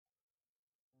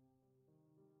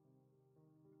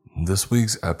This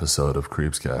week's episode of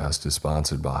Creepscast is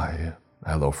sponsored by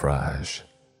HelloFresh.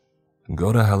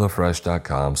 Go to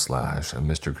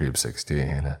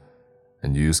hellofresh.com/MrCreep16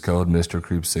 and use code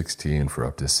MrCreep16 for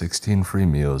up to 16 free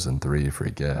meals and 3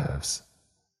 free gifts.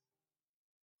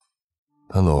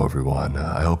 Hello everyone,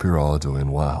 I hope you're all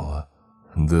doing well.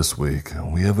 This week,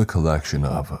 we have a collection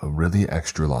of really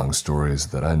extra long stories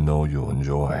that I know you'll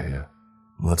enjoy.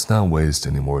 Let's not waste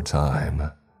any more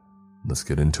time. Let's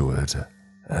get into it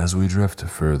as we drift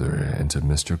further into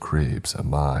Mr. Creep's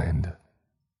mind.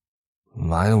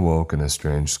 I awoke in a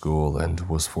strange school and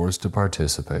was forced to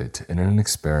participate in an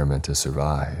experiment to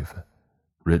survive.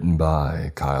 Written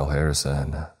by Kyle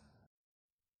Harrison.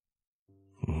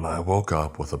 I woke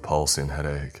up with a pulsing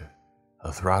headache,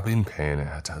 a throbbing pain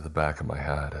at the back of my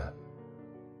head.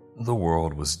 The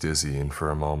world was dizzying for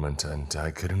a moment and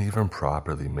I couldn't even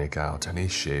properly make out any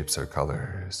shapes or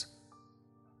colors.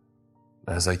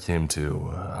 As I came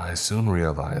to, I soon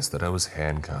realized that I was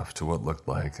handcuffed to what looked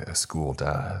like a school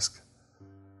desk.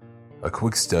 A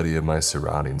quick study of my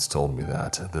surroundings told me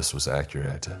that this was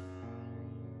accurate.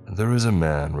 There was a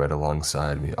man right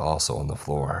alongside me also on the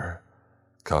floor,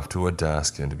 cuffed to a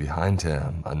desk, and behind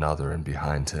him another, and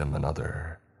behind him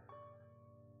another.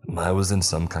 I was in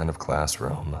some kind of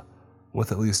classroom,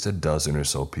 with at least a dozen or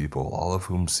so people, all of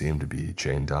whom seemed to be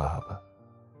chained up.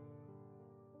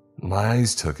 My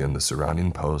eyes took in the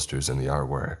surrounding posters and the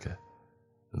artwork.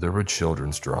 There were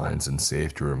children's drawings and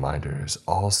safety reminders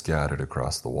all scattered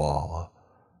across the wall,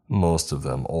 most of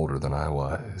them older than I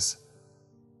was.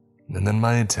 And then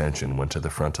my attention went to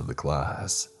the front of the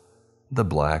class, the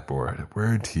blackboard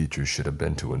where teachers should have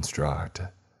been to instruct.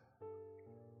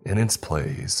 In its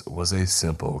place was a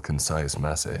simple, concise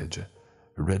message,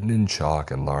 written in chalk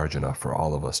and large enough for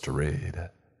all of us to read.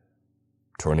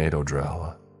 Tornado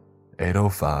drill,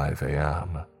 8:05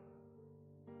 a.m.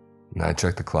 I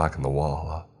checked the clock on the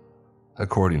wall.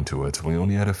 According to it, we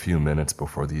only had a few minutes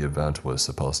before the event was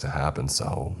supposed to happen,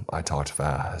 so I talked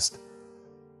fast.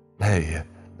 Hey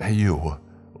you,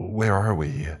 where are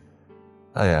we?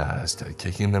 I asked,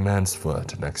 kicking the man's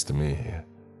foot next to me.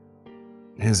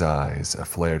 His eyes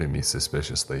flared at me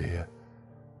suspiciously.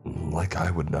 Like I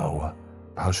would know.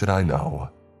 How should I know?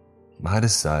 I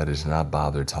decided to not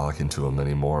bother talking to him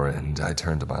anymore, and I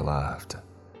turned to my left.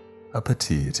 A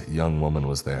petite young woman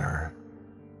was there.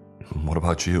 What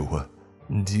about you?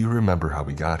 Do you remember how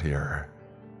we got here?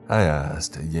 I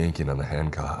asked, yanking on the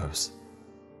handcuffs.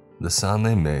 The sound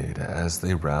they made as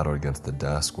they rattled against the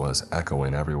desk was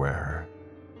echoing everywhere.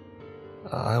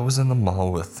 I was in the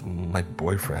mall with my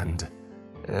boyfriend,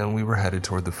 and we were headed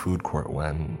toward the food court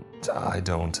when I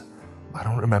don't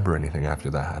remember anything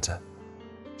after that,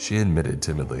 she admitted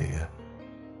timidly.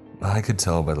 I could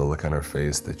tell by the look on her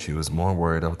face that she was more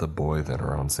worried about the boy than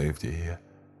her own safety,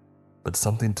 but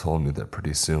something told me that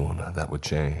pretty soon that would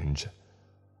change.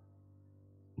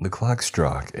 The clock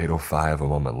struck 8:05 a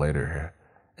moment later,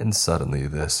 and suddenly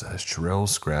this shrill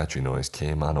scratching noise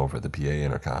came on over the PA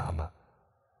intercom.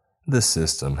 This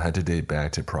system had to date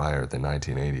back to prior the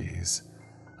 1980s.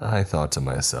 I thought to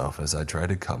myself as I tried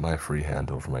to cut my free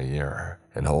hand over my ear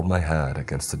and hold my head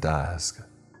against the desk.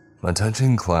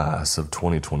 Attention class of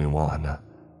 2021,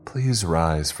 please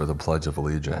rise for the Pledge of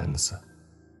Allegiance.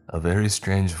 A very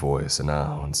strange voice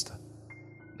announced.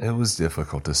 It was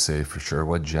difficult to say for sure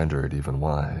what gender it even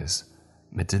was.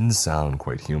 It didn't sound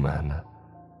quite human.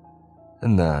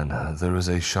 And then there was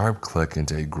a sharp click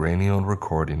and a grainy old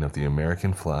recording of the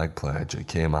American flag pledge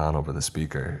came on over the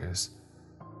speakers.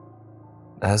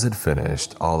 As it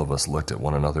finished, all of us looked at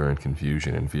one another in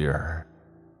confusion and fear.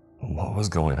 What was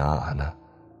going on?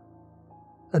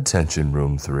 Attention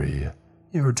room 3,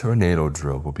 your tornado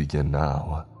drill will begin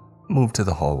now. Move to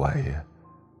the hallway.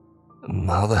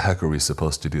 How the heck are we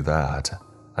supposed to do that?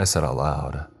 I said out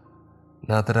loud.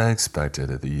 Not that I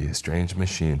expected the strange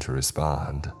machine to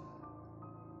respond.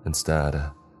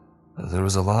 Instead, there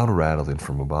was a loud rattling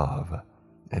from above,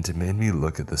 and it made me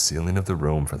look at the ceiling of the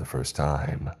room for the first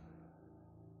time.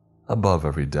 Above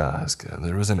every desk,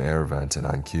 there was an air vent, and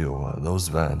on cue, those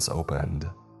vents opened.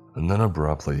 And then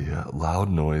abruptly, loud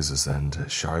noises and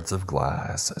shards of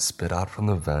glass spit out from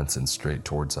the vents and straight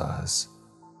towards us.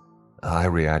 I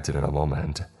reacted in a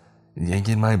moment,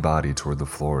 yanking my body toward the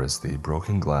floor as the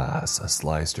broken glass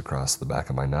sliced across the back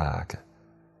of my neck.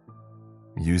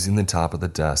 Using the top of the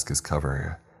desk as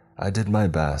cover, I did my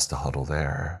best to huddle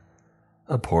there.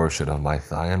 A portion of my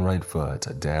thigh and right foot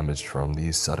damaged from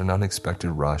the sudden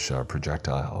unexpected rush of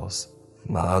projectiles.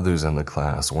 Others in the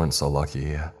class weren't so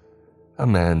lucky. A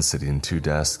man sitting 2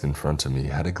 desks in front of me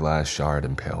had a glass shard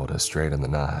impaled straight in the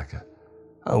neck.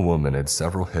 A woman had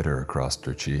several hit her across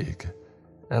her cheek,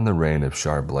 and the rain of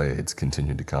sharp blades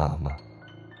continued to come.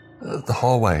 "The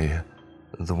hallway,"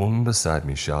 the woman beside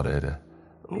me shouted.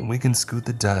 "We can scoot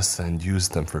the desks and use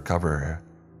them for cover."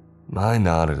 I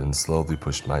nodded and slowly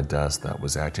pushed my desk that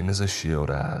was acting as a shield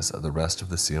as the rest of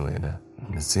the ceiling.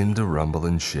 It seemed to rumble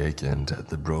and shake, and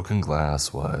the broken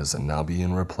glass was now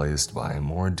being replaced by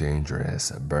more dangerous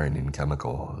burning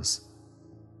chemicals.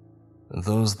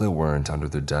 Those that weren't under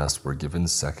their desks were given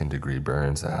second-degree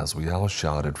burns as we all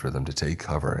shouted for them to take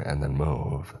cover and then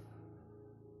move.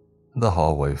 The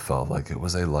hallway felt like it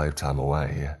was a lifetime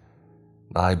away.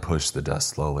 I pushed the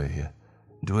desk slowly,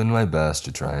 doing my best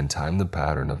to try and time the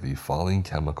pattern of the falling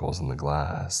chemicals in the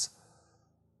glass.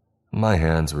 My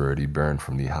hands were already burned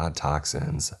from the hot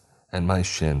toxins, and my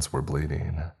shins were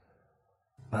bleeding.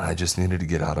 I just needed to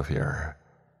get out of here,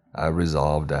 I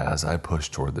resolved as I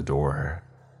pushed toward the door.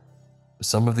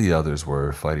 Some of the others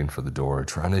were fighting for the door,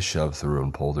 trying to shove through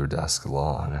and pull their desks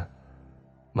along.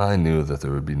 I knew that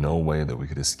there would be no way that we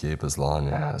could escape as long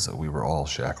as we were all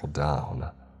shackled down.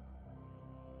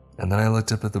 And then I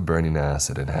looked up at the burning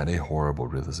acid and had a horrible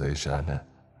realization.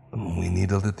 "We need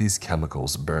to let these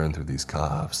chemicals burn through these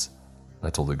cuffs,"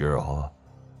 I told the girl.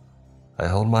 I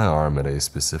held my arm at a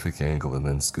specific angle and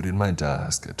then scooted my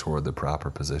desk toward the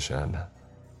proper position.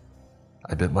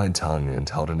 I bit my tongue and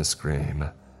held in a scream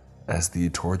as the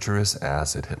torturous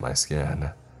acid hit my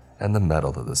skin and the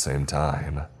metal at the same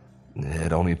time.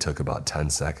 It only took about 10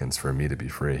 seconds for me to be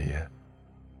free.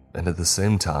 And at the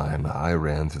same time, I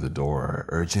ran through the door,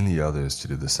 urging the others to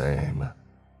do the same.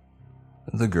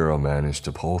 The girl managed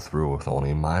to pull through with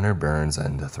only minor burns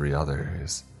and 3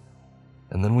 others.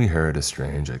 And then we heard a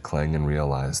strange clang and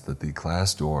realized that the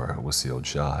class door was sealed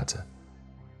shut.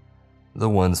 The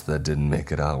ones that didn't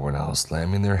make it out were now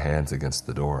slamming their hands against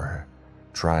the door,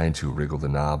 trying to wriggle the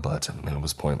knob, but it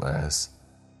was pointless.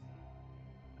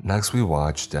 Next, we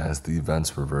watched as the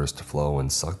vents reversed flow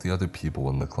and sucked the other people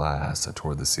in the class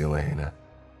toward the ceiling.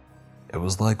 It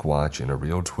was like watching a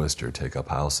real twister take up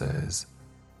houses.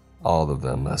 All of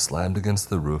them slammed against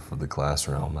the roof of the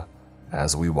classroom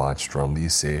as we watched from the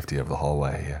safety of the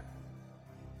hallway.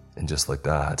 And just like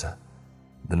that,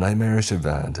 the nightmarish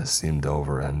event seemed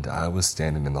over and I was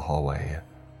standing in the hallway,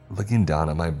 looking down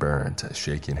at my burnt,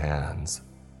 shaking hands.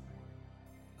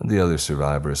 The other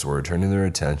survivors were turning their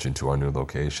attention to our new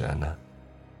location,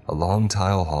 a long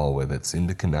tile hallway that seemed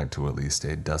to connect to at least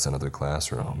a dozen other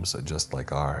classrooms just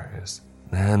like ours.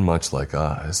 And much like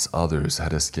us, others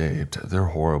had escaped their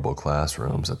horrible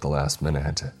classrooms at the last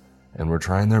minute and were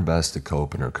trying their best to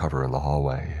cope and recover in the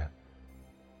hallway.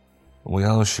 We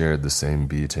all shared the same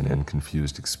beaten and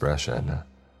confused expression,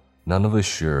 none of us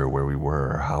sure where we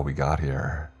were or how we got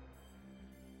here.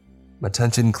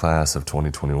 "Attention class of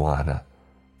 2021.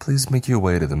 Please make your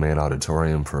way to the main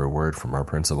auditorium for a word from our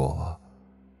principal,"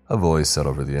 a voice said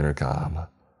over the intercom.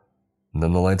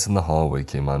 Then the lights in the hallway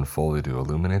came on fully to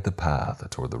illuminate the path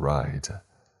toward the right.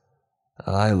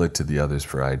 I looked to the others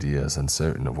for ideas,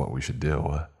 uncertain of what we should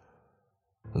do.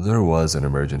 There was an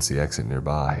emergency exit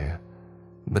nearby,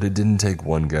 but it didn't take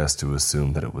one guess to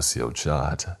assume that it was sealed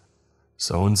shut.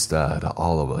 So instead,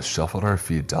 all of us shuffled our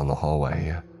feet down the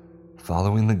hallway,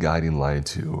 following the guiding light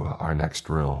to our next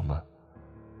room.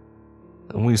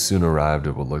 We soon arrived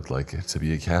at what looked like to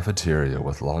be a cafeteria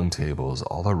with long tables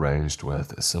all arranged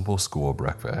with a simple school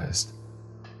breakfast.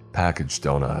 Packaged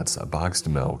donuts, boxed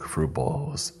milk, fruit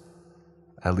bowls.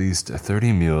 At least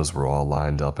 30 meals were all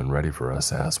lined up and ready for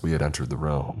us as we had entered the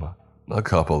room. A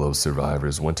couple of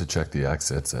survivors went to check the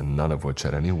exits, and none of which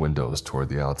had any windows toward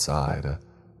the outside,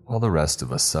 while the rest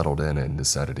of us settled in and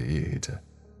decided to eat.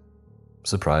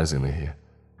 Surprisingly,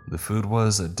 the food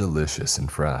was delicious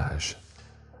and fresh.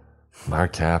 "Our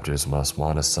captors must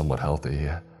want us somewhat healthy,"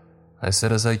 I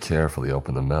said as I carefully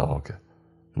opened the milk,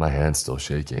 my hand still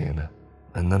shaking.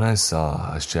 And then I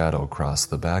saw a shadow cross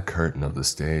the back curtain of the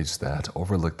stage that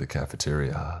overlooked the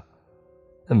cafeteria.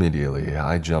 Immediately,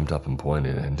 I jumped up and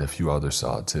pointed, and a few others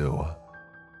saw it too.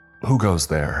 "Who goes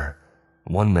there?"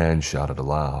 one man shouted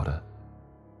aloud.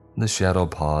 The shadow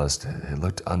paused. It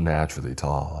looked unnaturally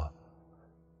tall.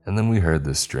 And then we heard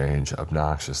this strange,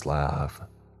 obnoxious laugh.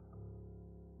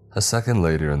 A second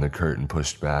later, and the curtain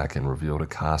pushed back and revealed a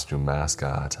costume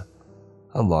mascot,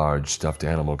 a large stuffed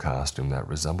animal costume that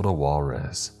resembled a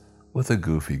walrus, with a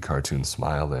goofy cartoon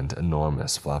smile and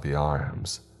enormous floppy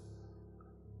arms.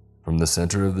 From the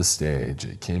center of the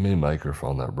stage came a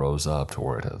microphone that rose up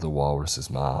toward the walrus's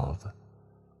mouth.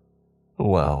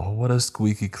 "Well, what a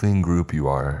squeaky clean group you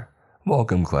are.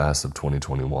 Welcome, class of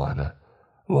 2021.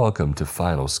 Welcome to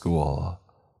final school,"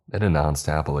 it announced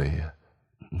happily.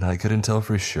 I couldn't tell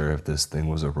for sure if this thing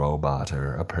was a robot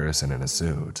or a person in a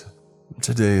suit.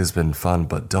 Today has been fun,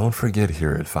 but don't forget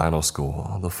here at Final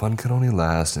School, the fun can only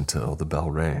last until the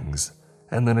bell rings,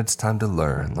 and then it's time to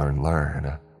learn.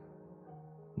 Are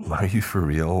you for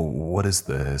real? What is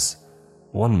this?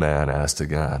 One man asked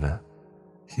again.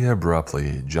 He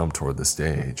abruptly jumped toward the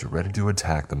stage, ready to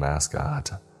attack the mascot.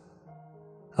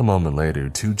 A moment later,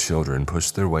 2 children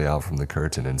pushed their way out from the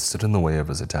curtain and stood in the way of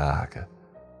his attack.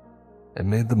 It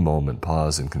made the moment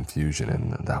pause in confusion,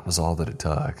 and that was all that it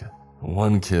took.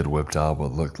 One kid whipped out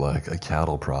what looked like a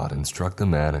cattle prod and struck the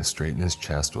man straight in his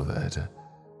chest with it.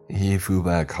 He flew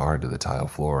back hard to the tile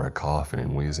floor, coughing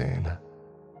and wheezing.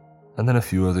 And then a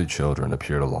few other children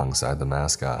appeared alongside the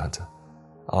mascot,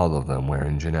 all of them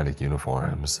wearing genetic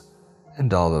uniforms,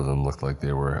 and all of them looked like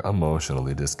they were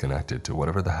emotionally disconnected to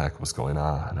whatever the heck was going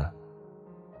on.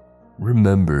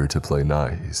 Remember to play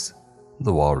nice,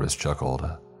 the walrus chuckled.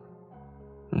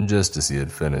 Just as he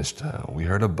had finished, we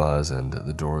heard a buzz and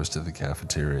the doors to the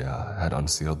cafeteria had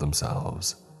unsealed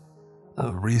themselves.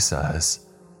 Recess,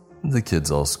 the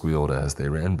kids all squealed as they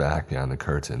ran back behind the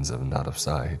curtains and out of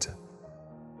sight.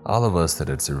 All of us that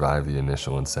had survived the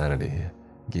initial insanity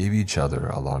gave each other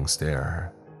a long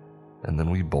stare, and then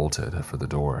we bolted for the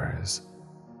doors.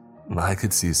 I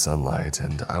could see sunlight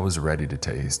and I was ready to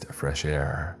taste fresh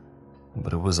air,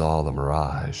 but it was all a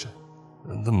mirage.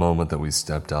 The moment that we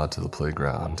stepped out to the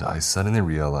playground, I suddenly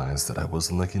realized that I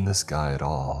wasn't looking the sky at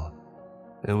all.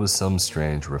 It was some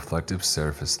strange reflective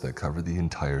surface that covered the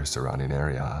entire surrounding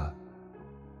area.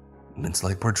 It's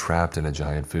like we're trapped in a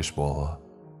giant fishbowl.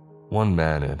 One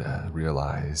man had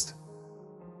realized.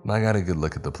 I got a good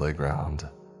look at the playground.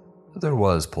 There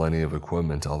was plenty of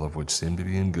equipment, all of which seemed to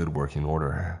be in good working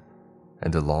order,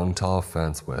 and a long tall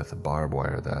fence with barbed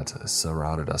wire that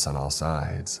surrounded us on all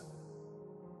sides.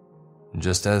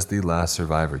 Just as the last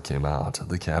survivor came out,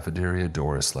 the cafeteria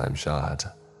doors slammed shut.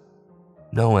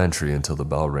 No entry until the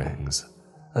bell rings,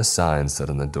 a sign set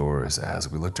on the doors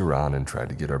as we looked around and tried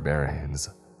to get our bearings.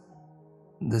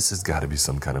 This has got to be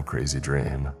some kind of crazy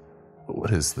dream.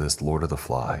 What is this, Lord of the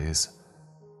Flies?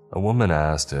 A woman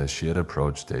asked as she had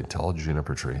approached a tall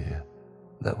juniper tree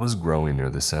that was growing near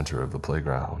the center of the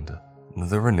playground.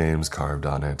 There were names carved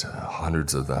on it,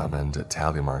 hundreds of them, and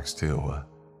tally marks too.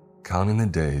 Counting the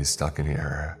days stuck in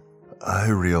here, I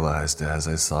realized as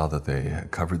I saw that they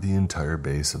covered the entire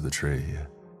base of the tree.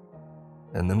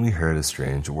 And then we heard a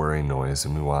strange whirring noise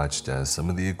and we watched as some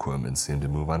of the equipment seemed to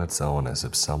move on its own as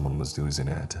if someone was using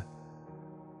it.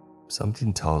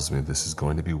 Something tells me this is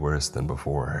going to be worse than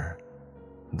before,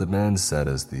 the man said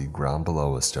as the ground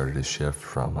below us started to shift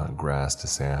from grass to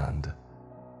sand.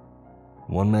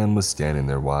 One man was standing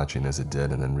there watching as it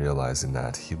did and then realizing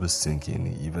that he was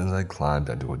sinking even as I climbed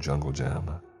onto a jungle gym.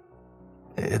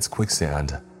 It's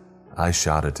quicksand, I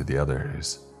shouted to the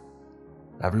others.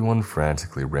 Everyone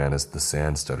frantically ran as the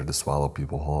sand started to swallow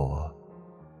people whole.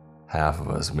 Half of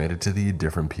us made it to the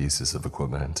different pieces of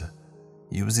equipment,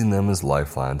 using them as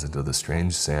lifelines until the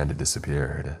strange sand had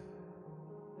disappeared.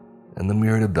 And then we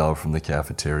heard a bell from the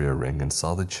cafeteria ring and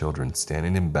saw the children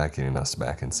standing and beckoning us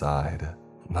back inside.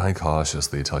 I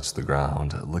cautiously touched the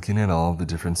ground, looking at all of the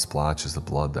different splotches of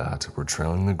blood that were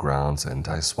trailing the grounds, and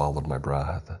I swallowed my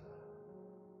breath.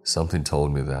 Something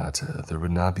told me that there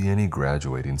would not be any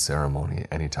graduating ceremony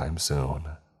anytime soon.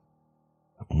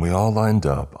 We all lined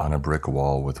up on a brick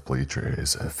wall with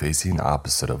bleachers facing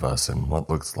opposite of us in what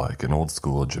looks like an old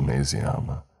school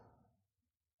gymnasium.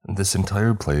 This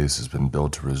entire place has been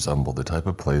built to resemble the type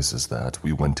of places that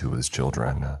we went to as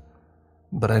children,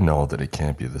 but I know that it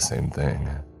can't be the same thing,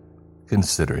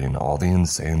 considering all the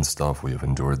insane stuff we have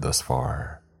endured thus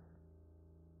far.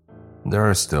 There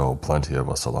are still plenty of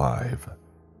us alive,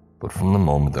 but from the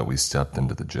moment that we stepped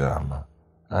into the gym,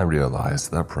 I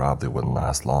realized that probably wouldn't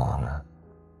last long.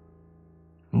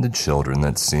 The children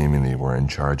that seemingly were in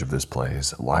charge of this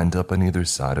place lined up on either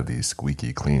side of the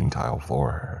squeaky clean tile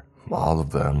floor. All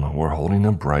of them were holding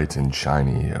a bright and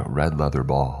shiny red leather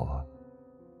ball.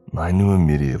 I knew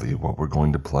immediately what we're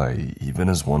going to play, even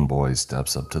as one boy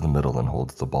steps up to the middle and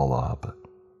holds the ball up.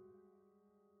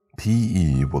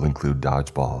 PE will include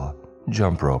dodgeball,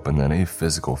 jump rope, and then a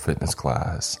physical fitness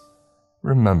class.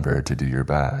 Remember to do your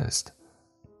best.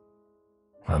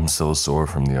 I'm so sore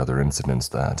from the other incidents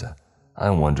that I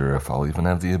wonder if I'll even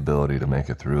have the ability to make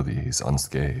it through these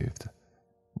unscathed.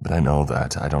 But I know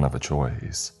that I don't have a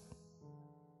choice.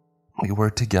 We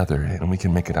work together and we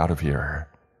can make it out of here,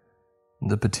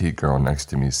 the petite girl next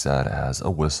to me said as a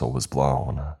whistle was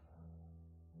blown.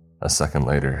 A second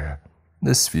later,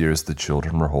 the spheres the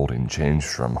children were holding changed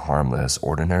from harmless,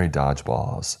 ordinary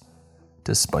dodgeballs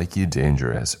to spiky,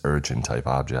 dangerous, urchin-type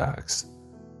objects.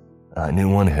 I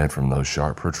knew one hit from those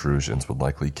sharp protrusions would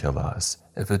likely kill us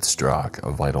if it struck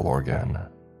a vital organ.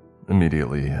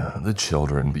 Immediately, the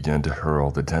children began to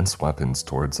hurl the dense weapons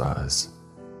towards us,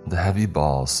 the heavy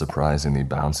balls surprisingly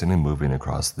bouncing and moving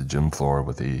across the gym floor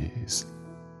with ease.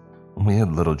 We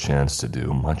had little chance to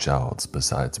do much else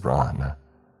besides run.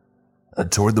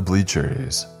 Toward the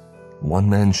bleachers, one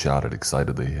man shouted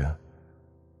excitedly.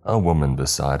 A woman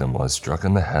beside him was struck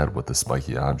in the head with the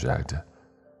spiky object,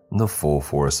 the full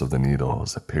force of the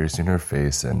needles piercing her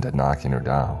face and knocking her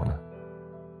down.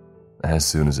 As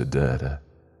soon as it did,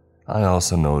 I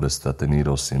also noticed that the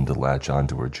needle seemed to latch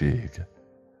onto her cheek,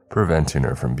 preventing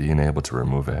her from being able to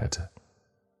remove it.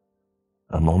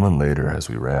 A moment later, as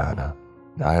we ran,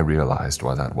 I realized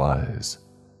why that was.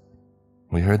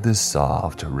 We heard this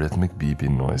soft, rhythmic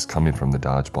beeping noise coming from the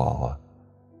dodgeball.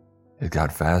 It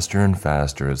got faster and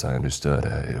faster as I understood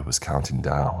it was counting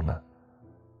down.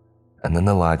 And then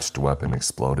the latched weapon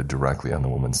exploded directly on the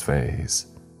woman's face,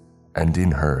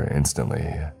 ending her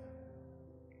instantly.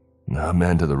 The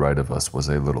man to the right of us was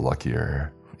a little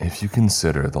luckier, if you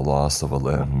consider the loss of a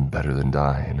limb better than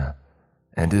dying,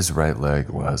 and his right leg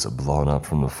was blown up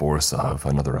from the force of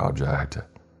another object.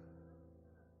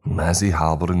 As he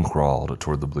hobbled and crawled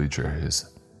toward the bleachers,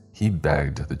 he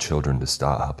begged the children to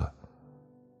stop.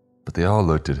 But they all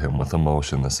looked at him with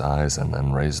emotionless eyes and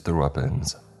then raised their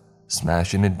weapons,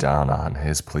 smashing it down on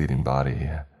his pleading body.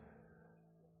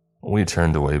 We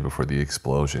turned away before the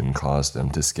explosion caused them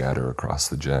to scatter across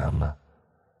the gym.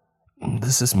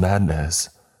 "This is madness,"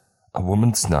 a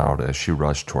woman snarled as she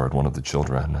rushed toward one of the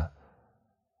children.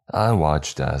 I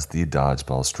watched as the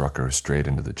dodgeball struck her straight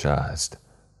into the chest,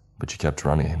 but she kept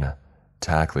running,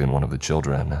 tackling one of the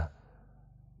children.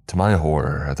 To my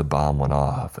horror, the bomb went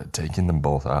off, taking them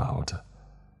both out.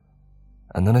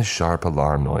 And then a sharp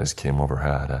alarm noise came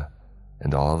overhead,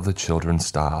 and all of the children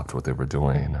stopped what they were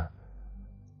doing.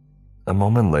 A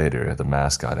moment later, the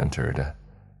mascot entered,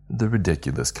 the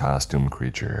ridiculous costume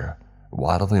creature,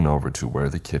 waddling over to where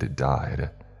the kid had died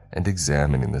and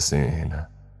examining the scene.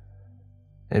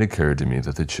 It occurred to me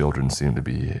that the children seemed to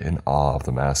be in awe of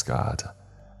the mascot,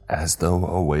 as though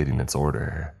awaiting its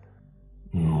order.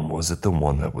 Was it the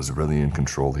one that was really in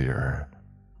control here?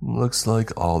 "Looks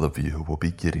like all of you will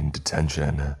be getting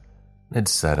detention," it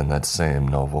said in that same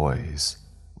no voice.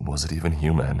 Was it even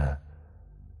human?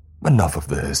 "Enough of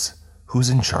this. Who's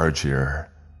in charge here?"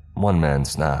 one man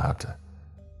snapped.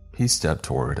 He stepped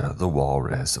toward the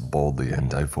walrus boldly,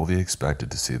 and I fully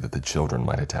expected to see that the children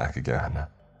might attack again.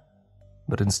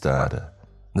 But instead,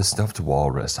 the stuffed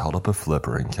walrus held up a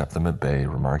flipper and kept them at bay,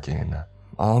 remarking,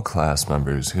 "All class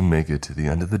members who make it to the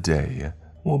end of the day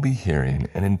will be hearing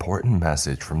an important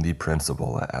message from the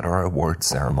principal at our award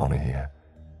ceremony."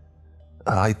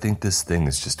 "I think this thing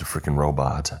is just a freaking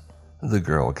robot," the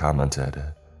girl commented.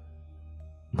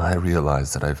 I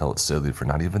realized that I felt silly for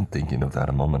not even thinking of that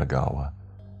a moment ago,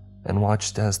 and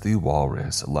watched as the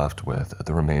walrus left with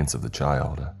the remains of the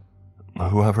child.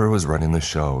 Whoever was running the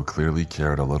show clearly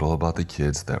cared a little about the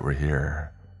kids that were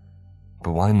here,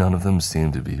 but why none of them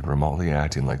seemed to be remotely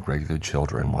acting like regular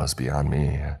children was beyond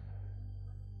me.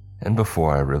 And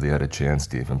before I really had a chance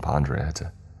to even ponder it,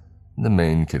 the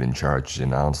main kid in charge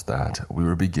announced that we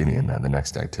were beginning the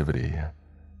next activity.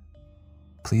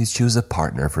 "Please choose a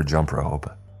partner for jump rope,"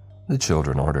 the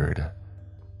children ordered.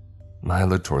 I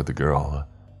looked toward the girl,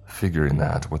 figuring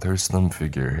that with her slim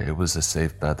figure it was a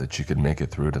safe bet that she could make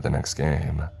it through to the next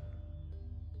game.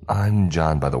 "I'm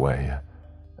John, by the way."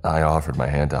 I offered my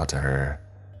hand out to her.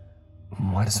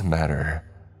 "Why does it matter?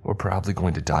 We're probably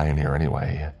going to die in here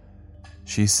anyway,"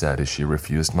 she said as she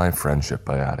refused my friendship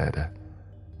by added,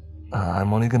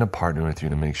 "I'm only going to partner with you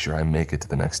to make sure I make it to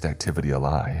the next activity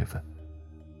alive."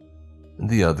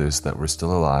 The others that were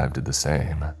still alive did the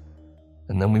same,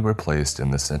 and then we were placed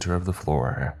in the center of the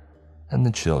floor, and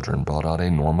the children brought out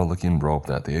a normal-looking rope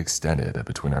that they extended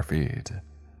between our feet.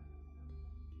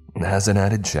 As an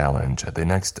added challenge, they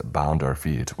next bound our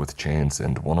feet with chains,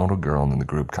 and one older girl in the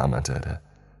group commented,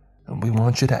 "We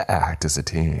want you to act as a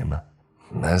team."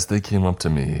 As they came up to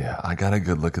me, I got a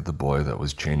good look at the boy that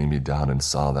was chaining me down and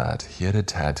saw that he had a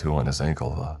tattoo on his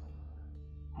ankle.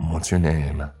 "What's your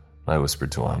name?" I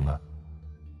whispered to him.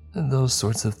 "Those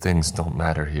sorts of things don't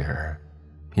matter here,"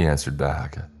 he answered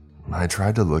back. I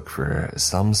tried to look for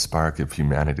some spark of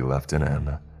humanity left in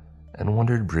him, and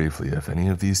wondered briefly if any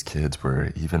of these kids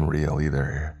were even real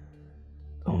either.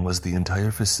 Was the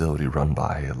entire facility run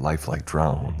by lifelike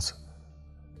drones?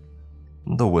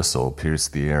 The whistle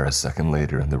pierced the air a second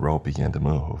later and the rope began to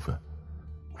move.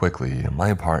 Quickly,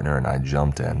 my partner and I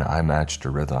jumped in. I matched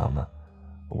her rhythm,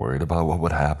 worried about what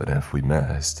would happen if we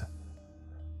missed.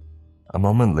 A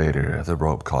moment later, the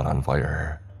rope caught on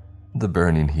fire, the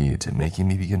burning heat making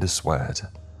me begin to sweat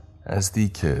as the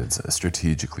kids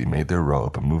strategically made their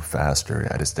rope move faster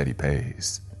at a steady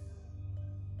pace.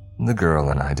 The girl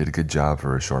and I did a good job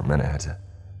for a short minute,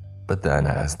 but then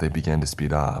as they began to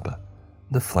speed up,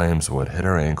 the flames would hit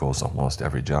our ankles almost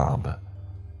every jump.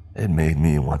 It made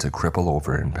me want to cripple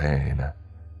over in pain.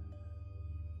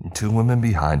 2 women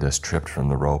behind us tripped from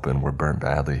the rope and were burnt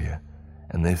badly,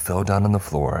 and they fell down on the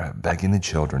floor, begging the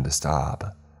children to stop.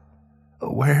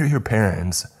 "Where are your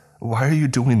parents? Why are you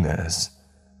doing this?"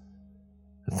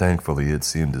 Thankfully, it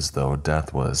seemed as though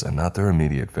death was not their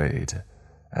immediate fate,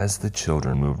 as the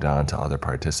children moved on to other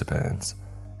participants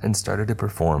and started to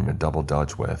perform a double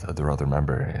dutch with their other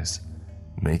members,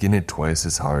 making it twice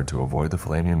as hard to avoid the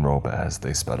flaming rope as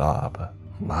they sped up.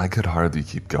 I could hardly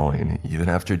keep going even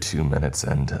after 2 minutes,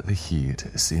 and the heat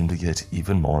seemed to get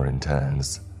even more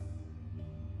intense.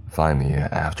 Finally,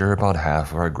 after about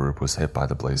half of our group was hit by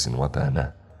the blazing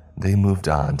weapon, they moved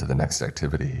on to the next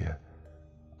activity.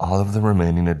 All of the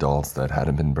remaining adults that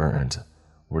hadn't been burnt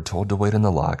were told to wait in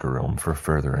the locker room for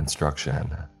further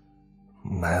instruction.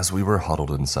 As we were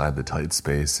huddled inside the tight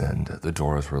space and the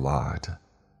doors were locked,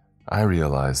 I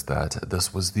realized that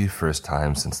this was the first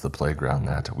time since the playground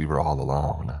that we were all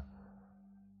alone.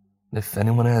 "If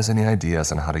anyone has any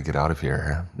ideas on how to get out of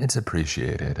here, it's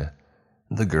appreciated,"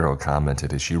 the girl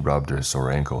commented as she rubbed her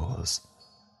sore ankles.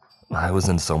 I was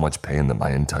in so much pain that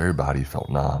my entire body felt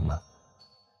numb.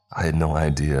 I had no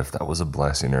idea if that was a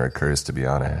blessing or a curse, to be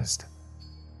honest.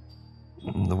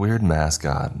 The weird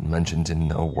mascot mentioned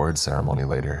in a award ceremony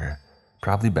later,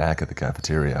 probably back at the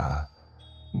cafeteria,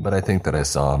 but I think that I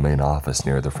saw a main office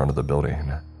near the front of the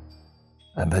building.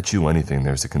 I bet you anything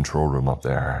there's a control room up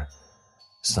there.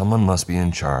 Someone must be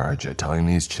in charge of telling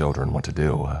these children what to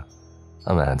do,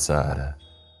 a man said.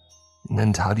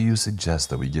 "And how do you suggest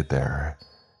that we get there?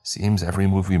 Seems every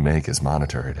move we make is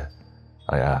monitored,"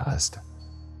 I asked.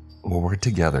 "We'll work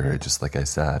together, just like I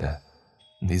said.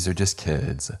 These are just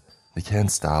kids. They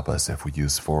can't stop us if we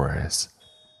use force,"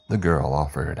 the girl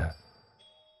offered.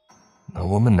 A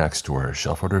woman next to her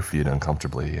shuffled her feet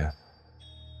uncomfortably.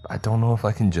 "I don't know if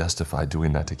I can justify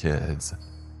doing that to kids.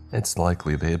 It's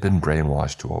likely they have been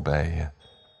brainwashed to obey.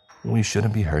 We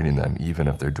shouldn't be hurting them even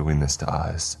if they're doing this to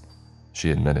us,"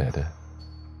 she admitted.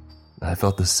 I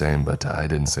felt the same, but I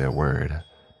didn't say a word.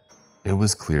 It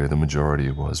was clear the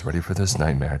majority was ready for this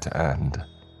nightmare to end.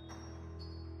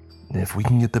 If we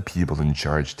can get the people in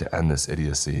charge to end this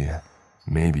idiocy,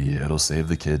 maybe it'll save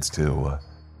the kids too.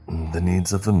 The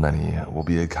needs of the many will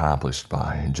be accomplished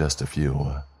by just a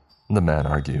few, the man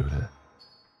argued.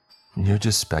 "You're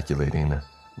just speculating.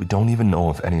 We don't even know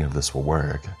if any of this will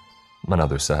work,"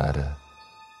 another said.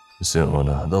 Soon,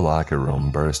 the locker room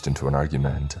burst into an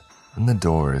argument, and the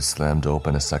doors slammed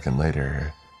open a second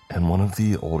later, and one of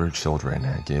the older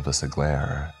children gave us a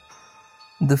glare.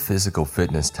 "The physical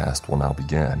fitness test will now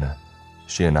begin,"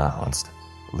 she announced,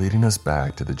 leading us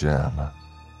back to the gym.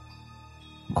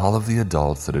 All of the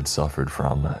adults that had suffered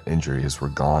from injuries were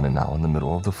gone and now in the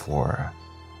middle of the floor.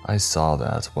 I saw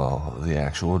that, well, the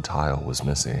actual tile was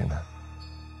missing.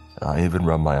 I even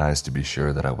rubbed my eyes to be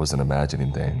sure that I wasn't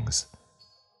imagining things.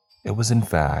 It was in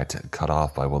fact cut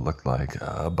off by what looked like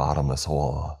a bottomless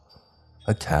hole,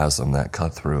 a chasm that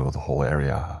cut through the whole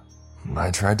area.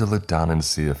 I tried to look down and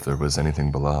see if there was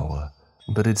anything below,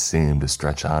 but it seemed to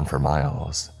stretch on for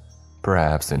miles,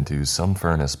 perhaps into some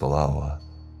furnace below.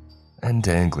 And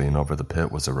dangling over the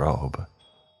pit was a rope,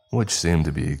 which seemed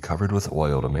to be covered with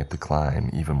oil to make the climb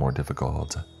even more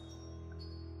difficult.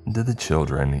 Did the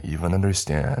children even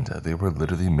understand they were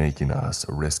literally making us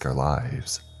risk our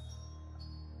lives?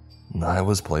 I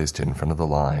was placed in front of the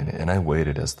line and I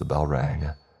waited as the bell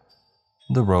rang.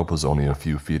 The rope was only a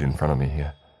few feet in front of me,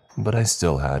 but I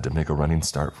still had to make a running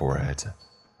start for it.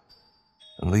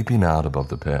 Leaping out above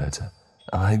the pit,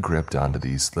 I gripped onto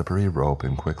the slippery rope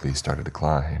and quickly started to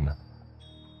climb.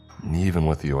 Even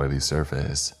with the oily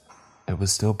surface, it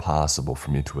was still possible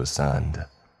for me to ascend,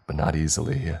 but not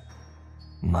easily.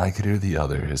 I could hear the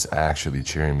others actually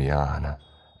cheering me on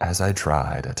as I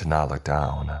tried to not look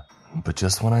down. But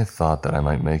just when I thought that I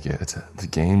might make it, the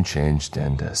game changed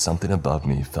and something above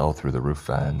me fell through the roof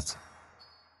vents.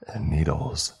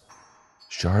 Needles.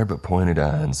 Sharp, pointed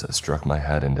ends struck my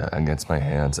head and against my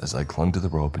hands as I clung to the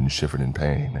rope and shivered in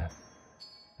pain.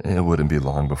 It wouldn't be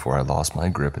long before I lost my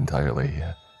grip entirely.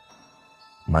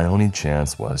 My only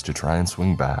chance was to try and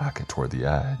swing back toward the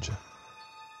edge.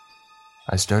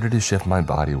 I started to shift my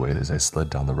body weight as I slid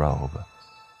down the rope,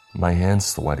 my hands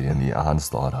sweaty in the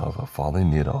onslaught of falling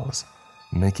needles,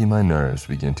 making my nerves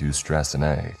begin to stress and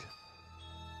ache.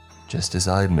 Just as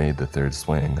I had made the third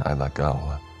swing, I let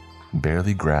go,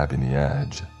 barely grabbing the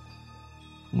edge.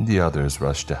 The others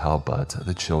rushed to help, but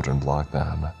the children blocked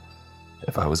them.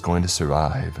 If I was going to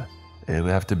survive, it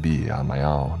would have to be on my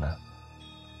own.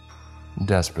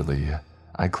 Desperately,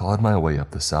 I clawed my way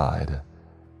up the side,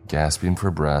 gasping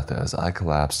for breath as I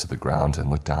collapsed to the ground and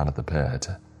looked down at the pit.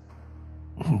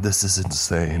 "This is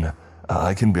insane.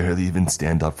 I can barely even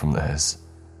stand up from this,"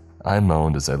 I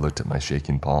moaned as I looked at my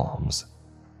shaking palms.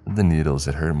 The needles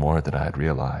had hurt more than I had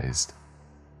realized.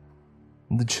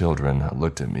 The children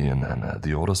looked at me, and then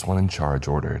the oldest one in charge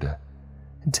ordered,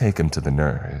 "Take him to the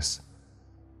nurse."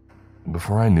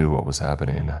 Before I knew what was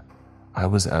happening, I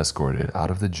was escorted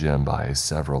out of the gym by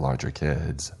several larger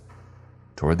kids,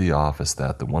 toward the office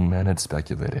that the one man had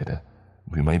speculated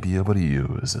we might be able to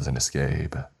use as an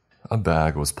escape. A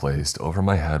bag was placed over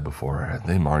my head before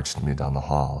they marched me down the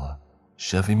hall,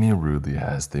 shoving me rudely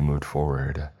as they moved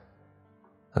forward.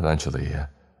 Eventually,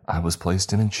 I was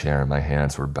placed in a chair and my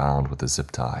hands were bound with a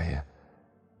zip tie,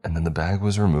 and then the bag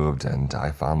was removed and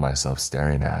I found myself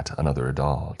staring at another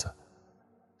adult,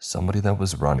 somebody that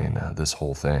was running this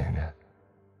whole thing.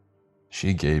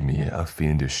 She gave me a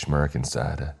fiendish smirk and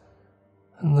said,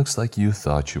 "Looks like you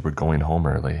thought you were going home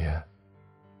early."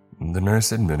 The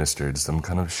nurse administered some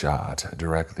kind of shot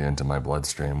directly into my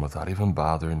bloodstream without even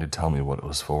bothering to tell me what it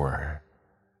was for.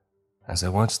 As I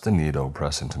watched the needle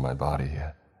press into my body,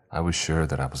 I was sure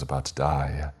that I was about to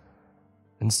die.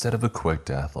 Instead of a quick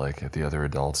death like the other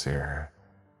adults here,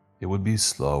 it would be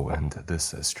slow, and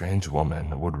this strange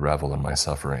woman would revel in my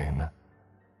suffering.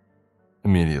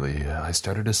 Immediately, I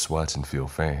started to sweat and feel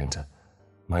faint,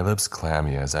 my lips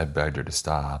clammy as I begged her to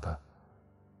stop.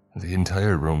 The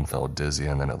entire room felt dizzy,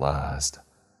 and then at last,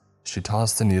 she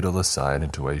tossed the needle aside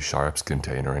into a sharps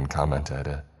container and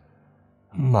commented,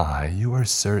 "My, you are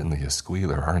certainly a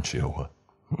squealer, aren't you?"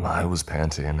 I was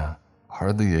panting,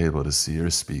 hardly able to see or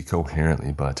speak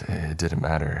coherently, but it didn't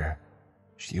matter.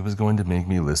 She was going to make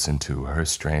me listen to her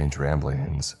strange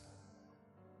ramblings.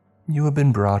 "You have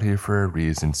been brought here for a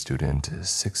reason, student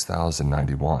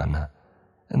 6091,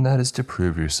 and that is to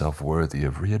prove yourself worthy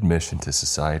of readmission to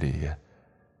society.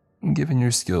 Given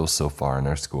your skills so far in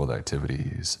our school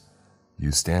activities,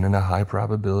 you stand in a high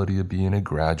probability of being a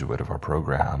graduate of our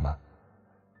program,"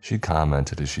 she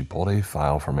commented as she pulled a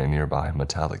file from a nearby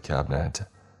metallic cabinet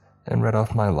and read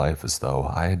off my life as though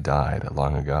I had died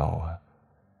long ago.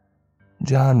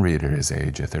 "John Reeder is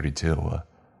age 32,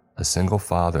 a single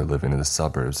father living in the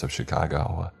suburbs of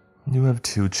Chicago. You have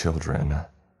 2 children,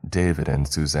 David and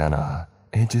Susanna,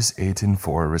 ages 8 and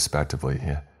 4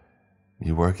 respectively.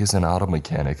 You work as an auto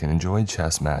mechanic and enjoy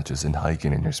chess matches and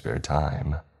hiking in your spare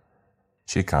time,"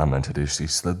 she commented as she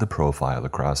slid the profile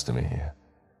across to me.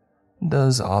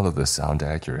 "Does all of this sound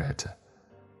accurate?"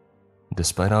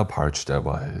 Despite how parched I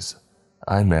was,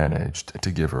 I managed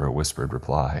to give her a whispered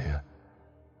reply.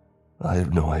 "I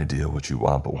have no idea what you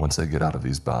want, but once I get out of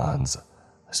these bonds,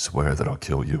 I swear that I'll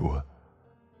kill you."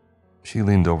 She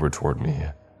leaned over toward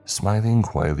me, smiling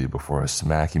quietly before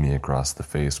smacking me across the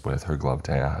face with her gloved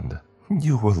hand.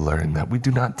 "You will learn that we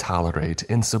do not tolerate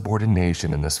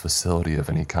insubordination in this facility of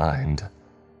any kind.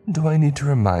 Do I need to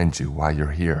remind you why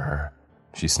you're here?"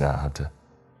 she snapped.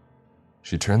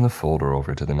 She turned the folder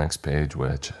over to the next page,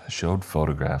 which showed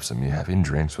photographs of me having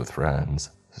drinks with friends,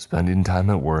 spending time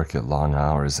at work at long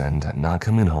hours, and not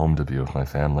coming home to be with my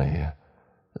family.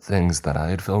 Things that I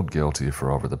had felt guilty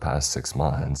for over the past 6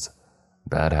 months,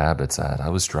 bad habits that I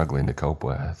was struggling to cope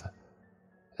with.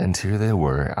 And here they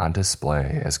were on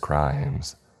display as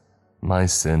crimes, my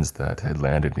sins that had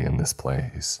landed me in this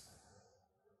place.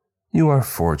 "You are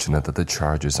fortunate that the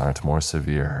charges aren't more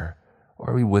severe,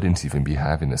 or we wouldn't even be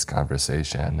having this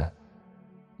conversation.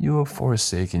 You have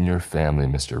forsaken your family,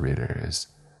 Mr. Reeders.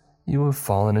 You have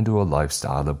fallen into a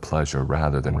lifestyle of pleasure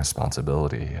rather than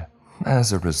responsibility.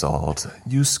 As a result,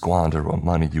 you squander what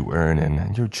money you earn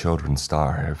and your children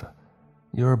starve.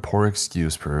 You're a poor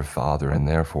excuse for a father and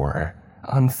therefore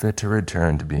unfit to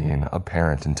return to being a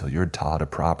parent until you're taught a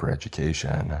proper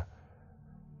education."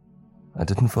 I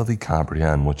didn't fully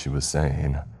comprehend what she was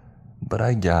saying, but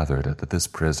I gathered that this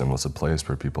prison was a place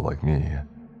for people like me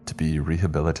to be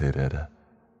rehabilitated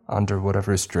under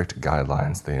whatever strict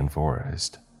guidelines they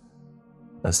enforced.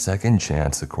 A second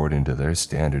chance according to their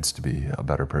standards to be a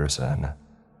better person.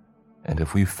 And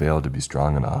if we failed to be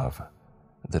strong enough,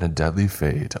 then a deadly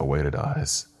fate awaited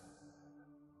us.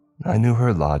 I knew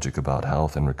her logic about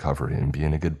health and recovery and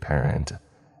being a good parent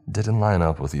didn't line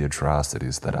up with the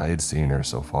atrocities that I had seen her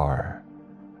so far,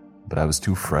 but I was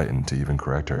too frightened to even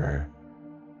correct her.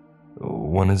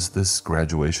 "When is this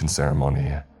graduation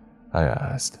ceremony?" I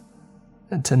asked.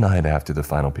 "Tonight after the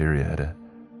final period.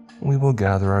 We will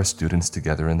gather our students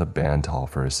together in the band hall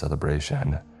for a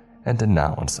celebration, and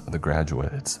announce the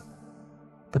graduates.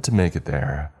 But to make it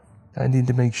there, I need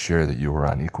to make sure that you are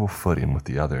on equal footing with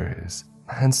the others.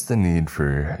 Hence the need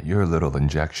for your little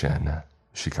injection,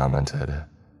 she commented.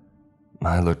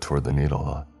 I looked toward the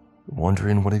needle,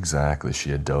 wondering what exactly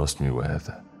she had dosed me with,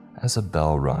 as a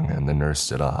bell rung and the nurse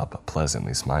stood up,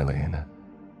 pleasantly smiling.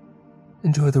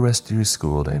 Enjoy the rest of your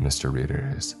school day, Mr.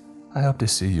 Readers. I hope to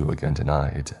see you again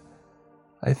tonight.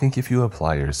 I think if you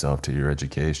apply yourself to your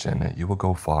education, you will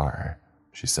go far,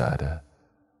 she said.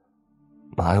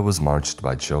 I was marched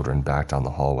by children back down the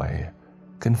hallway,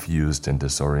 confused and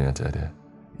disoriented,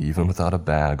 even without a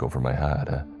bag over my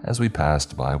head, as we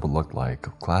passed by what looked like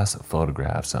class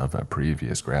photographs of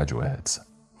previous graduates.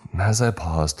 As I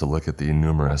paused to look at the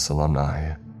numerous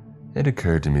alumni, it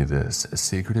occurred to me this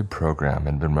secretive program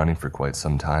had been running for quite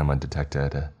some time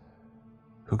undetected.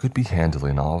 Who could be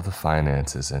handling all of the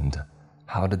finances, and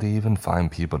how did they even find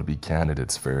people to be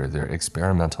candidates for their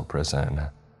experimental prison?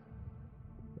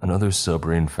 Another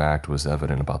sobering fact was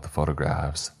evident about the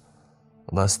photographs.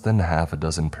 Less than half a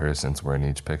dozen persons were in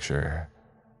each picture.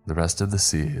 The rest of the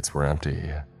seats were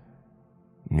empty,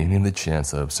 meaning the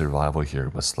chance of survival here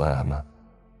was slim,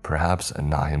 perhaps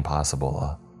nigh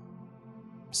impossible.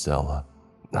 Still,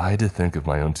 I had to think of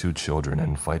my own 2 children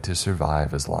and fight to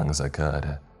survive as long as I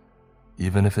could,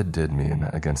 even if it did mean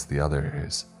against the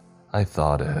others, I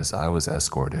thought as I was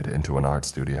escorted into an art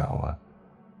studio.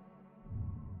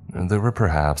 There were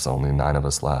perhaps only 9 of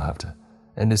us left,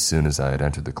 and as soon as I had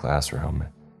entered the classroom,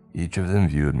 each of them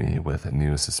viewed me with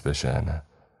new suspicion.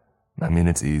 I mean,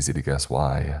 it's easy to guess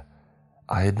why.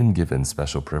 I had been given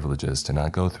special privileges to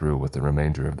not go through with the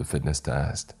remainder of the fitness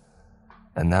test,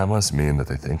 and that must mean that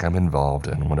they think I'm involved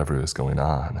in whatever is going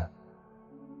on.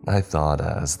 I thought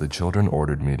as the children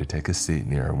ordered me to take a seat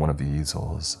near one of the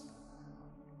easels.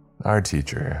 Our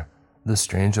teacher, the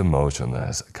strange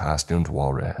emotionless, costumed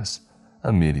walrus,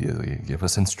 immediately gave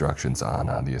us instructions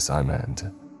on the assignment.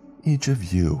 Each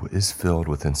of you is filled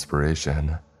with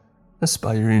inspiration,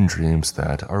 aspiring dreams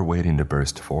that are waiting to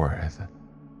burst forth.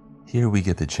 Here we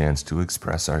get the chance to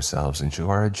express ourselves and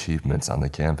show our achievements on the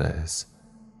canvas,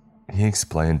 he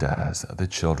explained as the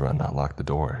children locked the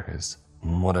doors.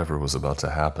 Whatever was about to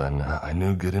happen, I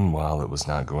knew good and well it was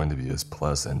not going to be as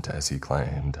pleasant as he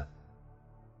claimed.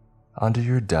 Under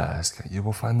your desk, you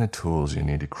will find the tools you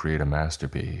need to create a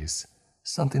masterpiece,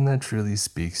 something that truly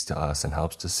speaks to us and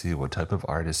helps to see what type of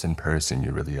artist and person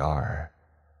you really are,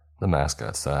 the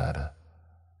mascot said.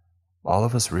 All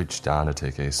of us reached down to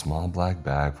take a small black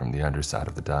bag from the underside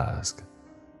of the desk,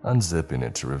 unzipping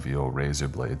it to reveal razor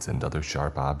blades and other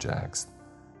sharp objects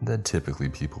that typically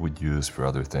people would use for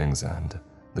other things, and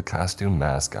the costume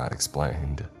mascot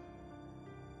explained.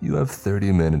 You have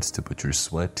 30 minutes to put your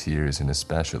sweat, tears, and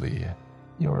especially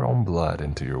your own blood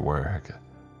into your work.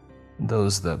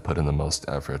 Those that put in the most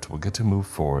effort will get to move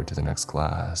forward to the next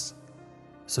class.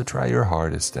 So try your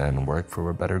hardest and work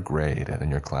for a better grade than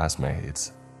your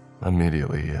classmates.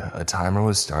 Immediately, a timer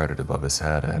was started above his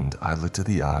head, and I looked at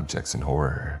the objects in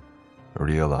horror,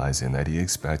 realizing that he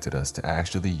expected us to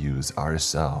actually use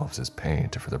ourselves as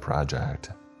paint for the project.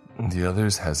 The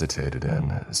others hesitated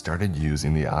and started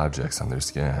using the objects on their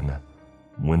skin,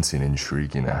 wincing and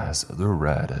shrieking as the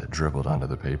red dribbled onto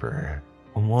the paper.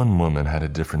 One woman had a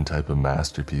different type of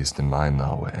masterpiece than mine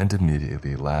though, and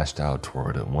immediately lashed out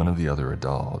toward one of the other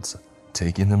adults,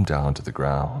 taking them down to the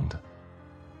ground.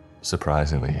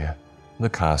 Surprisingly, the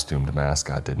costumed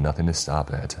mascot did nothing to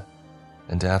stop it,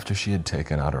 and after she had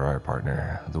taken out her art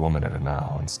partner, the woman had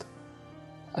announced,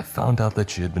 I found out that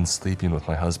she had been sleeping with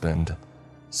my husband,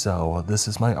 so this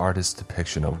is my artist's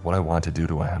depiction of what I want to do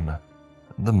to him.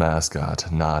 The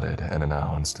mascot nodded and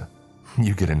announced,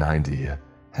 You get a 90.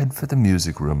 Head for the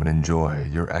music room and enjoy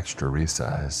your extra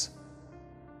recess.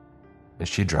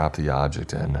 She dropped the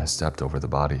object and stepped over the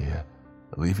body,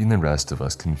 leaving the rest of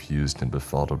us confused and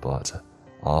befuddled, but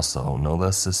also no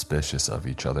less suspicious of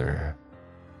each other.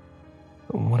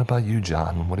 What about you,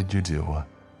 John? What did you do?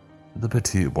 The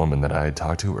petite woman that I had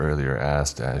talked to earlier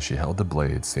asked as she held the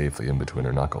blade safely in between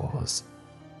her knuckles.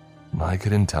 I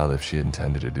couldn't tell if she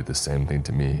intended to do the same thing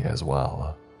to me as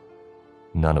well.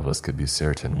 None of us could be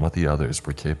certain what the others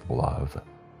were capable of.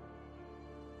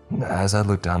 As I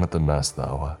looked down at the mess,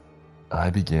 though, I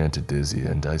began to dizzy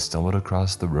and I stumbled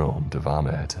across the room to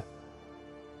vomit.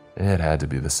 It had to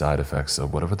be the side effects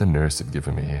of whatever the nurse had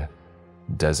given me,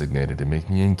 designated to make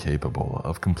me incapable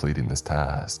of completing this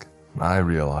task. I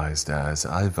realized as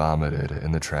I vomited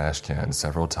in the trash can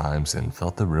several times and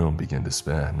felt the room begin to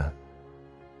spin.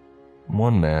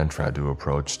 One man tried to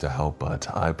approach to help,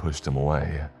 but I pushed him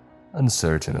away,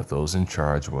 uncertain if those in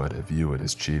charge would view it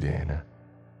as cheating.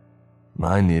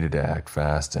 I needed to act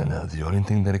fast, and the only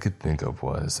thing that I could think of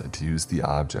was to use the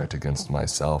object against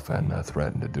myself and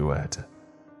threaten to do it.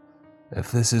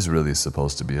 If this is really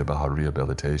supposed to be about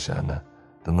rehabilitation,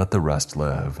 then let the rest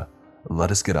live.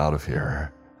 Let us get out of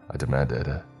here, I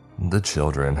demanded. The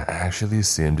children actually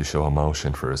seemed to show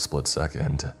emotion for a split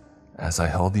second, as I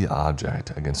held the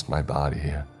object against my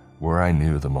body, where I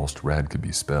knew the most red could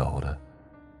be spilled.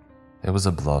 It was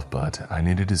a bluff, but I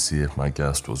needed to see if my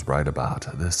guest was right about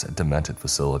this demented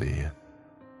facility.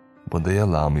 Would they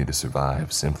allow me to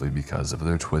survive simply because of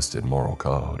their twisted moral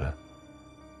code?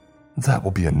 That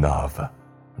will be enough,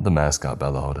 the mascot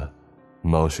bellowed,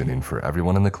 motioning for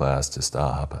everyone in the class to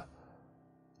stop.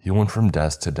 He went from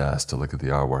desk to desk to look at the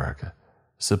artwork,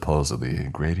 supposedly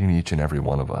grading each and every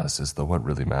one of us as though what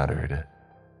really mattered.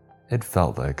 It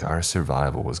felt like our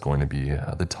survival was going to be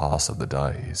the toss of the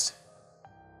dice.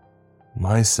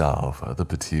 Myself, the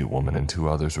petite woman, and 2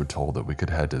 others were told that we could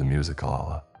head to the music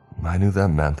hall. I knew that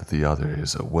meant that the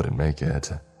others wouldn't make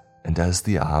it, and as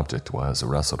the object was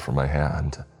wrestled from my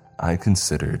hand, I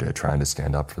considered trying to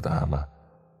stand up for them.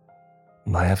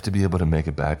 I have to be able to make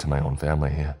it back to my own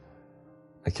family.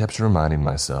 I kept reminding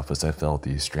myself as I felt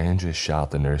the strangest shot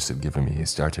the nurse had given me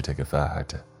start to take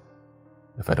effect.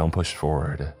 If I don't push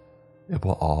forward, it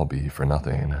will all be for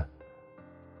nothing.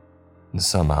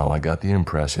 Somehow I got the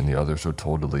impression the others were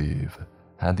told to leave,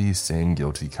 had the same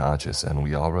guilty conscience, and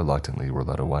we all reluctantly were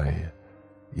led away.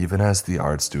 Even as the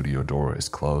art studio doors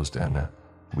closed in,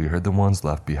 we heard the ones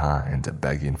left behind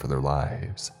begging for their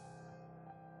lives.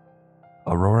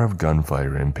 A roar of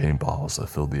gunfire and paintballs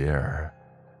filled the air,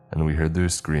 and we heard their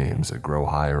screams grow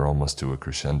higher almost to a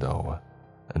crescendo,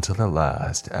 until at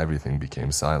last everything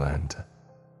became silent.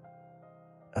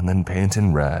 And then paint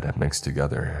and red mixed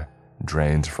together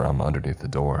drained from underneath the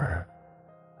door,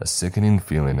 a sickening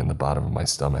feeling in the bottom of my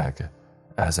stomach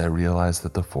as I realized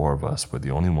that the 4 of us were the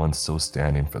only ones still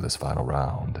standing for this final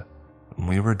round.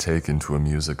 We were taken to a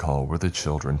music hall where the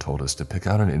children told us to pick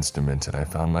out an instrument, and I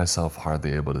found myself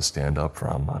hardly able to stand up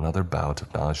from another bout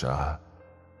of nausea.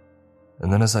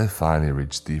 And then as I finally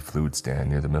reached the flute stand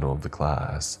near the middle of the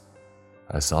class,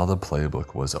 I saw the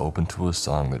playbook was open to a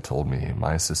song that told me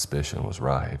my suspicion was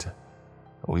right.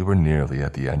 We were nearly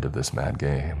at the end of this mad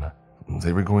game.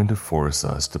 They were going to force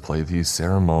us to play the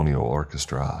ceremonial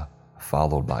orchestra,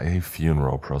 followed by a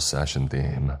funeral procession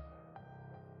theme.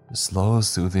 Slow,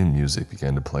 soothing music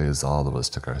began to play as all of us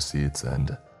took our seats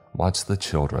and watched the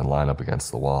children line up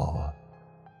against the wall.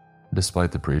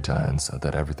 Despite the pretense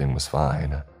that everything was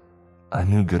fine, I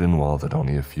knew good and well that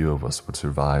only a few of us would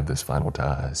survive this final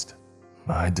test.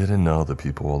 I didn't know the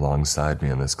people alongside me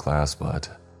in this class, but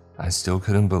I still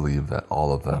couldn't believe that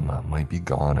all of them might be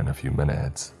gone in a few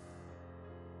minutes.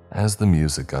 As the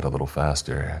music got a little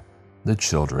faster, the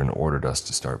children ordered us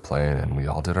to start playing, and we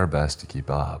all did our best to keep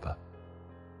up.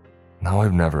 Now,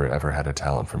 I've never ever had a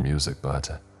talent for music,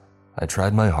 but I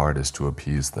tried my hardest to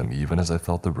appease them even as I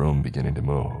felt the room beginning to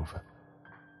move.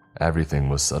 Everything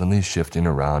was suddenly shifting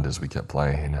around as we kept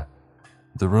playing,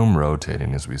 the room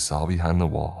rotating as we saw behind the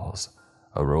walls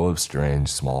a row of strange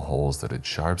small holes that had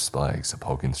sharp spikes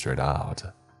poking straight out.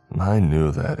 I knew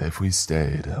that if we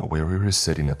stayed where we were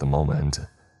sitting at the moment,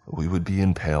 we would be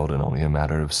impaled in only a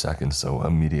matter of seconds, so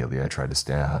immediately I tried to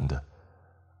stand,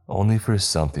 only for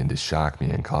something to shock me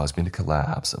and cause me to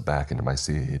collapse back into my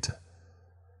seat.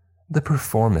 The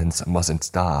performance mustn't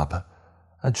stop,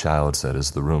 a child said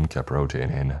as the room kept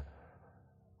rotating.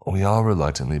 We all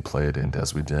reluctantly played, and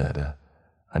as we did,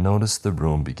 I noticed the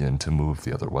room begin to move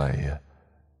the other way.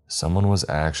 Someone was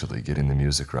actually getting the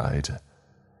music right.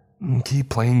 "Keep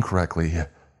playing correctly,"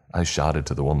 I shouted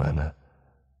to the woman.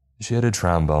 She had a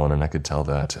trombone, and I could tell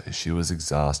that she was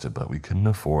exhausted, but we couldn't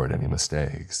afford any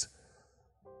mistakes.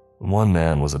 One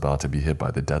man was about to be hit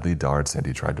by the deadly darts, and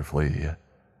he tried to flee,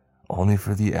 only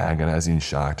for the agonizing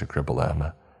shock to cripple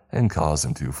him and cause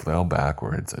him to flail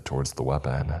backwards towards the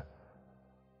weapon.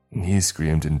 He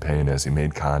screamed in pain as he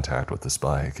made contact with the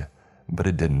spike, but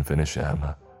it didn't finish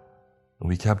him.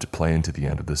 We kept playing to the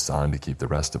end of the song to keep the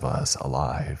rest of us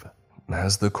alive.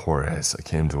 As the chorus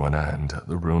came to an end,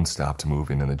 the room stopped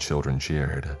moving and the children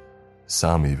cheered.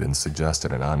 Some even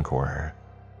suggested an encore.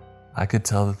 I could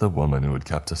tell that the woman who had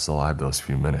kept us alive those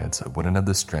few minutes wouldn't have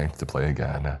the strength to play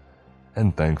again,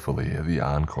 and thankfully the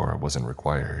encore wasn't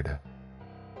required.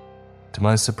 To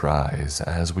my surprise,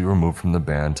 as we were moved from the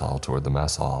band hall toward the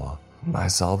mess hall, I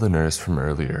saw the nurse from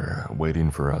earlier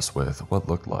waiting for us with what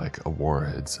looked like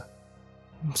awards.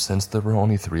 Since there were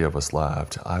only 3 of us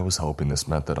left, I was hoping this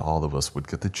meant that all of us would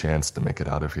get the chance to make it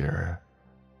out of here.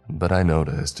 But I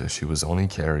noticed she was only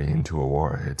carrying 2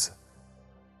 awards.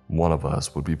 One of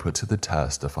us would be put to the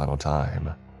test a final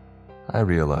time, I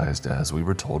realized as we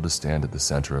were told to stand at the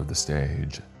center of the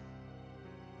stage.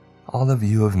 All of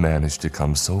you have managed to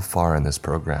come so far in this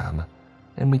program,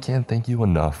 and we can't thank you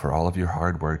enough for all of your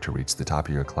hard work to reach the top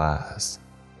of your class,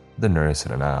 the nurse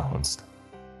had announced.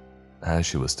 As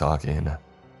she was talking,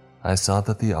 I saw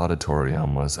that the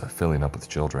auditorium was filling up with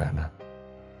children.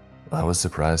 I was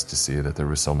surprised to see that there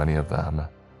were so many of them.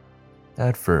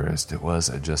 At first, it was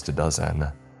just a dozen,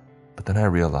 but then I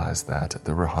realized that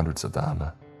there were hundreds of them.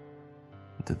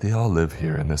 Did they all live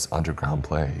here in this underground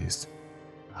place?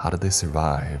 How did they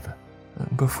survive?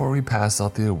 Before we pass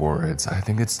out the awards, I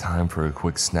think it's time for a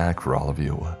quick snack for all of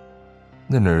you,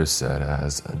 the nurse said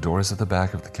as doors at the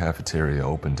back of the cafeteria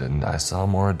opened and I saw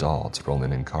more adults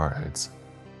rolling in carts.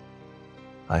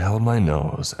 I held my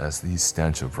nose as the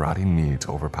stench of rotting meat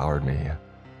overpowered me,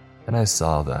 and I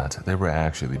saw that they were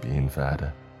actually being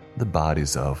fed the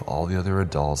bodies of all the other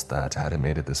adults that hadn't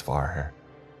made it this far.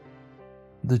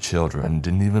 The children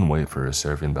didn't even wait for a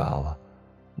serving bell.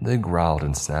 They growled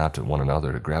and snapped at one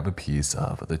another to grab a piece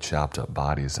of the chopped up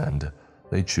bodies, and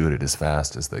they chewed it as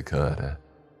fast as they could.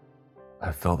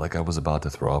 I felt like I was about to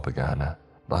throw up again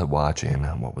by watching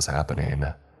what was happening.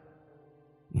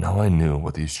 Now I knew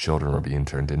what these children were being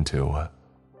turned into.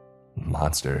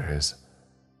 Monsters.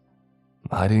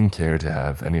 I didn't care to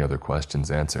have any other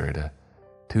questions answered,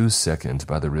 too sickened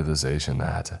by the realization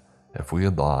that if we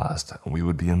had lost, we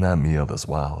would be in that meal as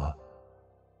well.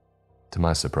 To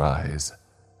my surprise,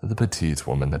 the petite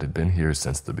woman that had been here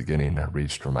since the beginning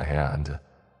reached for my hand.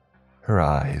 Her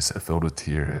eyes filled with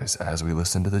tears as we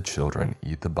listened to the children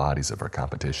eat the bodies of our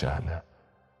competition.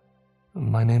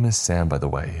 "My name is Sam, by the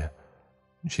way,"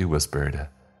 she whispered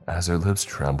as her lips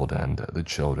trembled and the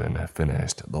children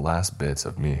finished the last bits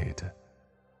of meat.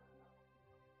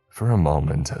 For a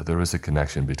moment, there was a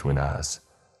connection between us,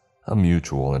 a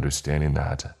mutual understanding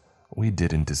that we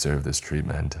didn't deserve this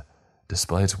treatment,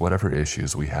 despite whatever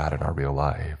issues we had in our real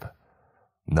life.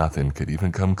 Nothing could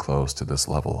even come close to this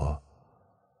level.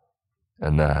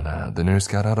 And then the nurse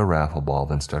got out a raffle ball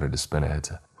and started to spin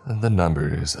it, the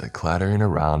numbers clattering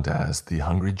around as the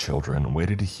hungry children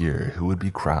waited to hear who would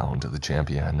be crowned the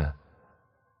champion.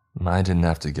 I didn't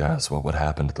have to guess what would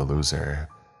happen to the loser.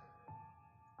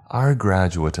 "Our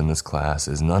graduate in this class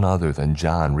is none other than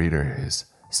John Reeders.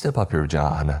 Step up here,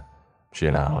 John," she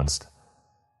announced.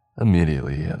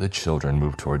 Immediately, the children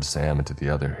moved towards Sam and to the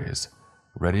others,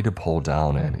 ready to pull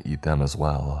down and eat them as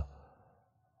well.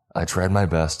 I tried my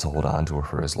best to hold on to her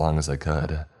for as long as I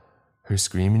could, her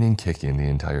screaming and kicking the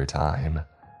entire time.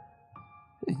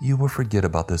 "You will forget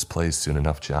about this place soon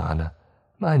enough, John.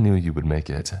 I knew you would make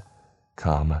it.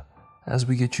 Come, as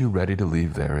we get you ready to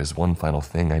leave, there is one final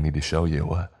thing I need to show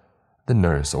you," the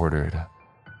nurse ordered.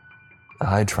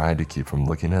 I tried to keep from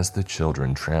looking as the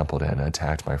children trampled and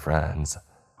attacked my friends.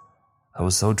 I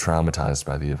was so traumatized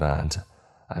by the event,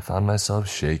 I found myself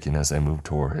shaking as I moved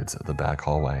towards the back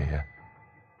hallway.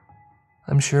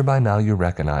 I'm sure by now you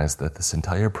recognize that this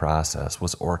entire process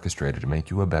was orchestrated to make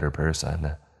you a better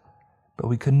person, but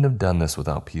we couldn't have done this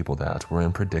without people that were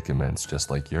in predicaments just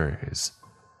like yours.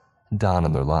 Down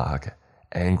on their luck,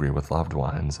 angry with loved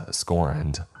ones,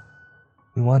 scorned.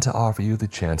 "We want to offer you the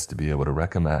chance to be able to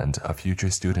recommend a future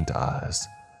student to us,"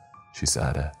 she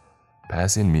said,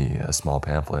 passing me a small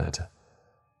pamphlet.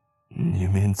 "You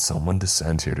mean someone to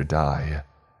send here to die?"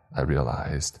 I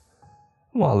realized.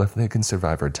 "Well, if they can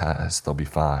survive our test, they'll be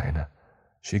fine,"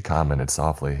 she commented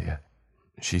softly.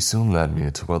 She soon led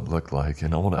me to what looked like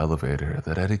an old elevator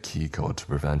that had a key code to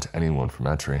prevent anyone from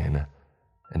entering,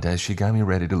 and as she got me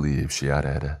ready to leave, she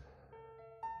added,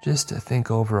 "Just think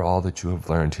over all that you have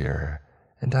learned here,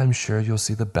 and I'm sure you'll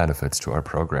see the benefits to our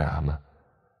program."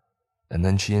 And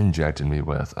then she injected me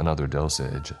with another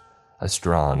dosage, a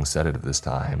strong sedative this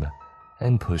time,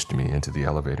 and pushed me into the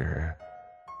elevator.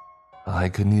 I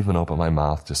couldn't even open my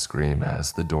mouth to scream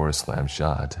as the door slammed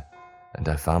shut, and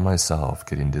I found myself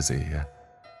getting dizzy.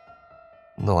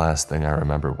 The last thing I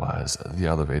remember was the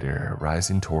elevator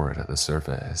rising toward the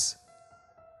surface.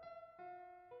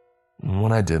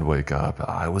 When I did wake up,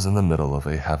 I was in the middle of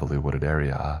a heavily wooded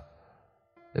area.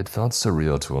 It felt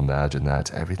surreal to imagine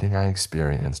that everything I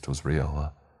experienced was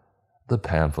real. The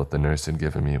pamphlet the nurse had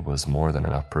given me was more than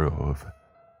enough proof.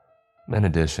 In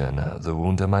addition, the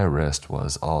wound on my wrist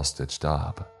was all stitched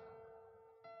up.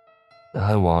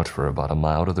 I walked for about a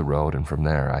mile to the road, and from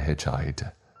there I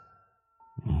hitchhiked.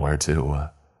 "Where to?"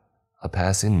 a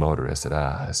passing motorist had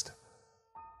asked.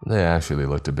 They actually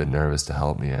looked a bit nervous to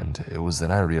help me, and it was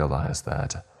then I realized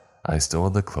that I still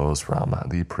had the clothes from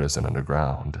the prison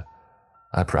underground.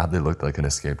 I probably looked like an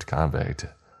escaped convict.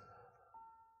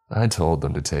 I told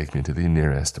them to take me to the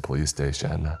nearest police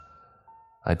station.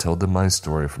 I told them my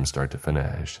story from start to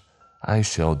finish. I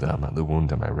showed them the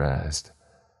wound on my wrist.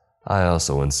 I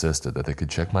also insisted that they could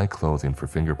check my clothing for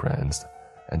fingerprints,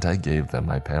 and I gave them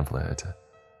my pamphlet.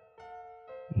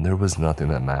 There was nothing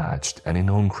that matched any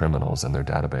known criminals in their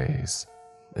database.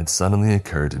 It suddenly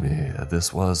occurred to me that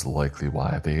this was likely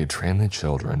why they had trained the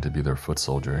children to be their foot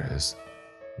soldiers.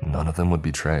 None of them would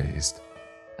be traced,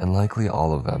 and likely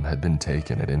all of them had been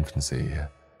taken at infancy.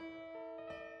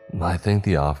 I thanked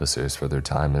the officers for their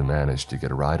time and managed to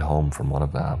get a ride home from one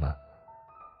of them.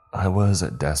 I was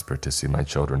desperate to see my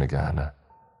children again.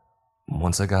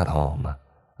 Once I got home,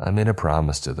 I made a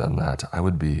promise to them that I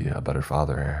would be a better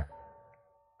father.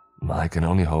 I can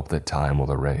only hope that time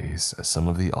will erase some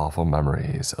of the awful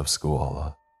memories of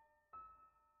school.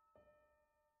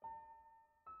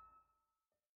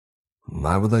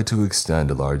 I would like to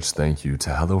extend a large thank you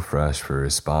to HelloFresh for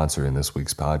sponsoring this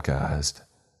week's podcast.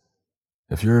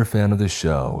 If you're a fan of the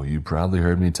show, you probably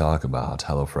heard me talk about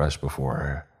HelloFresh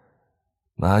before.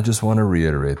 I just want to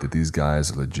reiterate that these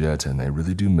guys are legit and they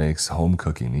really do make home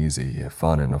cooking easy,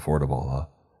 fun, and affordable.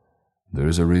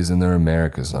 There's a reason they're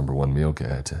America's #1 meal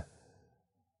kit.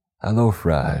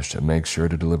 HelloFresh makes sure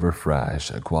to deliver fresh,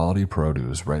 quality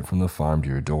produce right from the farm to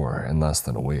your door in less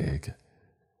than a week,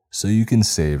 so you can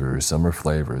savor summer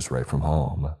flavors right from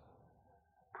home.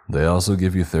 They also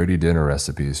give you 30 dinner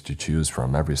recipes to choose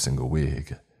from every single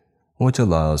week, which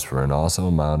allows for an awesome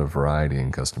amount of variety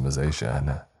and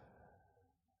customization.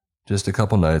 Just a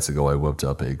couple nights ago, I whipped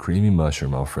up a creamy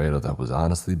mushroom Alfredo that was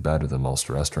honestly better than most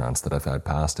restaurants that I've had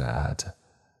pasta at.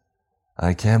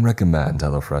 I can't recommend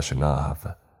HelloFresh enough,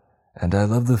 and I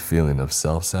love the feeling of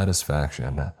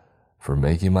self-satisfaction for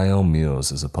making my own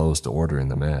meals as opposed to ordering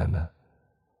them in.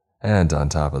 And on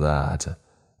top of that,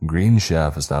 Green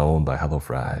Chef is now owned by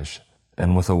HelloFresh,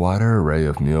 and with a wider array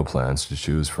of meal plans to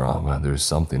choose from, there's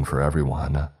something for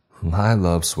everyone. I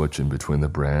love switching between the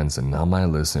brands, and now my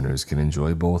listeners can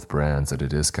enjoy both brands at a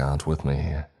discount with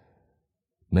me.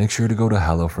 Make sure to go to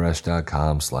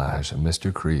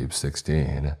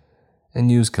HelloFresh.com/MrCreep16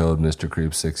 and use code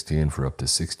MrCreep16 for up to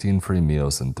 16 free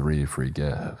meals and 3 free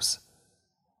gifts.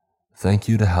 Thank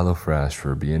you to HelloFresh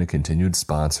for being a continued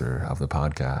sponsor of the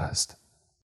podcast.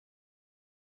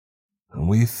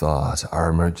 We thought our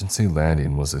emergency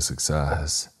landing was a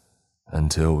success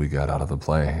until we got out of the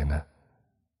plane.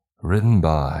 Written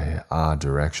by Odd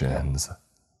Directions.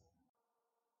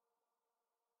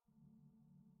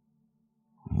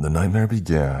 The nightmare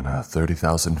began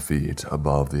 30,000 feet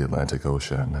above the Atlantic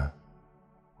Ocean.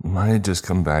 I had just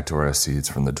come back to our seats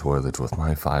from the toilet with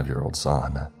my 5-year-old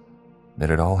son. It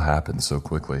had all happened so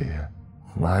quickly.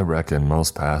 I reckon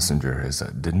most passengers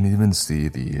didn't even see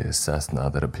the Cessna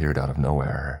that appeared out of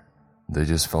nowhere. They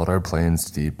just felt our plane's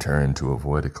steep turn to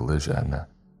avoid a collision.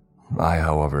 I,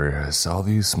 however, saw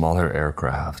these smaller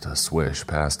aircraft swish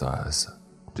past us,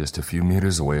 just a few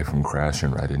meters away from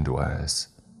crashing right into us.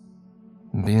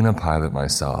 Being a pilot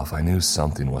myself, I knew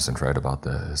something wasn't right about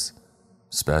this,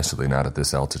 especially not at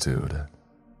this altitude.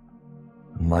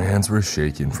 My hands were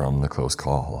shaking from the close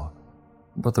call,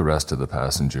 but the rest of the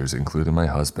passengers, including my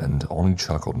husband, only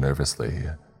chuckled nervously.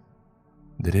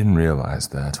 They didn't realize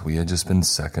that we had just been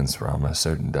seconds from a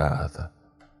certain death.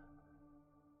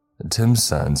 Tim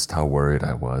sensed how worried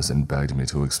I was and begged me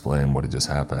to explain what had just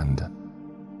happened.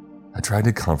 I tried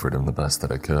to comfort him the best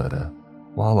that I could,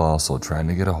 while also trying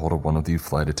to get a hold of one of the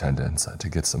flight attendants to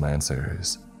get some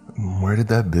answers. "Where did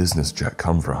that business jet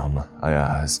come from?" I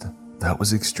asked. "That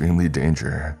was extremely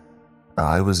dangerous."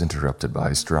 I was interrupted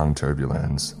by strong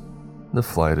turbulence. The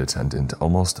flight attendant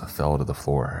almost fell to the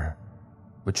floor,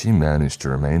 but she managed to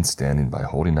remain standing by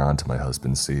holding on to my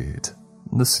husband's seat.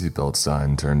 The seatbelt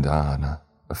sign turned on,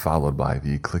 followed by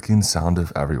the clicking sound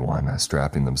of everyone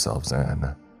strapping themselves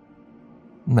in.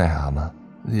 "Ma'am,"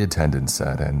 the attendant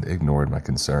said and ignored my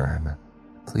concern.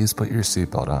 "Please put your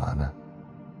seatbelt on."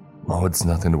 "Oh, it's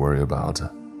nothing to worry about,"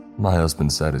 my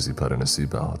husband said as he put in a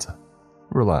seatbelt.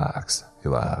 "Relax," he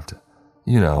laughed.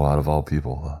 "You know, out of all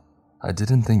people, I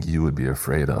didn't think you would be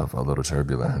afraid of a little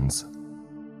turbulence."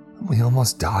 "We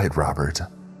almost died, Robert,"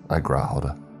 I growled.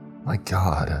 "My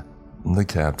God." The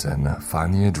captain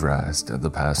finally addressed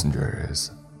the passengers.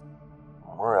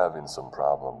 "We're having some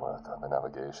problem with the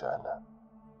navigation."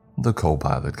 The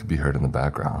co-pilot could be heard in the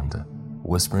background,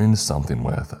 whispering something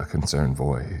with a concerned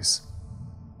voice.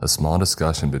 A small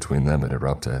discussion between them had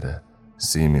erupted,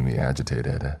 seemingly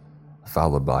agitated,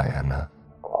 followed by an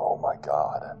 "Oh my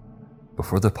God,"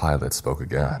 before the pilot spoke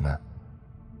again.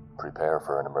 "Prepare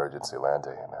for an emergency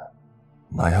landing."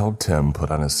 I helped Tim put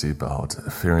on his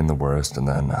seatbelt, fearing the worst, and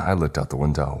then I looked out the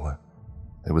window.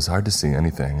 It was hard to see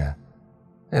anything.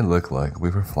 It looked like we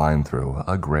were flying through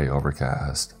a gray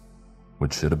overcast,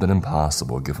 which should have been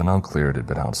impossible given how clear it had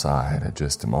been outside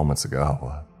just moments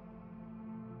ago.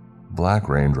 Black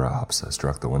raindrops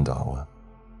struck the window,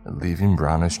 leaving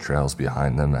brownish trails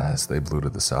behind them as they blew to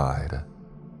the side.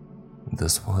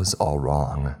 This was all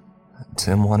wrong.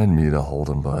 Tim wanted me to hold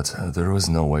him, but there was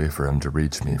no way for him to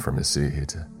reach me from his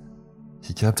seat.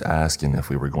 He kept asking if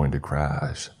we were going to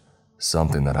crash,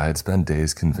 something that I had spent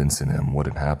days convincing him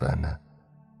wouldn't happen.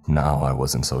 Now I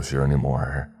wasn't so sure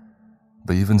anymore.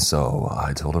 But even so,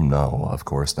 I told him no, of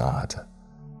course not.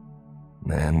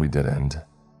 And we didn't.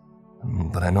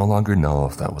 But I no longer know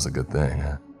if that was a good thing.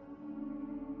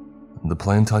 The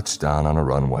plane touched down on a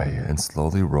runway and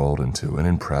slowly rolled into an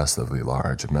impressively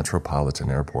large metropolitan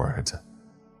airport.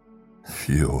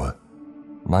 Phew,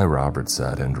 my Robert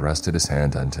said and rested his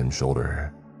hand on Tim's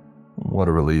shoulder. What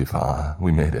a relief, huh?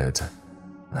 We made it.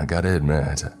 I gotta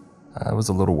admit, I was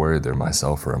a little worried there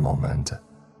myself for a moment.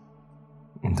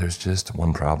 There's just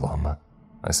one problem,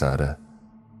 I said.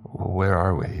 Where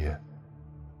are we?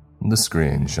 The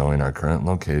screen showing our current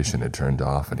location had turned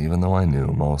off, and even though I knew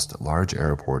most large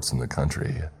airports in the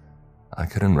country, I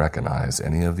couldn't recognize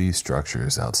any of these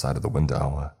structures outside of the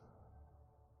window.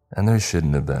 And there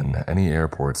shouldn't have been any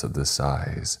airports of this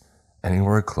size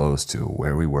anywhere close to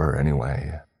where we were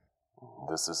anyway.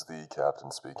 This is the captain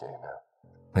speaking.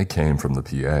 It came from the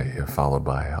PA, followed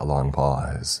by a long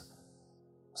pause.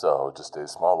 So, just a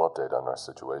small update on our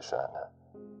situation.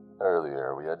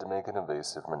 Earlier, we had to make an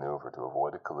evasive maneuver to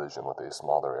avoid a collision with a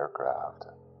smaller aircraft.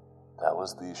 That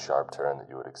was the sharp turn that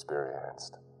you had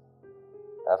experienced.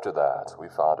 After that, we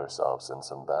found ourselves in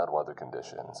some bad weather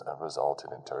conditions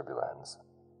resulting in turbulence,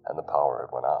 and the power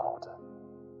had went out.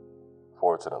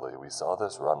 Fortunately, we saw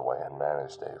this runway and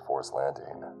managed a forced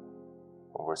landing.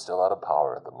 We're still out of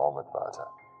power at the moment, but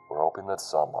we're hoping that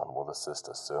someone will assist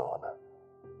us soon.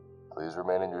 Please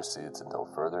remain in your seats until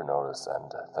further notice,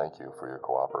 and thank you for your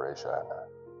cooperation.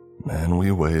 And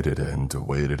we waited and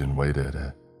waited and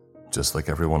waited. Just like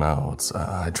everyone else,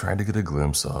 I tried to get a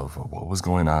glimpse of what was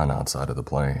going on outside of the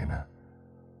plane.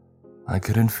 I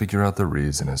couldn't figure out the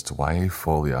reason as to why a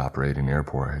fully operating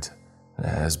airport,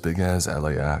 as big as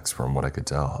LAX from what I could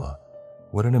tell,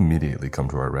 wouldn't immediately come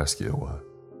to our rescue.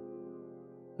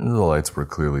 The lights were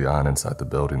clearly on inside the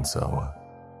building, so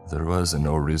there was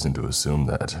no reason to assume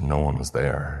that no one was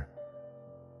there.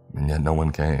 And yet no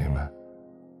one came.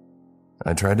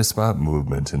 I tried to spot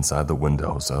movement inside the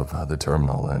windows of the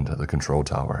terminal and the control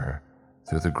tower,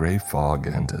 through the gray fog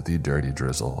and the dirty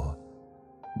drizzle.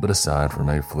 But aside from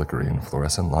a flickering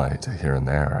fluorescent light here and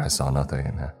there, I saw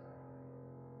nothing.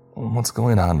 "What's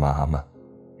going on, Mom?"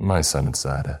 my son had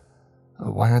said.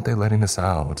 "Why aren't they letting us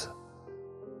out?"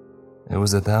 It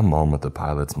was at that moment the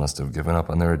pilots must have given up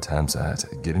on their attempts at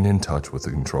getting in touch with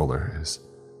the controllers.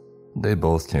 They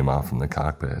both came out from the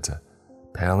cockpit,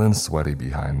 pale and sweaty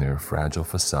behind their fragile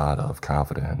facade of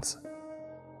confidence,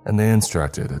 and they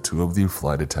instructed two of the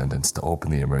flight attendants to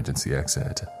open the emergency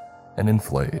exit and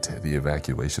inflate the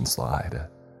evacuation slide.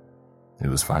 It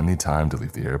was finally time to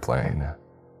leave the airplane.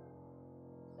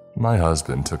 My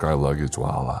husband took our luggage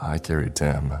while I carried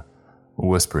Tim,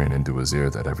 whispering into his ear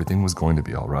that everything was going to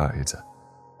be all right.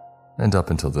 And up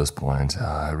until this point,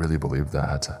 I really believed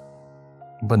that.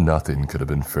 But nothing could have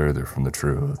been further from the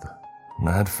truth.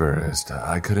 At first,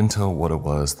 I couldn't tell what it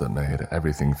was that made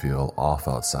everything feel off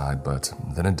outside, but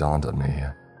then it dawned on me.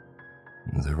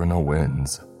 There were no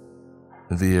winds.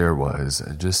 The air was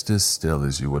just as still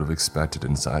as you would have expected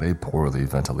inside a poorly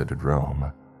ventilated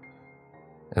room.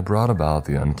 It brought about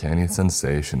the uncanny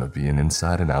sensation of being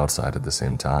inside and outside at the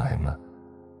same time,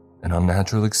 an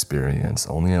unnatural experience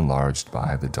only enlarged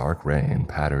by the dark rain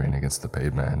pattering against the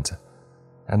pavement,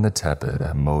 and the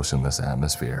tepid, motionless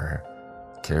atmosphere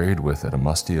carried with it a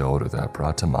musty odor that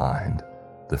brought to mind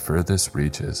the furthest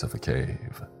reaches of a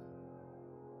cave.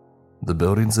 The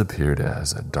buildings appeared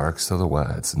as dark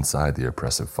silhouettes inside the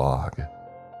oppressive fog,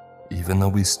 even though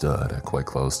we stood quite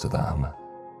close to them,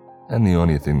 and the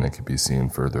only thing that could be seen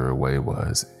further away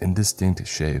was indistinct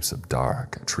shapes of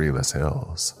dark, treeless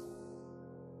hills.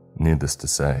 Needless to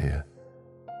say,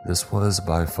 this was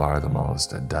by far the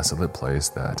most desolate place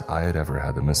that I had ever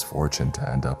had the misfortune to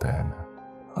end up in.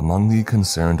 Among the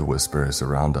concerned whispers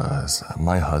around us,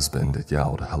 my husband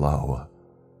yelled hello.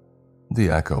 The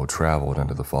echo traveled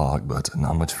into the fog, but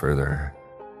not much further.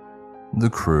 The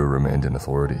crew remained in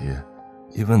authority,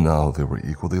 even though they were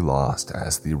equally lost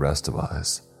as the rest of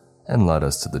us, and led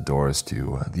us to the doors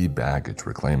to the baggage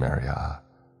reclaim area.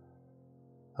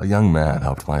 A young man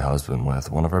helped my husband with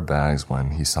one of our bags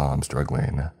when he saw him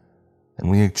struggling,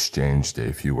 and we exchanged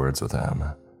a few words with him.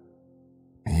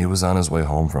 He was on his way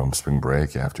home from spring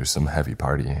break after some heavy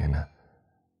partying.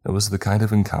 It was the kind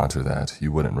of encounter that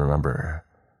you wouldn't remember,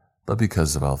 but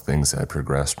because of how things had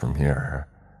progressed from here,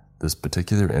 this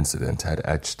particular incident had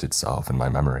etched itself in my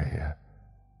memory.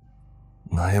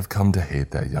 I have come to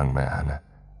hate that young man,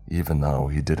 even though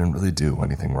he didn't really do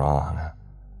anything wrong.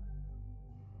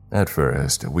 At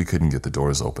first, we couldn't get the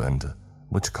doors opened,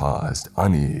 which caused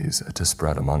unease to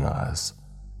spread among us.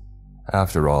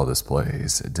 After all, this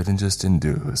place didn't just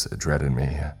induce dread in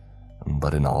me,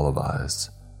 but in all of us.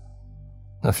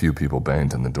 A few people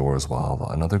banged on the doors while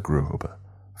another group,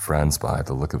 friends by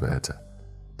the look of it,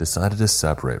 decided to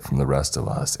separate from the rest of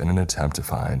us in an attempt to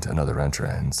find another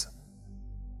entrance.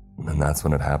 And that's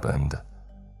when it happened.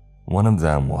 One of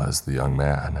them was the young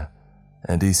man,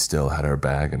 and he still had our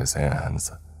bag in his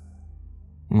hands.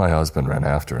 My husband ran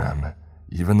after him,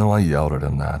 even though I yelled at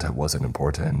him that it wasn't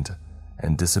important,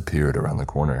 and disappeared around the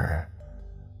corner.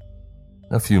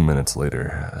 A few minutes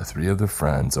later, 3 of the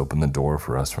friends opened the door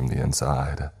for us from the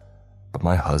inside, but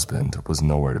my husband was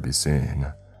nowhere to be seen.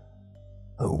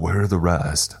 "Where are the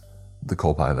rest?" the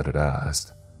co-pilot had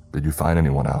asked. "Did you find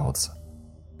anyone else?"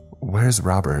 "Where's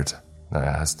Robert?" I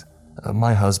asked.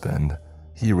 "My husband.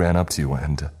 He ran up to you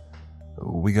and..."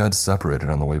 "We got separated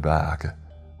on the way back,"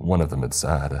 one of them had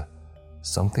said.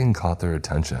 Something caught their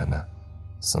attention.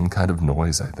 Some kind of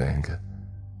noise, I think.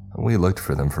 We looked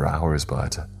for them for hours,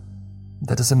 but...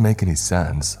 "That doesn't make any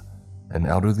sense," an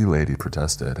elderly lady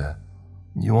protested.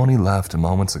 "You only left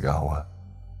moments ago."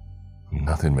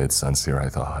 Nothing made sense here, I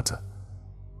thought.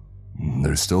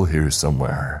 "They're still here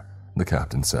somewhere," the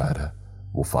captain said.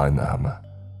 "We'll find them."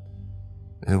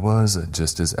 It was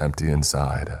just as empty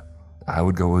inside. I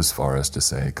would go as far as to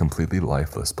say completely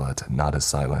lifeless, but not as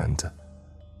silent.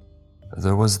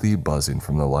 There was the buzzing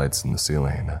from the lights in the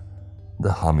ceiling,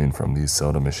 the humming from these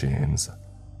soda machines,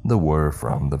 the whir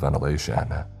from the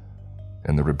ventilation,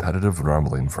 and the repetitive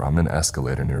rumbling from an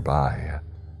escalator nearby.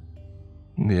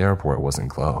 The airport wasn't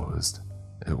closed.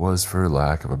 It was, for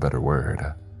lack of a better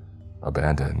word,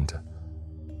 abandoned.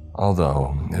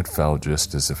 Although it felt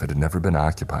just as if it had never been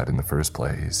occupied in the first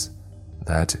place,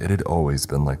 that it had always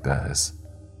been like this,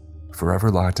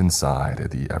 forever locked inside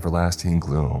the everlasting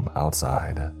gloom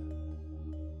outside.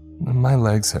 "My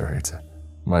legs hurt,"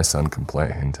 my son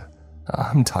complained.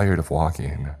 "I'm tired of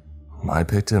walking." I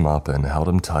picked him up and held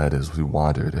him tight as we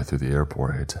wandered through the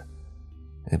airport.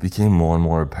 It became more and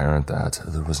more apparent that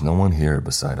there was no one here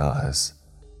beside us.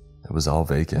 It was all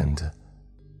vacant.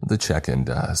 The check-in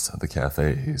desks, the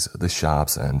cafes, the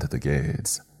shops, and the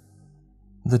gates.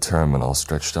 The terminal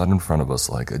stretched out in front of us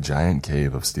like a giant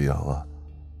cave of steel.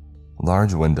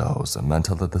 Large windows meant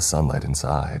to let the sunlight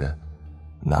inside,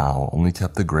 now only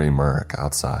kept the gray murk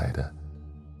outside.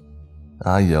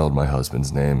 I yelled my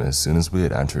husband's name as soon as we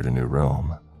had entered a new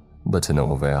room, but to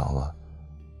no avail,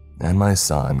 and my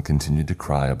son continued to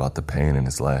cry about the pain in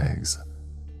his legs.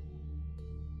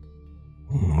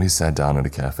 We sat down at a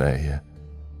cafe.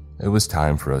 It was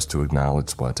time for us to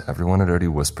acknowledge what everyone had already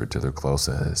whispered to their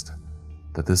closest,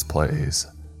 that this place,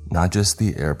 not just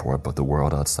the airport but the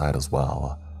world outside as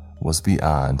well, was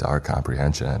beyond our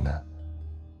comprehension.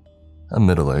 A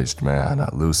middle-aged man,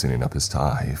 loosening up his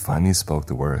tie, finally spoke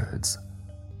the words.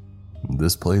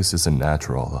 "This place isn't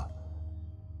natural."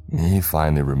 He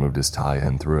finally removed his tie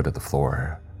and threw it at the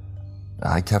floor.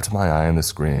 I kept my eye on the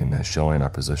screen, showing our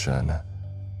position.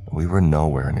 We were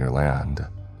nowhere near land.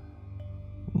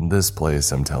 "This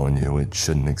place, I'm telling you, it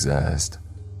shouldn't exist.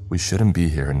 We shouldn't be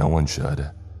here, no one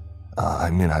should. I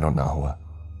don't know."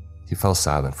 He fell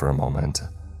silent for a moment.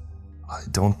 "I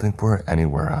don't think we're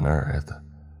anywhere on Earth."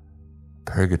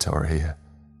 "Purgatory,"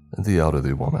 the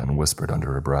elderly woman whispered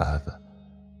under her breath.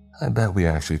 "I bet we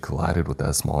actually collided with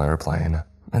that small airplane,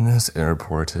 and this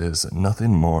airport is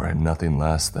nothing more and nothing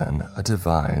less than a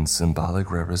divine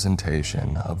symbolic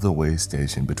representation of the way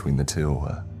station between the two."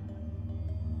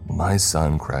 My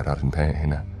son cried out in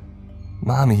pain.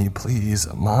 "Mommy, please,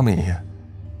 Mommy."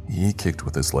 He kicked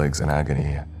with his legs in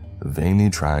agony, vainly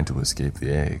trying to escape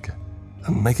the ache.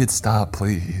 "Make it stop,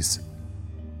 please."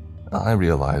 I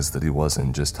realized that he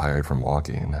wasn't just tired from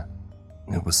walking.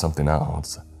 It was something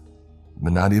else.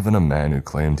 But not even a man who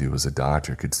claimed he was a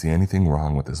doctor could see anything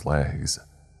wrong with his legs.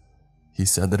 He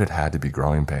said that it had to be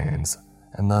growing pains,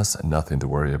 and thus nothing to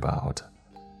worry about,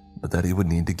 but that he would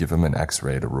need to give him an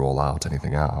x-ray to rule out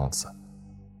anything else,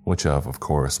 which of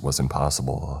course was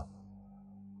impossible.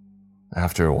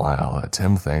 After a while,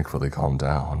 Tim thankfully calmed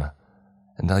down,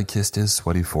 and I kissed his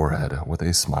sweaty forehead with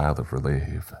a smile of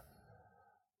relief.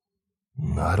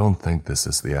 "I don't think this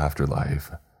is the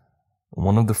afterlife,"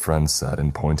 one of the friends said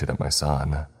and pointed at my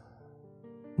son.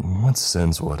 What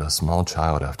sins would a small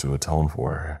child have to atone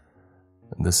for?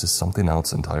 This is something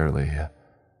else entirely.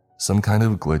 Some kind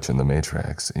of glitch in the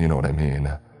Matrix, you know what I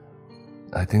mean.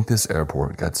 I think this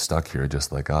airport got stuck here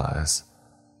just like us.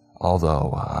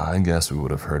 Although, I guess we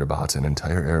would have heard about an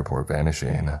entire airport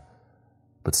vanishing.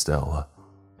 But still,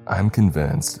 I'm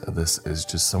convinced this is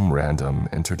just some random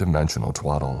interdimensional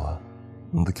twaddle.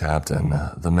 The captain,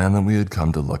 the man that we had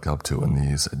come to look up to in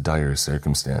these dire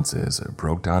circumstances,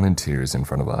 broke down in tears in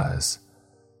front of us.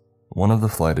 One of the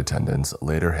flight attendants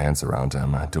laid her hands around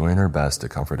him, doing her best to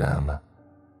comfort him.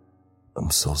 "I'm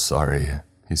so sorry,"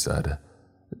 he said.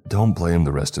 "Don't blame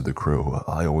the rest of the crew.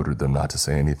 I ordered them not to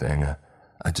say anything.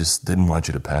 I just didn't want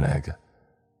you to panic.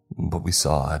 But we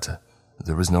saw it.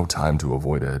 There was no time to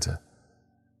avoid it."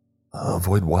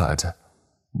 "Avoid what?"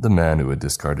 The man who had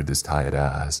discarded his tie had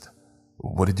asked.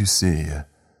 "What did you see?"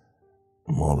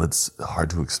 "Well, it's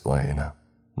hard to explain,"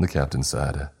 the captain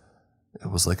said. "It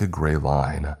was like a gray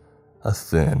line, a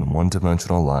thin,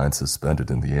 one-dimensional line suspended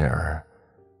in the air.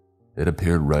 It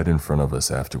appeared right in front of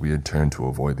us after we had turned to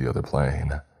avoid the other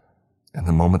plane. And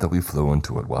the moment that we flew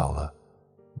into it, well,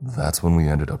 that's when we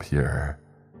ended up here.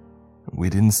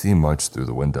 We didn't see much through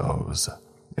the windows.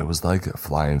 It was like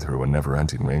flying through a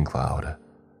never-ending rain cloud.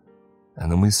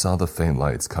 And then we saw the faint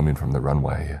lights coming from the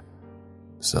runway.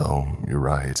 So, you're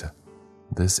right.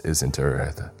 This isn't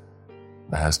Earth.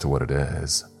 As to what it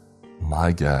is,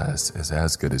 my guess is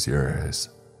as good as yours."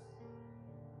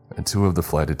 And two of the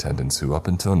flight attendants who up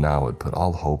until now had put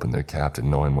all hope in their captain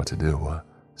knowing what to do,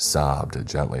 sobbed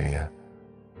gently.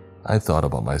 I thought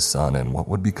about my son and what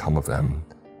would become of him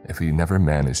if he never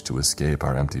managed to escape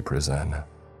our empty prison.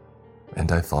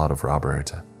 And I thought of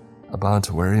Robert, about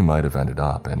where he might have ended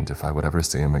up and if I would ever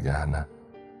see him again.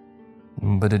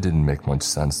 But it didn't make much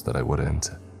sense that I wouldn't,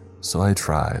 so I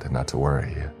tried not to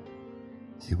worry.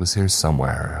 He was here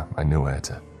somewhere, I knew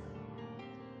it.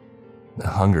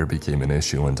 Hunger became an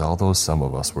issue, and although some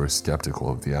of us were skeptical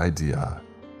of the idea,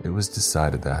 it was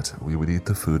decided that we would eat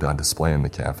the food on display in the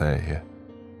cafe.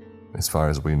 As far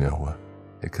as we knew,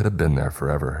 it could have been there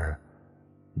forever.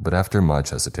 But after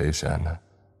much hesitation,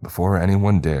 before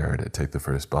anyone dared take the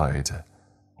first bite,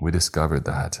 we discovered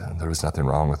that there was nothing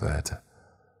wrong with it.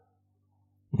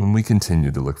 We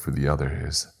continued to look for the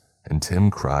others, and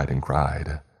Tim cried and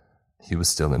cried. He was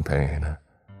still in pain.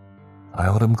 I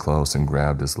held him close and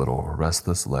grabbed his little,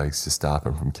 restless legs to stop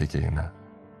him from kicking,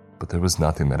 but there was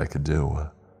nothing that I could do.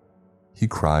 He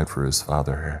cried for his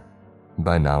father.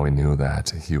 By now we knew that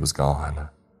he was gone.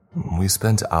 We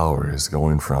spent hours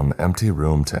going from empty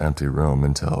room to empty room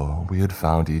until we had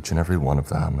found each and every one of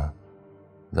them.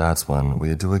 That's when we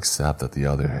had to accept that the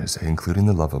others, including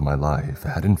the love of my life,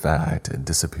 had in fact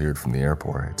disappeared from the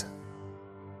airport.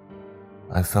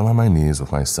 I fell on my knees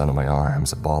with my son in my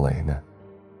arms, bawling.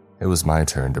 It was my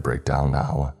turn to break down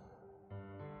now.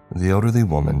 The elderly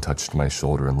woman touched my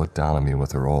shoulder and looked down at me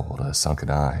with her old, sunken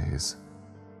eyes.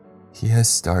 "He has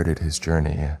started his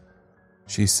journey,"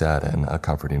 she said in a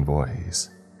comforting voice.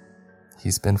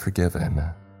 "He's been forgiven."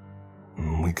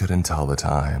 We couldn't tell the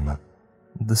time.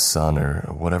 The sun, or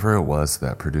whatever it was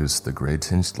that produced the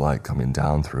gray-tinged light coming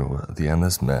down through the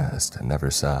endless mist,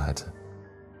 never set.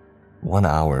 1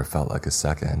 hour felt like a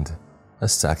second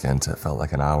felt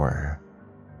like an hour.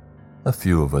 A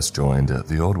few of us joined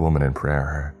the old woman in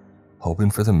prayer,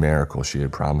 hoping for the miracle she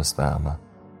had promised them,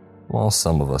 while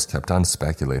some of us kept on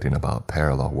speculating about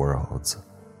parallel worlds.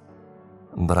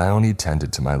 But I only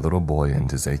tended to my little boy and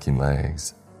his aching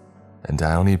legs, and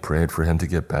I only prayed for him to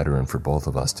get better and for both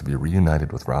of us to be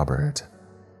reunited with Robert,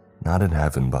 not in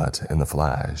heaven but in the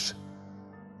flesh.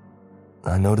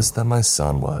 I noticed that my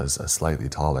son was slightly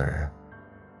taller.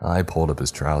 I pulled up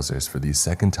his trousers for the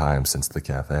second time since the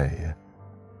cafe.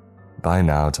 By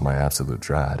now, to my absolute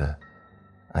dread,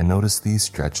 I noticed these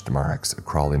stretched marks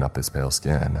crawling up his pale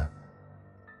skin.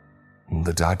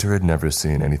 The doctor had never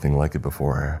seen anything like it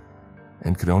before,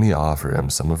 and could only offer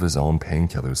him some of his own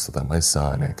painkillers so that my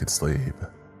son could sleep.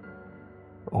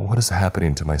 "What is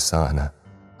happening to my son?"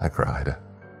 I cried.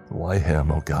 "Why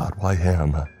him, oh God, why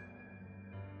him?"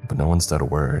 But no one said a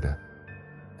word,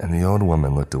 and the old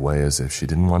woman looked away as if she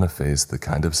didn't want to face the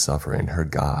kind of suffering her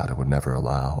God would never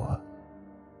allow.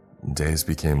 Days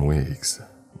became weeks.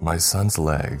 My son's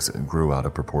legs grew out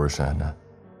of proportion.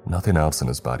 Nothing else in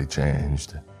his body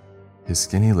changed. His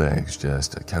skinny legs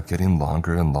just kept getting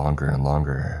longer and longer and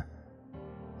longer.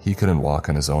 He couldn't walk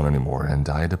on his own anymore, and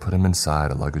I had to put him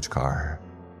inside a luggage car.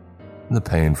 The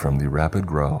pain from the rapid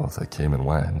growth came and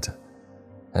went.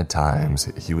 At times,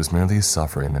 he was merely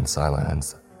suffering in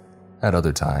silence. At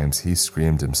other times, he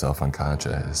screamed himself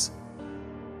unconscious.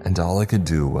 And all I could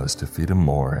do was to feed him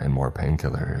more and more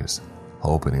painkillers,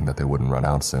 hoping that they wouldn't run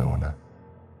out soon.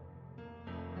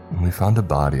 We found a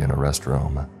body in a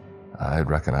restroom. I had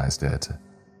recognized it.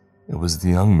 It was the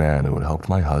young man who had helped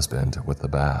my husband with the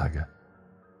bag.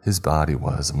 His body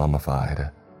was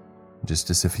mummified, just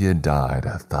as if he had died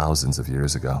thousands of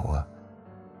years ago.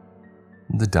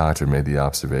 The doctor made the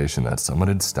observation that someone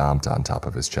had stomped on top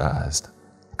of his chest,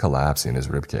 collapsing his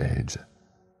ribcage.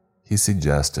 He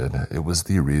suggested it was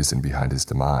the reason behind his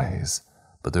demise,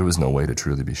 but there was no way to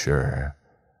truly be sure.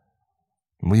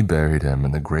 We buried him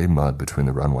in the gray mud between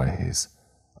the runways,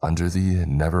 under the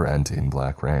never-ending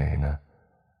black rain.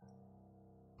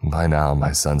 By now,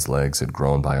 my son's legs had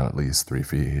grown by at least 3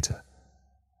 feet.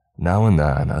 Now and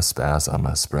then, a spasm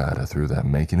spread through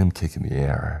them, making him kick in the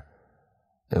air.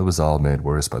 It was all made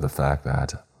worse by the fact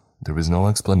that there was no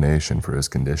explanation for his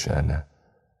condition.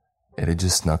 It had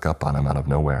just snuck up on him out of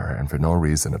nowhere and for no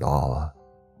reason at all.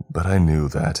 But I knew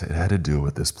that it had to do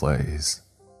with this place.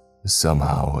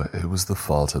 Somehow, it was the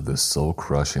fault of this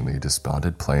soul-crushingly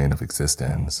despondent plane of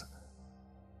existence.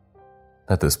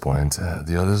 At this point,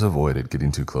 the others avoided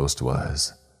getting too close to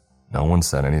us. No one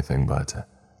said anything, but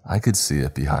I could see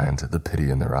it behind the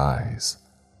pity in their eyes.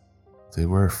 They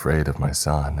were afraid of my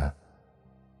son.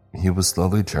 He was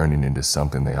slowly turning into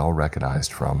something they all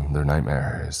recognized from their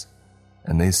nightmares,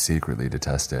 and they secretly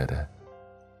detested.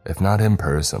 If not him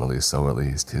personally, so at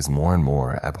least his more and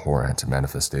more abhorrent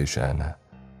manifestation.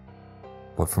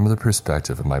 But from the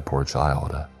perspective of my poor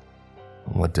child,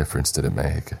 what difference did it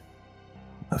make?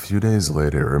 A few days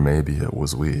later, or maybe it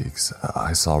was weeks,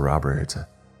 I saw Robert.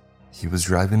 He was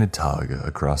driving a tug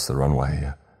across the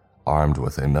runway, armed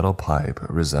with a metal pipe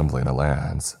resembling a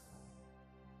lance.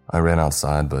 I ran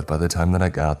outside, but by the time that I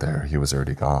got there, he was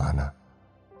already gone.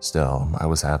 Still, I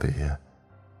was happy.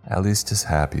 At least as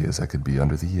happy as I could be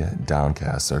under the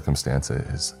downcast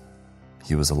circumstances.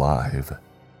 He was alive.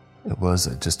 It was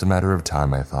just a matter of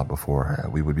time, I thought, before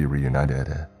we would be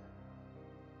reunited.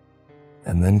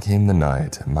 And then came the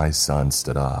night my son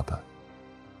stood up.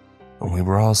 We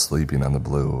were all sleeping on the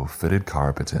blue, fitted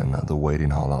carpet in the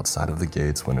waiting hall outside of the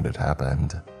gates when it had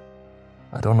happened.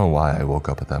 I don't know why I woke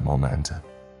up at that moment.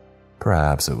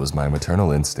 Perhaps it was my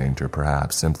maternal instinct, or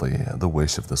perhaps simply the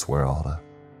wish of this world.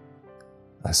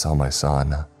 I saw my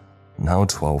son, now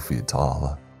 12 feet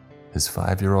tall, his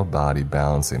 5-year-old body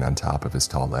bouncing on top of his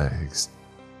tall legs,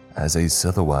 as a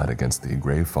silhouette against the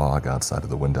gray fog outside of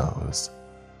the windows.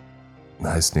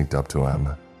 I sneaked up to him,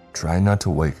 trying not to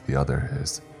wake the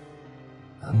others.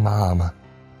 "Mom,"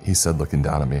 he said, looking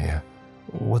down at me.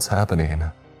 "What's happening?"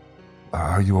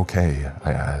 "Are you okay?"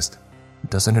 I asked.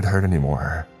 "Doesn't it hurt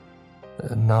anymore?"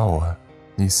 "No,"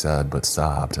 he said, but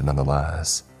sobbed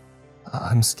nonetheless.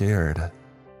 "I'm scared."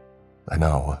 "I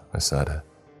know," I said.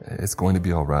 "It's going to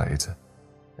be all right.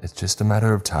 It's just a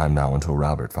matter of time now until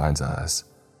Robert finds us.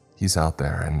 He's out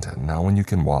there, and now when you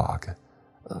can walk."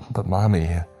 "But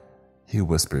Mommy," he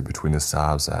whispered between his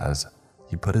sobs as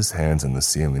he put his hands in the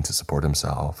ceiling to support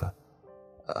himself.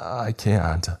 "I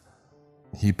can't."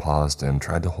 He paused and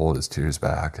tried to hold his tears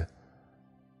back.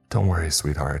 "Don't worry,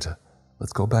 sweetheart.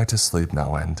 Let's go back to sleep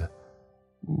now and..."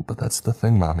 "But that's the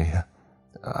thing, Mommy.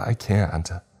 I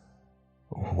can't."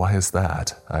 "Why is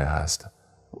that?" I asked.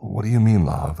 "What do you mean,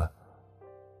 love?"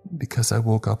 "Because I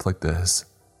woke up like this,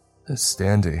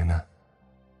 standing."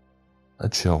 A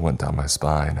chill went down my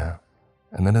spine,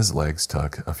 and then his legs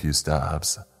took a few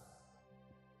steps.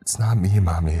 "It's not me,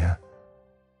 Mommy."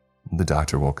 The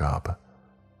doctor woke up.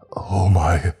 "Oh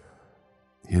my..."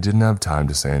 He didn't have time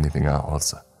to say anything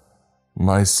else.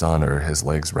 My son, or his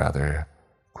legs rather,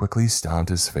 quickly stomped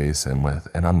his face in with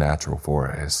an unnatural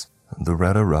force. The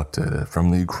red erupted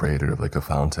from the crater like a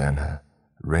fountain,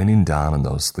 raining down on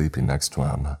those sleeping next to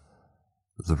him.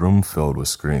 The room filled with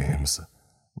screams.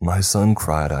 My son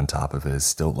cried on top of his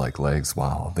stilt-like legs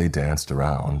while they danced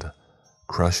around,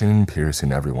 crushing and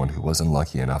piercing everyone who wasn't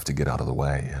lucky enough to get out of the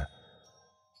way.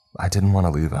 I didn't want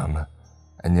to leave him,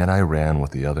 and yet I ran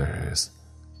with the others.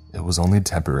 It was only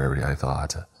temporary, I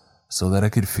thought, so that I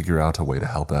could figure out a way to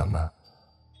help him.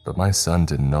 But my son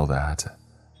didn't know that.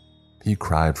 He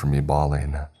cried for me,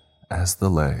 bawling, as the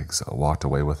legs walked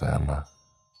away with him.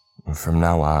 From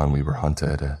now on, we were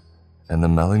hunted, and the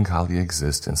melancholy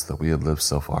existence that we had lived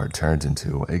so far turned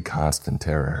into a constant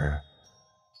terror.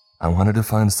 I wanted to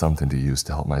find something to use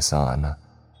to help my son,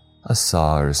 a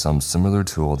saw or some similar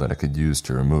tool that I could use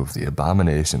to remove the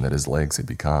abomination that his legs had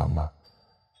become.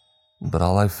 But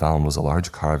all I found was a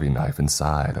large carving knife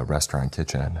inside a restaurant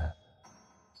kitchen.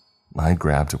 I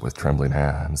grabbed it with trembling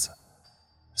hands.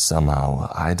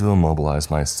 Somehow, I had to immobilize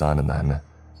my son and then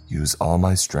use all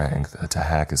my strength to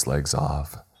hack his legs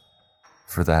off.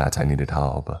 For that, I needed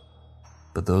help.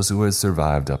 but those who had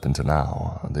survived up until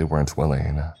now, they weren't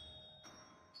willing.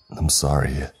 "I'm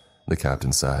sorry," the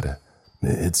captain said.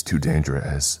 "It's too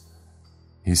dangerous."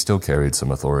 He still carried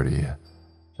some authority,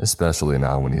 especially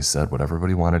now when he said what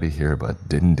everybody wanted to hear but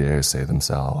didn't dare say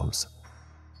themselves.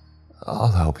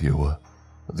 "I'll help you,"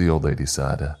 the old lady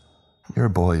said. "Your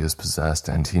boy is possessed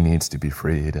and he needs to be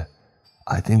freed.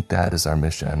 I think that is our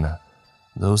mission.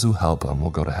 Those who help him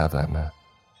will go to heaven."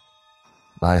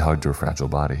 I hugged her fragile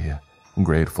body,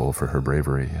 grateful for her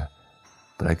bravery,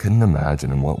 but I couldn't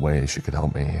imagine in what way she could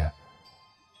help me.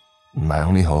 My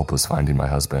only hope was finding my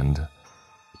husband.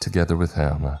 Together with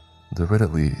him, there would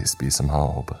at least be some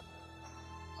hope.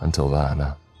 Until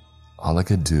then, all I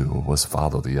could do was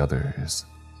follow the others.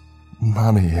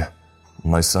 "Mommy,"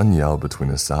 my son yelled between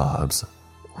his sobs.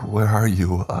 "Where are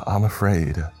you? I'm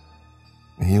afraid."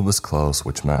 He was close,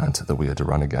 which meant that we had to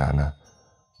run again.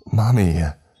 "Mommy,"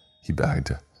 he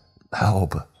begged,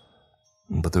 "help."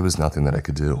 But there was nothing that I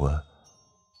could do.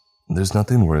 There's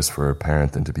nothing worse for a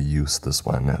parent than to be useless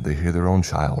when they hear their own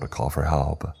child call for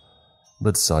help.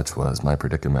 But such was my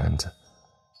predicament.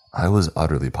 I was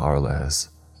utterly powerless.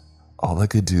 All I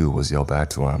could do was yell back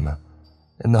to him,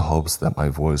 in the hopes that my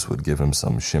voice would give him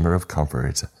some shimmer of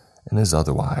comfort in his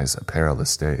otherwise perilous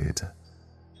state.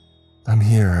 "I'm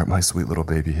here, my sweet little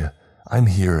baby. I'm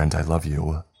here and I love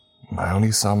you." I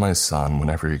only saw my son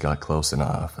whenever he got close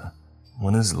enough,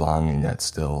 when his long and yet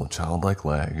still childlike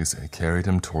legs carried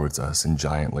him towards us in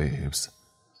giant leaps.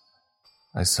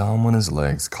 I saw him when his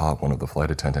legs caught one of the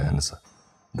flight attendants.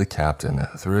 The captain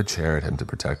threw a chair at him to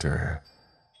protect her.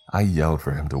 I yelled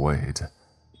for him to wait,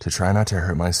 to try not to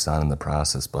hurt my son in the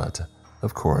process, but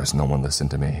of course no one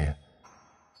listened to me.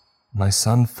 My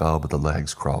son fell, but the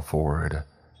legs crawled forward,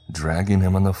 dragging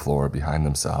him on the floor behind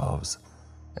themselves,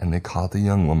 and they caught the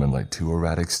young woman like two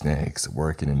erratic snakes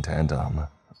working in tandem.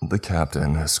 The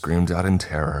captain screamed out in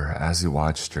terror as he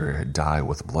watched her die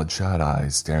with bloodshot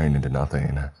eyes staring into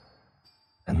nothing,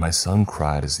 and my son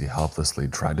cried as he helplessly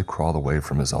tried to crawl away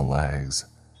from his own legs.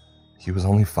 He was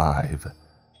only 5,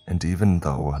 and even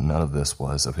though none of this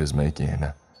was of his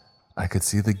making, I could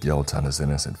see the guilt on his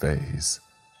innocent face.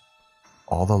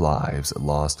 All the lives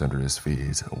lost under his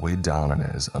feet weighed down on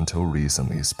his until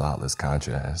recently spotless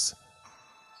conscience.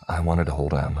 I wanted to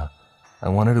hold him. I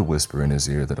wanted to whisper in his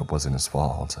ear that it wasn't his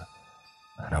fault,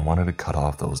 and I wanted to cut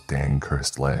off those dang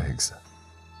cursed legs.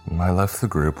 I left the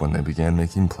group when they began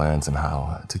making plans on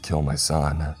how to kill my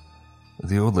son.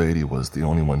 The old lady was the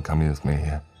only one coming with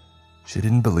me. She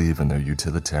didn't believe in their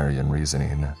utilitarian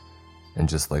reasoning, and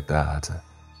just like that,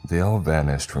 they all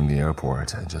vanished from the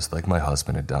airport just like my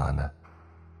husband had done.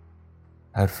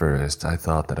 At first, I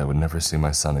thought that I would never see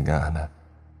my son again,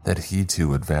 that he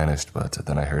too had vanished, but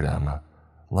then I heard him,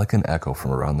 like an echo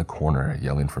from around the corner,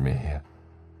 yelling for me.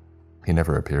 He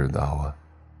never appeared, though.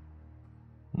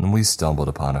 We stumbled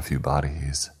upon a few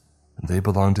bodies. They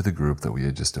belonged to the group that we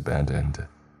had just abandoned.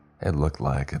 It looked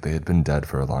like they had been dead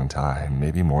for a long time,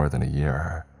 maybe more than a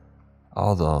year,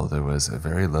 although there was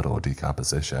very little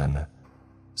decomposition,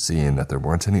 seeing that there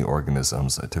weren't any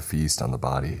organisms to feast on the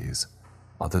bodies,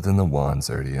 other than the ones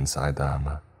already inside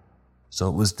them, so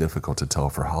it was difficult to tell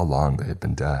for how long they had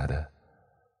been dead.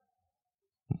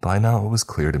 By now it was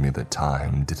clear to me that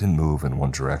time didn't move in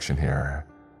one direction here.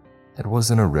 It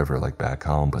wasn't a river like back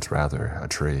home, but rather a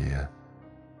tree.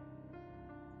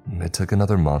 It took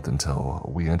another month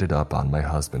until we ended up on my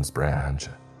husband's branch.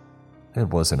 It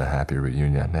wasn't a happy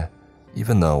reunion,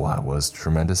 even though I was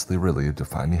tremendously relieved to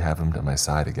finally have him to my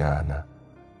side again.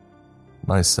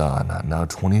 My son, now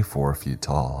 24 feet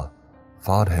tall,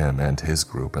 fought him and his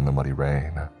group in the muddy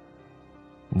rain.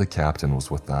 The captain was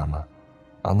with them.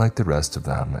 Unlike the rest of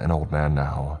them, an old man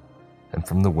now, and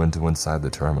from the window inside the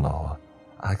terminal,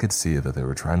 I could see that they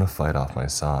were trying to fight off my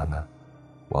son,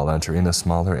 while entering a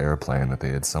smaller airplane that they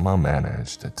had somehow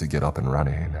managed to get up and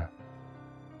running.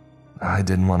 I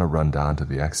didn't want to run down to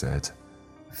the exit,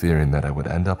 fearing that I would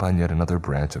end up on yet another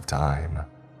branch of time.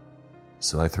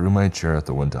 So I threw my chair at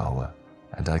the window,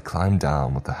 and I climbed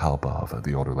down with the help of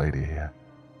the older lady.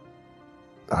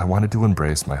 I wanted to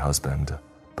embrace my husband,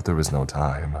 but there was no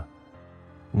time.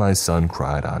 My son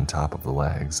cried on top of the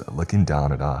legs, looking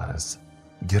down at us.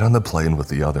 "Get on the plane with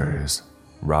the others,"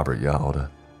 Robert yelled.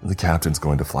 "The captain's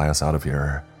going to fly us out of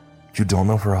here. You don't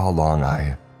know for how long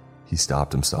He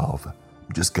stopped himself.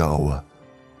 "Just go."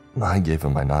 I gave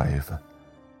him my knife.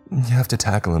 "You have to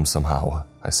tackle him somehow,"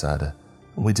 I said.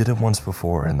 "We did it once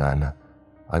before, and then..."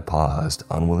 I paused,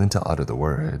 unwilling to utter the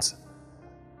words.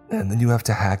 "And then you have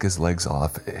to hack his legs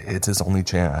off. It's his only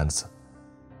chance."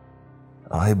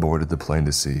 I boarded the plane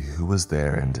to see who was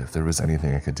there and if there was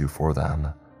anything I could do for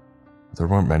them. There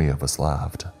weren't many of us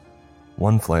left.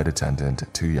 one flight attendant,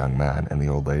 2 young men, and the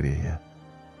old lady.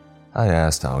 I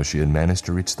asked how she had managed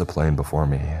to reach the plane before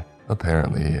me.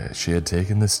 Apparently, she had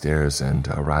taken the stairs and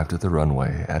arrived at the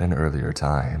runway at an earlier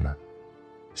time.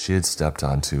 She had stepped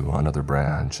onto another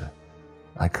branch.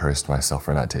 I cursed myself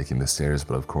for not taking the stairs,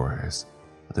 but of course,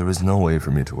 there was no way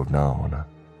for me to have known.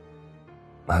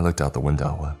 I looked out the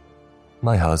window.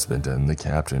 My husband and the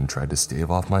captain tried to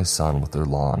stave off my son with their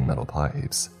long metal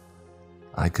pipes.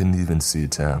 I couldn't even see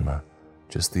Tim,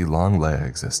 just the long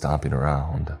legs stomping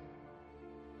around.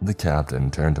 The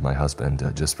captain turned to my husband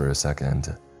just for a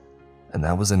second, and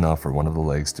that was enough for one of the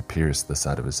legs to pierce the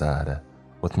side of his head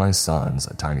with my son's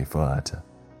tiny foot.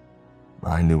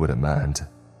 I knew what it meant,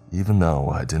 even though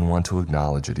I didn't want to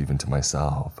acknowledge it even to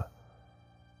myself.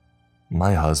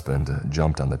 My husband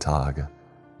jumped on the tug.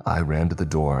 I ran to the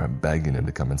door, begging him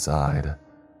to come inside.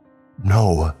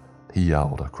 "No," he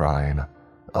yelled, crying.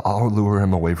 "I'll lure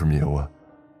him away from you."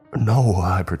 "No,"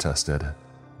 I protested.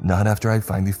 "Not after I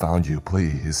finally found you,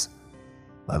 please."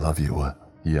 "I love you,"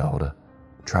 he yelled.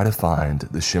 "Try to find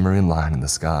the shimmering line in the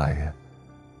sky."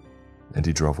 And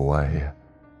he drove away.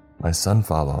 My son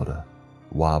followed,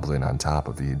 wobbling on top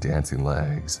of the dancing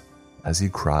legs as he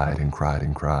cried and cried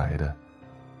and cried.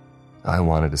 I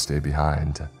wanted to stay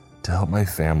behind to help my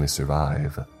family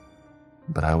survive,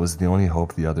 but I was the only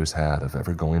hope the others had of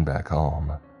ever going back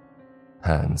home.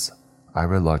 Hence, I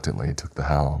reluctantly took the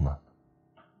helm.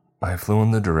 I flew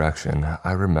in the direction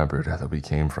I remembered that we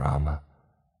came from.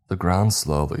 The ground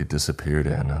slowly disappeared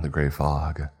in the gray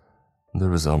fog. There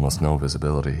was almost no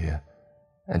visibility,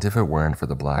 and if it weren't for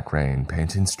the black rain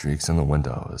painting streaks in the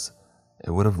windows,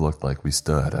 it would have looked like we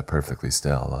stood perfectly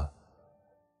still.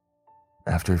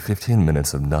 After 15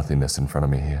 minutes of nothingness in front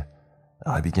of me,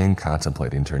 I began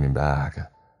contemplating turning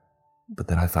back. But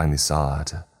then I finally saw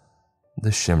it.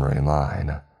 The shimmering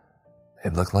line.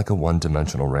 It looked like a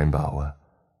one-dimensional rainbow.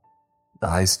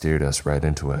 I steered us right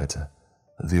into it.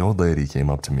 The old lady came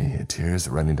up to me, tears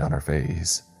running down her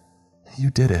face.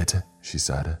 "You did it," she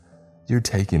said. "You're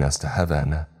taking us to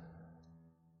heaven."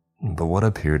 But what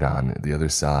appeared on the other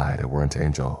side weren't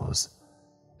angels.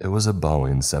 It was a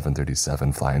Boeing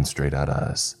 737 flying straight at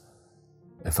us.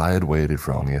 If I had waited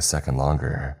for only a second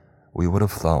longer, we would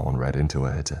have flown right into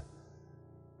it.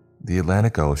 The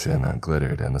Atlantic Ocean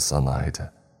glittered in the sunlight.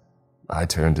 I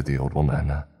turned to the old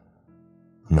woman.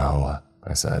 "No,"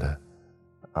 I said.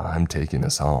 "I'm taking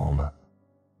us home."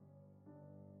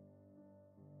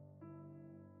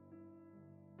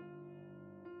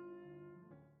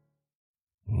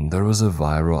 There was a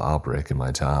viral outbreak in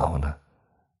my town,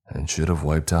 and should have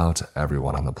wiped out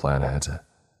everyone on the planet.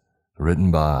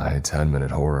 Written by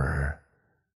 10-Minute Horror.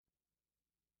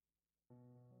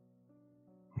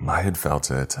 I had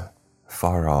felt it,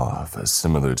 far off,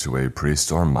 similar to a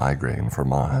pre-storm migraine for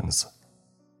months.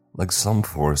 Like some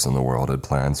force in the world had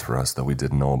plans for us that we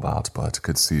didn't know about but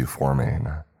could see forming.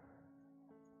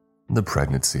 The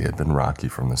pregnancy had been rocky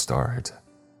from the start,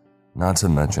 not to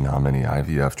mention how many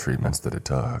IVF treatments that it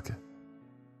took.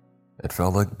 It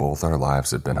felt like both our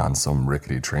lives had been on some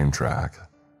rickety train track,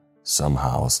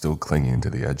 somehow still clinging to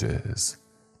the edges.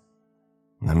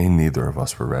 I mean, neither of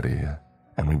us were ready,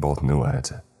 and we both knew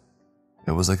it.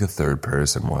 It was like a third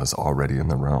person was already in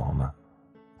the room,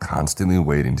 constantly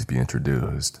waiting to be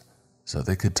introduced so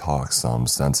they could talk some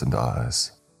sense into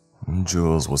us.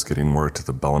 Jules was getting worked to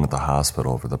the bone at the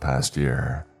hospital for the past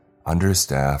year,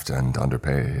 understaffed and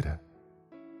underpaid.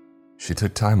 She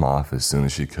took time off as soon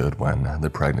as she could when the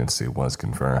pregnancy was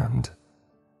confirmed.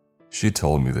 She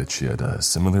told me that she had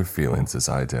similar feelings as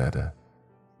I did,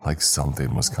 like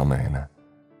something was coming,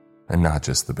 and not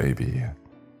just the baby.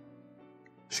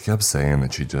 She kept saying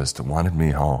that she just wanted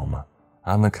me home,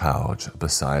 on the couch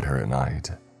beside her at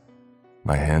night,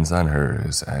 my hands on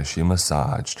hers as she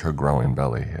massaged her growing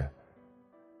belly.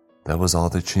 That was all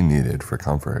that she needed for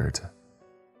comfort.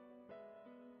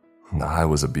 I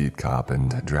was a beat cop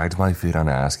and dragged my feet on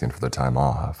asking for the time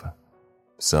off.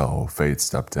 So fate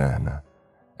stepped in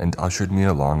and ushered me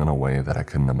along in a way that I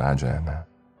couldn't imagine.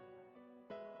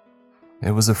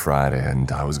 It was a Friday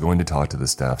and I was going to talk to the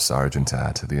staff sergeant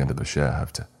at the end of the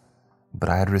shift, but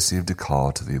I had received a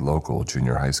call to the local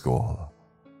junior high school.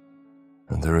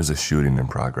 There was a shooting in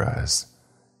progress,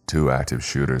 2 active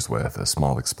shooters with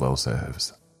small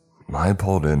explosives. I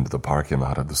pulled into the parking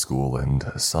lot of the school and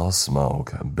saw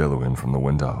smoke billowing from the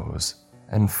windows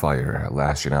and fire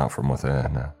lashing out from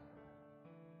within.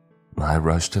 I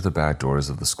rushed to the back doors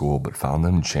of the school but found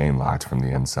them chain-locked from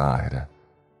the inside.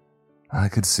 I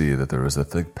could see that there was a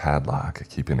thick padlock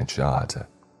keeping it shut.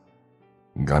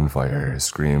 Gunfire,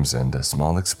 screams, and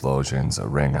small explosions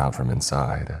rang out from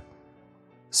inside.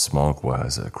 Smoke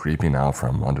was creeping out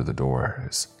from under the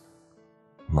doors.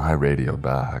 I radioed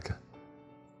back.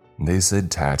 They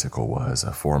said Tactical was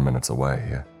 4 minutes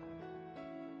away.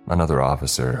 Another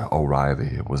officer,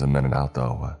 O'Reilly, was a minute out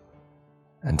though,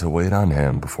 and to wait on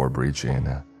him before breaching,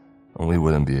 we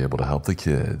wouldn't be able to help the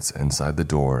kids inside the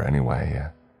door anyway.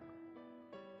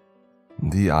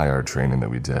 The IR training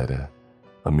that we did,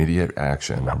 immediate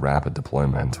action, rapid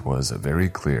deployment, was very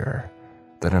clear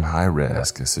that in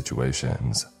high-risk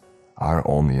situations, our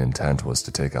only intent was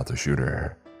to take out the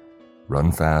shooter,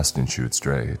 run fast and shoot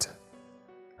straight.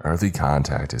 Early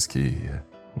contact is key.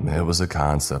 It was a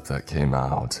concept that came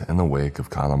out in the wake of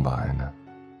Columbine.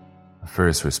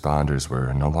 First responders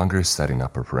were no longer setting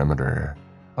up a perimeter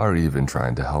or even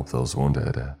trying to help those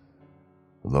wounded.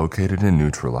 Locating and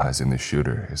neutralizing the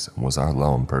shooters was our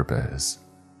lone purpose.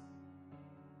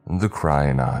 The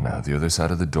crying on the other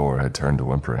side of the door had turned to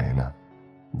whimpering.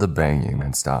 The banging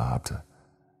had stopped.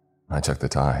 I checked the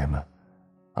time.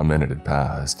 A minute had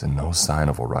passed and no sign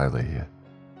of O'Reilly.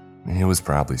 He was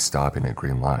probably stopping at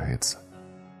green lights.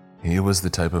 He was the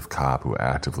type of cop who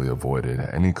actively avoided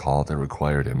any call that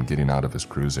required him getting out of his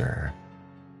cruiser.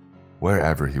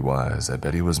 Wherever he was, I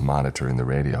bet he was monitoring the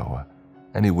radio,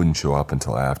 and he wouldn't show up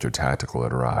until after Tactical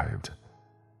had arrived.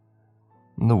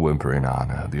 The whimpering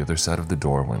on the other side of the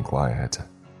door went quiet.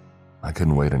 I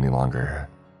couldn't wait any longer.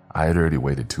 I had already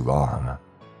waited too long.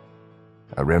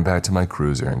 I ran back to my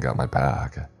cruiser and got my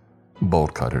pack.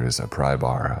 Bolt cutters, a pry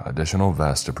bar, additional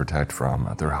vest to protect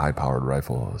from their high-powered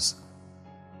rifles.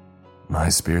 I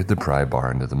speared the pry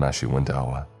bar into the meshy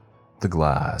window. The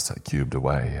glass cubed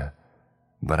away,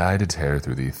 but I had to tear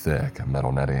through the thick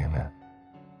metal netting.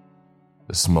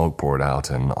 The smoke poured out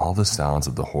and all the sounds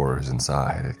of the horrors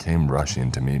inside came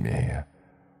rushing to meet me.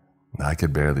 I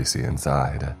could barely see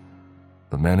inside,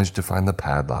 but managed to find the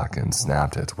padlock and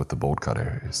snapped it with the bolt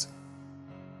cutters.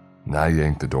 I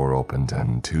yanked the door open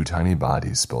and 2 tiny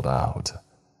bodies spilled out.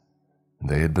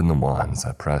 They had been the ones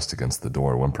that pressed against the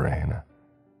door whimpering.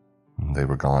 They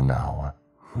were gone now.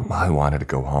 I wanted to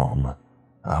go home.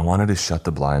 I wanted to shut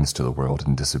the blinds to the world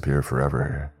and disappear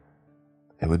forever.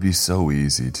 It would be so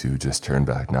easy to just turn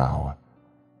back now.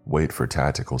 Wait for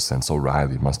Tactical since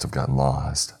O'Reilly must have gotten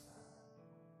lost.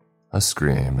 A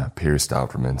scream pierced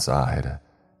out from inside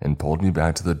and pulled me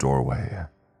back to the doorway.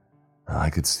 I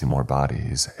could see more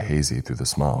bodies, hazy through the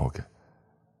smoke.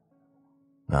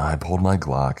 I pulled my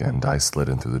Glock and I slid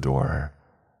in through the door,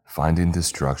 finding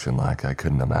destruction like I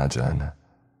couldn't imagine.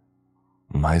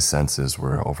 My senses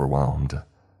were overwhelmed.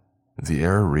 The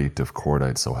air reeked of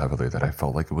cordite so heavily that I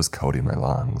felt like it was coating my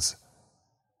lungs.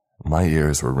 My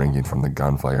ears were ringing from the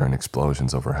gunfire and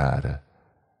explosions overhead.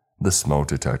 The smoke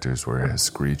detectors were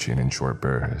screeching in short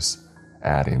bursts,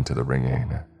 adding to the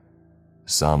ringing.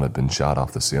 Some had been shot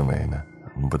off the ceiling,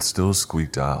 but still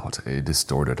squeaked out a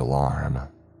distorted alarm.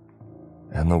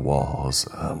 And the walls,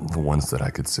 the ones that I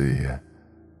could see,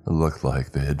 looked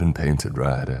like they had been painted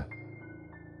red.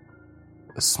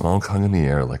 Smoke hung in the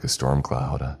air like a storm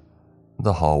cloud.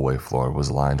 The hallway floor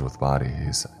was lined with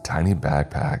bodies, tiny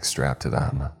backpacks strapped to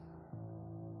them.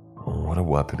 What a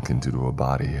weapon can do to a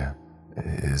body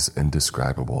is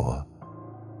indescribable.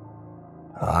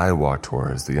 I walked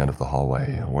towards the end of the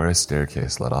hallway where a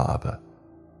staircase led up.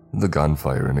 The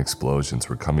gunfire and explosions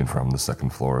were coming from the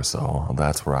second floor, so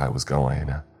that's where I was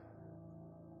going.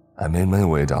 I made my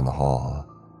way down the hall,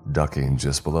 ducking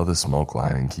just below the smoke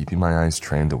line and keeping my eyes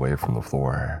trained away from the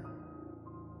floor.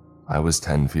 I was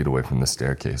 10 feet away from the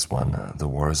staircase when the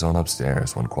war zone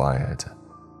upstairs went quiet.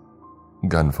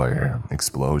 Gunfire,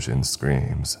 explosions,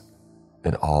 screams,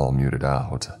 it all muted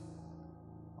out.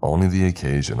 Only the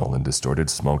occasional and distorted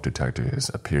smoke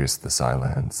detectors pierced the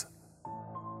silence.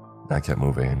 I kept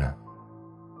moving.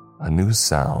 A new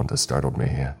sound startled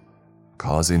me,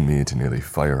 causing me to nearly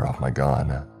fire off my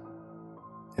gun.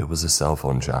 It was a cell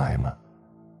phone chime,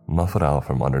 muffled out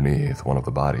from underneath one of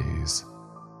the bodies.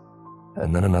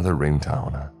 And then another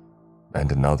ringtone,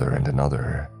 and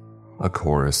another. A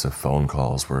chorus of phone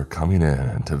calls were coming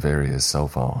in to various cell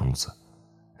phones,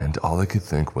 and all I could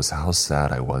think was how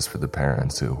sad I was for the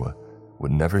parents who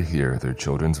would never hear their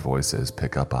children's voices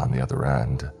pick up on the other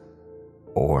end,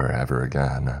 or ever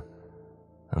again.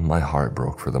 And my heart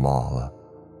broke for them all.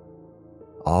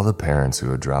 All the parents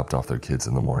who had dropped off their kids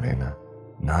in the morning,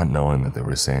 not knowing that they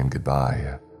were saying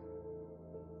goodbye.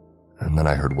 And then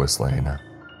I heard whistling,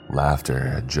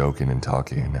 laughter, joking and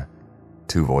talking.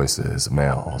 2 voices,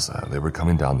 males, they were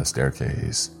coming down the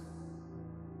staircase.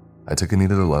 I took a knee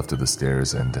to the left of the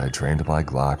stairs and I trained my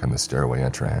Glock on the stairway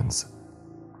entrance.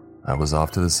 I was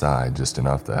off to the side just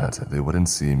enough that they wouldn't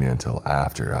see me until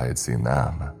after I had seen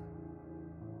them.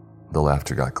 The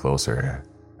laughter got closer,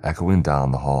 echoing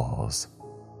down the halls.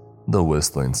 The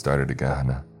whistling started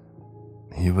again.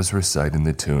 He was reciting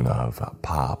the tune of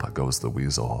Pop Goes the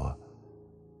Weasel.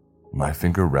 My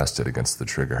finger rested against the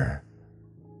trigger.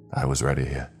 I was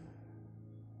ready.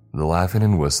 The laughing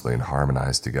and whistling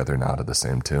harmonized together now to the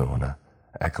same tune,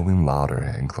 echoing louder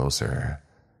and closer.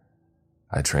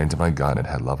 I trained my gun at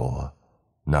head level.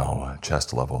 No,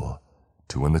 chest level.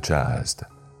 2 in the chest,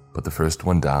 put the first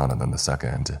one down and then the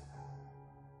second.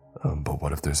 But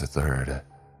what if there's a third?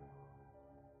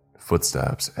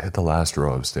 Footsteps hit the last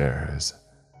row of stairs.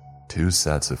 2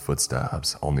 sets of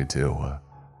footsteps, only 2.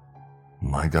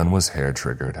 My gun was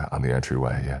hair-triggered on the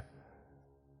entryway.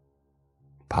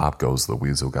 Pop Goes the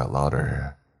Weasel got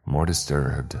louder, more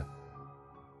disturbed.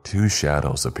 2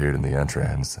 shadows appeared in the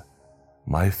entrance.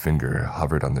 My finger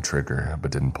hovered on the trigger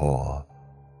but didn't pull.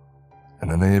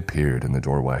 And then they appeared in the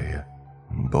doorway.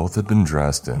 Both had been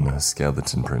dressed in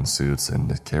skeleton print suits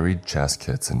and carried chest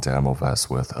kits and ammo vests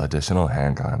with additional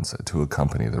handguns to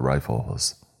accompany the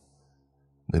rifles.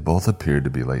 They both appeared to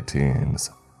be late teens,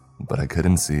 but I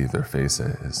couldn't see their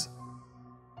faces.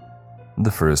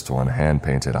 The first one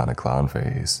hand-painted on a clown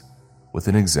face, with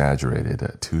an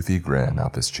exaggerated, toothy grin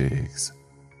up his cheeks.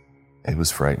 It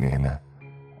was frightening,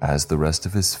 as the rest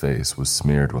of his face was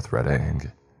smeared with red ink.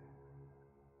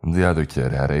 The other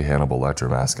kid had a Hannibal Lecter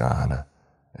mask on,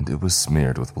 and it was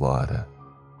smeared with blood,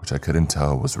 which I couldn't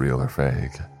tell was real or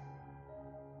fake.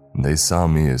 They saw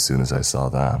me as soon as I saw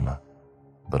them,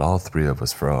 but all 3 of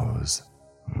us froze.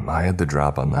 I had the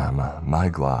drop on them, my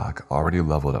Glock already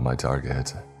leveled at my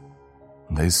target.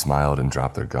 They smiled and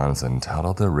dropped their guns and held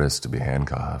out their wrists to be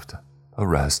handcuffed.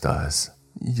 "Arrest us.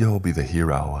 You'll be the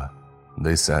hero,"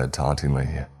 they said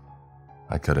tauntingly.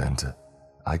 I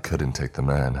couldn't take them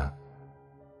in.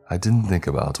 I didn't think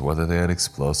about whether they had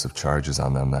explosive charges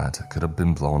on them that could have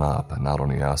been blown up, not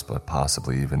only us but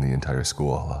possibly even the entire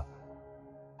school.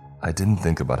 I didn't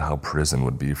think about how prison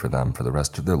would be for them for the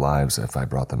rest of their lives if I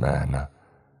brought them in.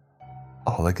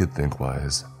 All I could think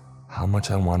was how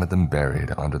much I wanted them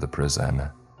buried under the prison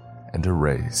and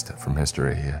erased from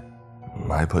history.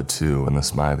 I put 2 in the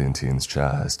smiling teen's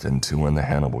chest and 2 in the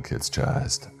Hannibal kid's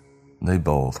chest. They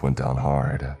both went down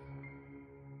hard.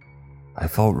 I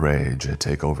felt rage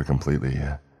take over completely,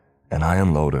 and I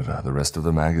unloaded the rest of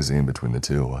the magazine between the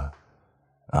 2.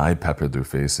 I peppered their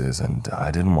faces, and I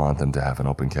didn't want them to have an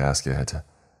open casket.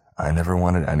 I never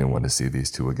wanted anyone to see these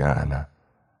 2 again.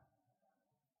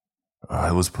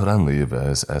 I was put on leave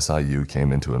as SIU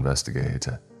came in to investigate.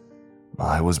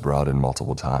 I was brought in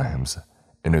multiple times.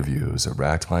 Interviews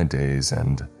racked my days,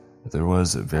 and there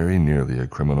was very nearly a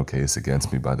criminal case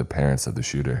against me by the parents of the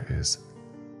shooters.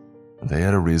 They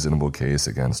had a reasonable case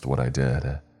against what I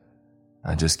did.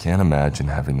 I just can't imagine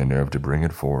having the nerve to bring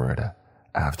it forward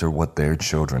after what their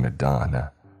children had done.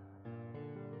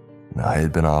 I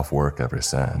had been off work ever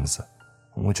since,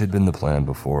 which had been the plan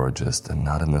before, just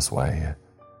not in this way.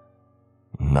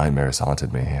 Nightmares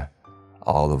haunted me.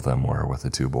 All of them were with the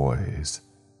 2 boys.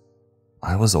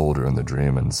 I was older in the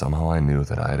dream, and somehow I knew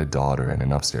that I had a daughter in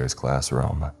an upstairs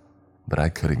classroom, but I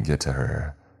couldn't get to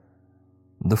her.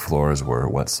 The floors were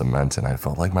wet cement, and I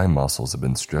felt like my muscles had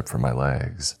been stripped from my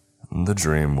legs. The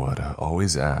dream would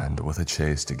always end with a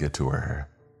chase to get to her,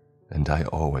 and I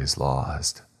always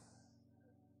lost.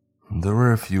 There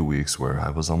were a few weeks where I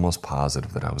was almost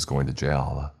positive that I was going to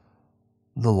jail.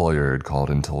 The lawyer had called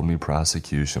and told me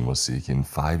prosecution was seeking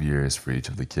 5 years for each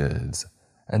of the kids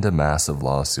and a massive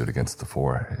lawsuit against the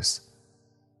force.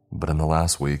 But in the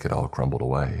last week, it all crumbled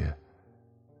away.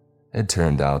 It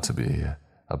turned out to be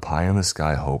a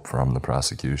pie-in-the-sky hope from the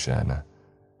prosecution,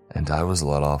 and I was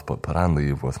let off but put on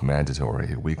leave with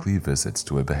mandatory weekly visits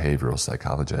to a behavioral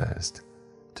psychologist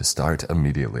to start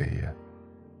immediately.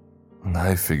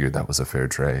 I figured that was a fair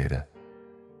trade,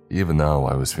 even though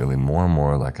I was feeling more and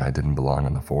more like I didn't belong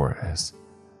in the force.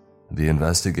 The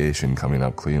investigation coming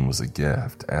up clean was a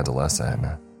gift and a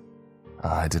lesson.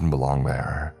 I didn't belong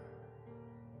there.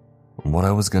 What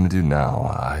I was going to do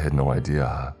now, I had no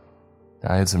idea.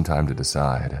 I had some time to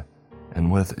decide,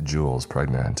 and with Jules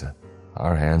pregnant,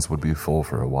 our hands would be full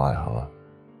for a while.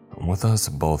 With us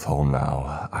both home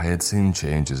now, I had seen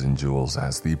changes in Jules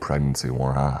as the pregnancy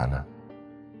wore on.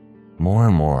 More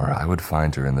and more, I would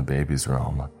find her in the baby's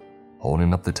room,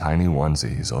 holding up the tiny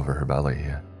onesies over her belly,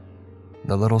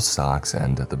 the little socks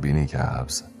and the beanie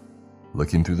caps,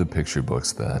 looking through the picture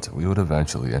books that we would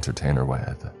eventually entertain her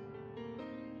with,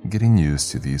 getting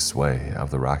used to the sway of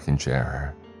the rocking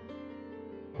chair.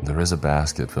 There is a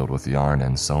basket filled with yarn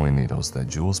and sewing needles that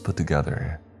Jules put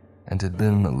together and had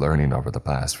been learning over the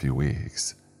past few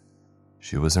weeks.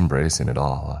 She was embracing it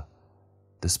all,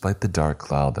 despite the dark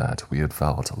cloud that we had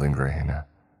felt lingering.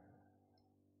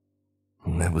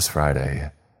 It was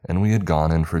Friday, and we had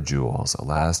gone in for Jules'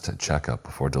 last checkup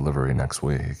before delivery next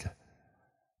week.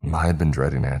 I had been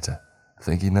dreading it,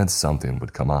 thinking that something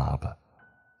would come up,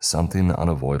 something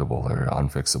unavoidable or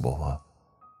unfixable.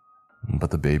 But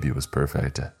the baby was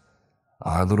perfect.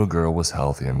 Our little girl was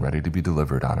healthy and ready to be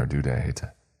delivered on her due date.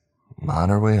 On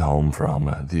our way home from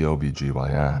the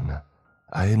OBGYN,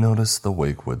 I had noticed the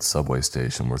Wakewood subway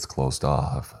station was closed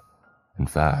off. In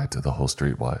fact, the whole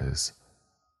street was.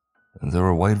 There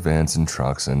were white vans and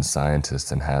trucks and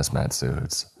scientists in hazmat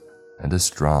suits, and a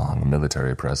strong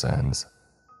military presence.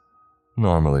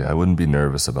 Normally, I wouldn't be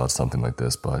nervous about something like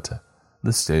this, but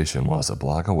the station was a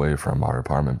block away from our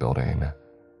apartment building.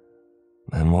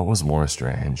 And what was more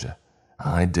strange,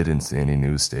 I didn't see any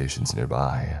news stations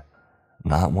nearby,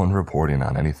 not one reporting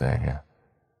on anything.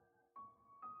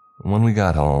 When we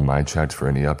got home, I checked for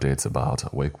any updates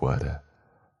about Wakewood.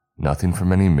 Nothing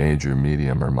from any major,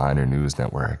 medium, or minor news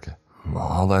network.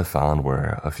 All I found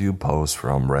were a few posts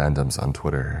from randoms on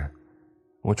Twitter,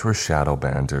 which were shadow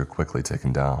banned or quickly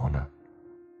taken down.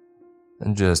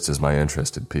 And just as my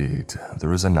interest had peaked,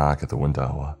 there was a knock at the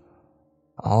window.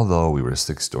 Although we were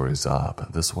 6 stories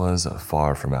up, this was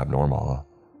far from abnormal.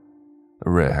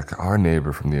 Rick, our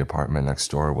neighbor from the apartment next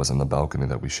door, was on the balcony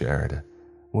that we shared,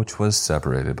 which was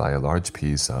separated by a large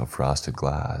piece of frosted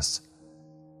glass.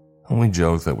 We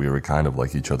joked that we were kind of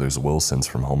like each other's Wilsons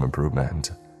from Home Improvement.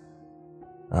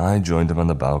 I joined him on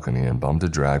the balcony and bummed a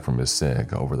drag from his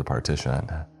cig over the partition.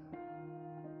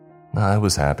 I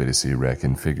was happy to see Rick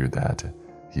and figured that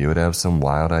he would have some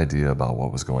wild idea about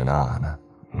what was going on.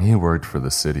 He worked for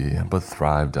the city, but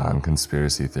thrived on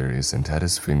conspiracy theories and had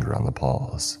his finger on the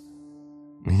pulse.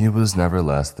 He was never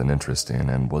less than interesting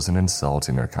and wasn't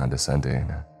insulting or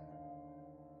condescending.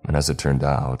 And as it turned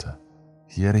out,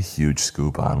 he had a huge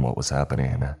scoop on what was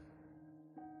happening.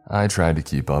 I tried to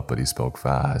keep up, but he spoke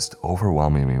fast,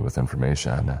 overwhelming me with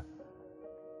information.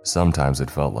 Sometimes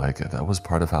it felt like that was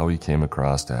part of how he came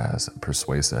across as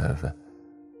persuasive.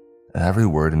 Every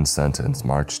word and sentence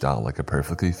marched out like a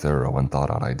perfectly thorough and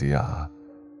thought-out idea.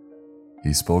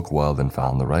 He spoke well and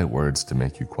found the right words to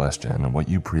make you question what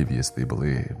you previously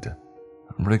believed.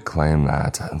 Rick claimed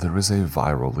that there was a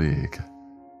viral leak.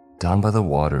 Down by the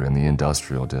water in the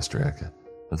industrial district,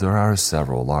 there are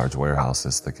several large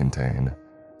warehouses that contain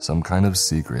some kind of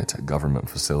secret government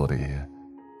facility.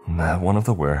 At one of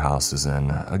the warehouses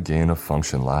in a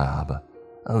gain-of-function lab,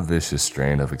 a vicious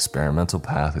strain of experimental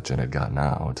pathogen had gotten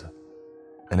out.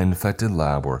 An infected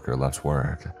lab worker left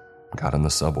work, got on the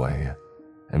subway,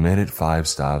 and made it 5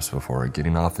 stops before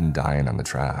getting off and dying on the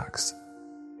tracks.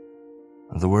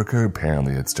 The worker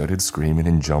apparently had started screaming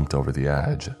and jumped over the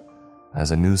edge as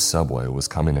a new subway was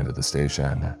coming into the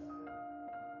station.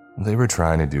 They were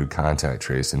trying to do contact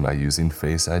tracing by using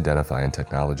face identifying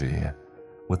technology,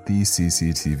 with the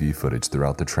CCTV footage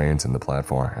throughout the trains and the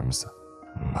platforms.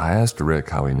 I asked Rick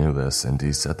how he knew this, and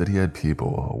he said that he had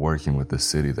people working with the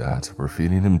city that were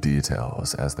feeding him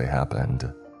details as they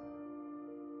happened.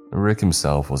 Rick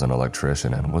himself was an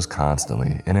electrician and was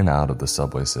constantly in and out of the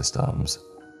subway systems.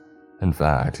 In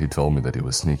fact, he told me that he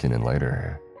was sneaking in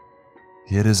later.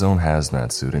 He had his own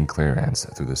hazmat suit and clearance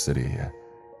through the city,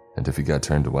 and if he got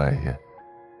turned away,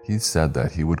 he said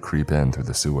that he would creep in through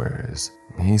the sewers.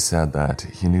 He said that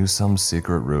he knew some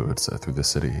secret routes through the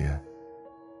city.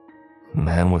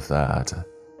 And with that,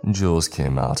 Jules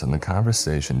came out and the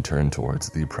conversation turned towards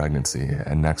the pregnancy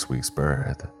and next week's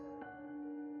birth.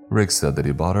 Rick said that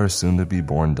he bought our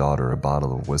soon-to-be-born daughter a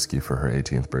bottle of whiskey for her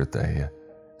 18th birthday,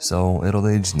 so it'll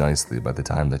age nicely by the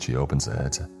time that she opens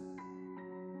it.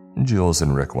 Jules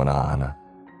and Rick went on,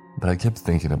 but I kept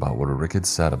thinking about what Rick had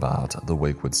said about the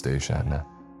Wakewood station.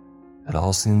 It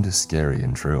all seemed scary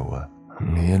and true.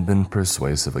 He had been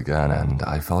persuasive again, and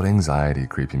I felt anxiety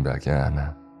creeping back in.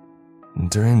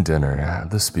 During dinner,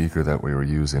 the speaker that we were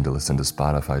using to listen to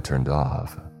Spotify turned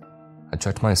off. I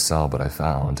checked my cell, but I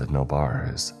found no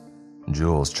bars.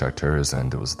 Jules checked hers,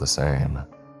 and it was the same.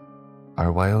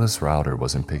 Our wireless router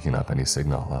wasn't picking up any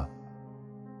signal.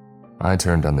 I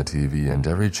turned on the TV, and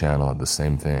every channel had the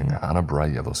same thing on a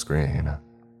bright yellow screen.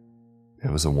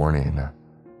 It was a warning.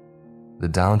 The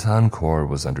downtown core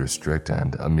was under strict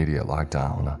and immediate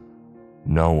lockdown.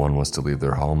 No one was to leave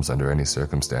their homes under any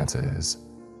circumstances.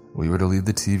 We were to leave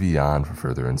the TV on for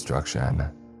further instruction,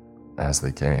 as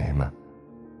they came.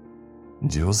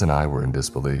 Jules and I were in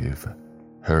disbelief,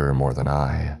 her more than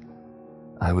I.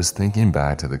 I was thinking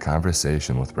back to the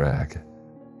conversation with Rick,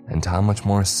 and how much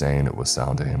more sane it was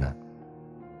sounding.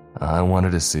 I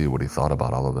wanted to see what he thought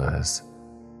about all of this,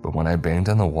 but when I banged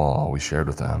on the wall we shared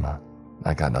with him,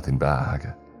 I got nothing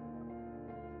back.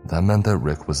 That meant that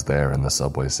Rick was there in the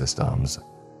subway systems,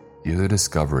 either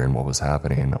discovering what was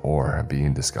happening or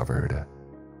being discovered.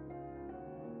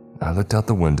 I looked out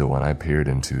the window and I peered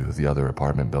into the other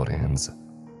apartment buildings.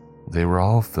 They were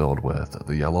all filled with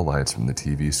the yellow lights from the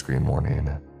TV screen warning.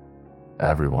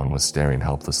 Everyone was staring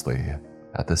helplessly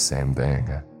at the same thing.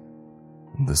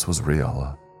 This was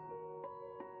real.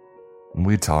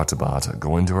 We talked about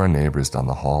going to our neighbors down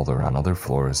the hall or on other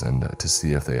floors and to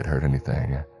see if they had heard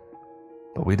anything,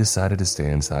 but we decided to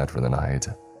stay inside for the night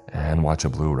and watch a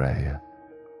Blu-ray.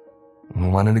 We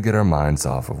wanted to get our minds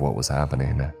off of what was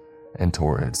happening and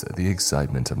towards the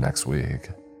excitement of next week,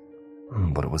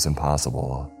 but it was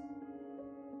impossible.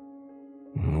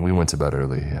 We went to bed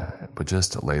early, but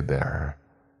just laid there.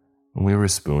 We were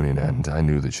spooning and I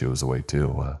knew that she was awake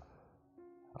too.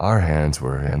 Our hands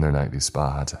were in their nightly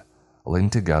spot,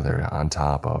 linked together on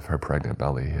top of her pregnant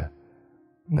belly.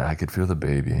 I could feel the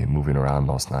baby moving around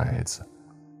most nights.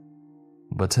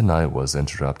 But tonight was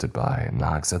interrupted by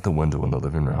knocks at the window in the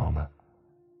living room.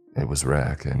 It was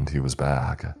Rick and he was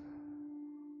back.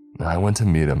 I went to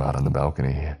meet him out on the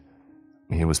balcony.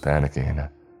 He was panicking,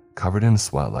 covered in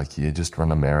sweat like he had just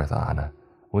run a marathon,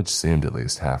 which seemed at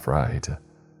least half right.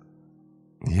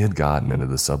 He had gotten into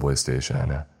the subway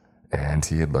station, and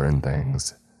he had learned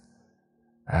things.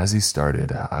 As he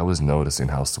started, I was noticing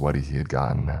how sweaty he had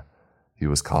gotten. He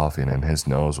was coughing and his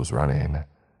nose was running.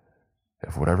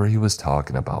 If whatever he was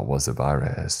talking about was a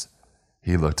virus,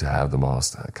 he looked to have the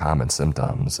most common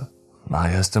symptoms. I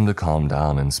asked him to calm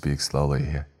down and speak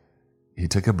slowly. He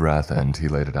took a breath and he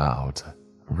laid it out.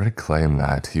 Rick claimed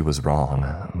that he was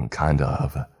wrong, kind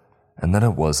of, and that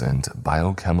it wasn't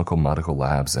biochemical medical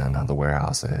labs in the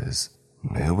warehouses.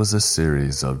 It was a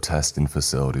series of testing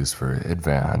facilities for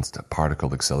advanced particle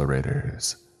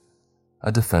accelerators.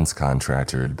 A defense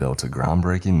contractor had built a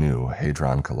groundbreaking new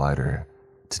Hadron Collider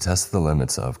to test the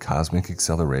limits of cosmic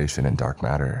acceleration in dark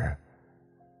matter.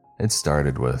 It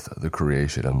started with the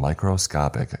creation of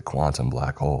microscopic quantum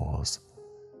black holes,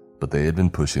 but they had been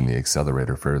pushing the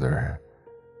accelerator further,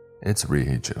 its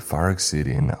reach far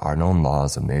exceeding our known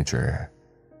laws of nature,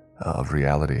 of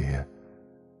reality.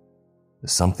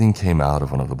 Something came out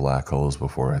of one of the black holes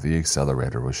before the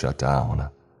accelerator was shut down.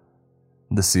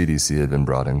 The CDC had been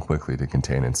brought in quickly to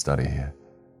contain and study.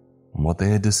 What they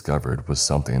had discovered was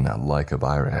something like a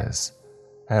virus.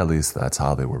 At least that's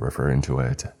how they were referring to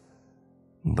it.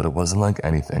 But it wasn't like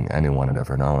anything anyone had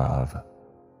ever known of.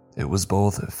 It was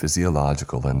both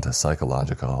physiological and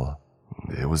psychological.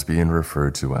 It was being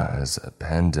referred to as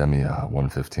Pandemia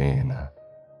 115.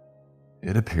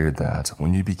 It appeared that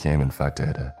when you became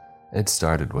infected, it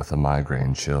started with a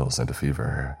migraine, chills, and a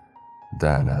fever.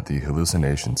 Then the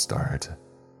hallucinations start.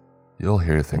 You'll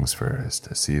hear things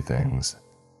first, see things,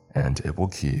 and it will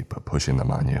keep pushing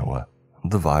them on you.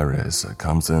 The virus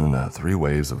comes in 3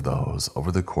 waves of those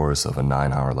over the course of a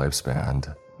 9-hour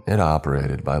lifespan. It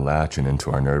operated by latching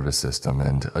into our nervous system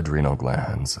and adrenal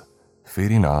glands,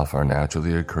 feeding off our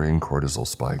naturally occurring cortisol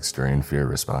spikes during fear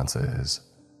responses.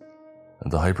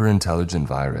 The hyper-intelligent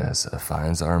virus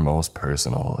finds our most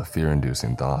personal,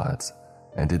 fear-inducing thoughts,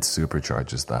 and it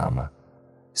supercharges them,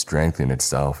 strengthening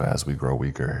itself as we grow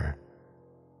weaker.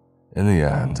 In the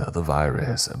end, the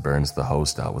virus burns the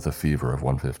host out with a fever of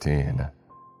 115,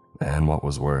 and what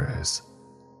was worse,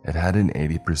 it had an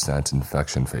 80%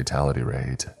 infection fatality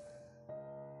rate.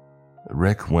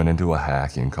 Rick went into a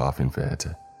hacking coughing fit,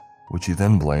 which he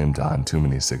then blamed on too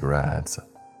many cigarettes,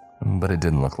 but it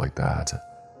didn't look like that.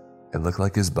 It looked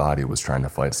like his body was trying to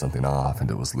fight something off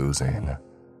and it was losing.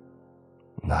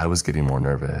 I was getting more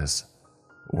nervous.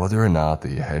 Whether or not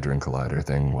the Hadron Collider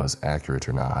thing was accurate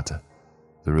or not,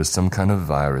 there was some kind of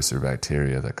virus or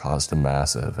bacteria that caused a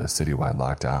massive citywide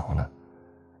lockdown.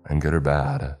 And good or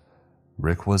bad,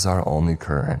 Rick was our only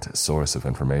current source of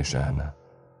information.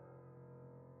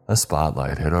 A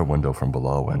spotlight hit our window from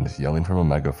below and yelling from a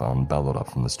megaphone bellowed up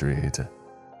from the street.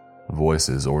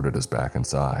 Voices ordered us back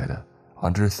inside,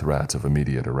 under threat of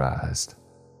immediate arrest.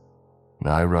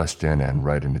 I rushed in and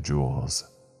right into Jules.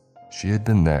 She had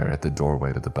been there at the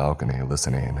doorway to the balcony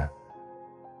listening.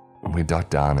 We ducked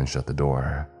down and shut the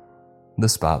door. The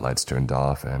spotlights turned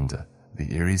off and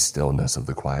the eerie stillness of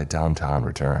the quiet downtown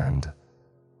returned.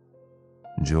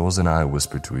 Jules and I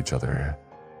whispered to each other.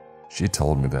 She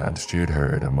told me that she had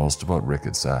heard most of what Rick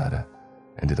had said,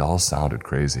 and it all sounded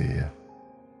crazy.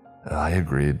 I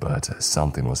agreed, but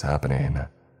something was happening.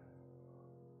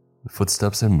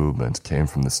 Footsteps and movement came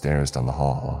from the stairs down the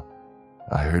hall.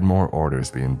 I heard more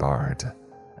orders being barked,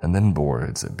 and then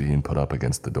boards being put up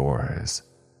against the doors.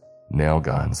 Nail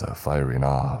guns firing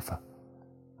off.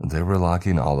 They were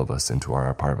locking all of us into our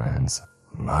apartments.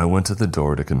 I went to the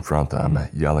door to confront them,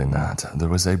 yelling that there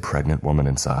was a pregnant woman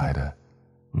inside.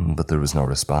 But there was no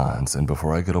response, and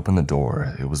before I could open the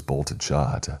door, it was bolted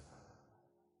shut.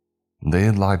 They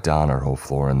had locked down our whole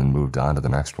floor and then moved on to the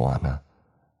next one.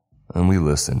 And we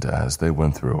listened as they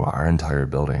went through our entire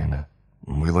building.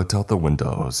 We looked out the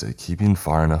windows, keeping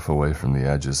far enough away from the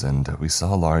edges, and we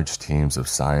saw large teams of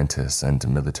scientists and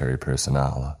military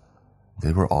personnel.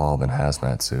 They were all in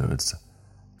hazmat suits,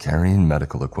 carrying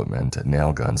medical equipment,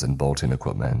 nail guns, and bolting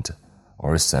equipment,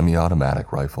 or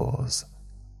semi-automatic rifles.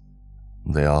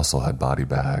 They also had body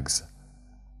bags.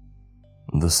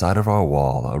 The side of our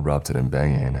wall erupted in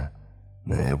banging.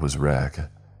 It was Rick,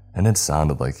 and it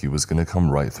sounded like he was going to come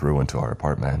right through into our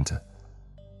apartment.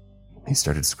 He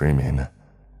started screaming,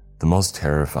 the most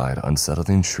terrified,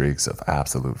 unsettling shrieks of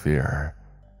absolute fear.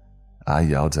 I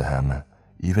yelled to him,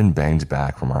 even banged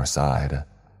back from our side,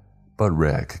 but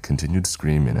Rick continued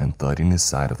screaming and thudding his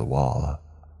side of the wall.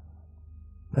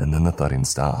 And then the thudding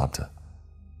stopped.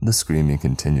 The screaming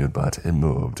continued, but it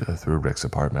moved through Rick's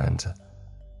apartment.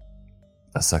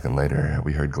 A second later,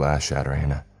 we heard glass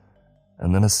shattering,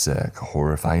 and then a sick,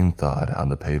 horrifying thud on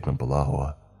the pavement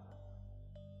below.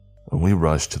 We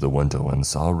rushed to the window and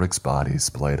saw Rick's body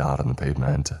splayed out on the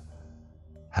pavement.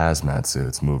 Hazmat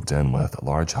suits moved in with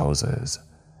large hoses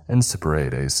and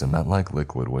sprayed a cement-like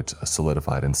liquid which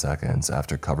solidified in seconds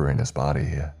after covering his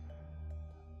body.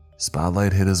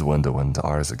 Spotlight hit his window and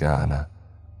ours again.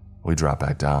 We dropped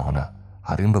back down,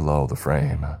 hiding below the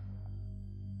frame.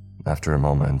 After a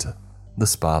moment, the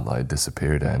spotlight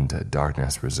disappeared and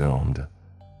darkness resumed.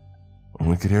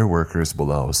 We could hear workers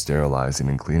below sterilizing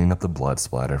and cleaning up the blood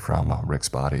splatter from Rick's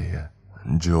body.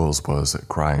 Jules was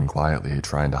crying quietly,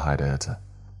 trying to hide it.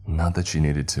 Not that she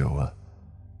needed to.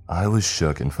 I was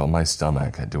shook and felt my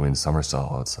stomach doing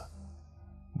somersaults.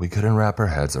 We couldn't wrap our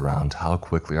heads around how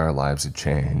quickly our lives had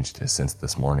changed since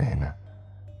this morning.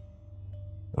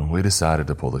 We decided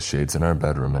to pull the shades in our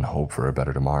bedroom and hope for a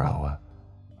better tomorrow,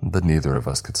 but neither of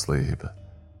us could sleep.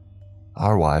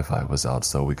 Our Wi-Fi was out,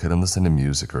 so we couldn't listen to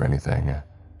music or anything.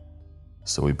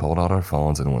 So we pulled out our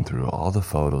phones and went through all the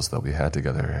photos that we had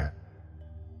together.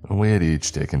 We had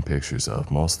each taken pictures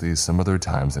of mostly similar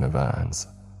times and events,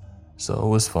 so it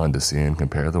was fun to see and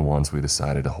compare the ones we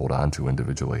decided to hold on to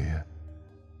individually.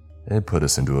 It put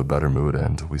us into a better mood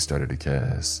and we started to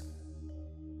kiss.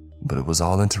 But it was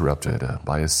all interrupted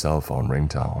by a cell phone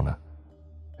ringtone.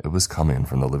 It was coming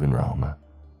from the living room,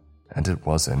 and it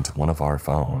wasn't one of our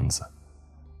phones.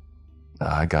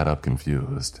 I got up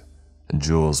confused.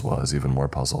 Jules was even more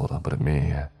puzzled, but at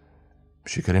me.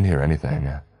 She couldn't hear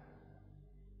anything.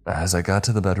 As I got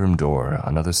to the bedroom door,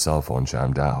 another cell phone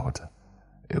chimed out.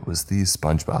 It was the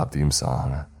SpongeBob theme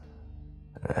song.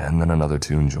 And then another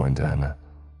tune joined in,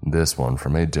 this one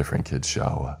from a different kid's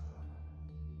show.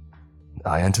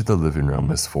 I entered the living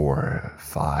room as 4,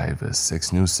 5,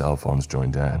 6 new cell phones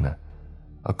joined in.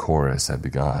 A chorus had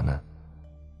begun,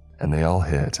 and they all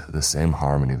hit the same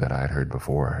harmony that I had heard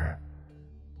before.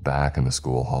 Back in the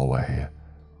school hallway,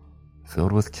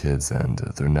 filled with kids and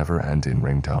their never-ending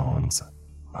ringtones.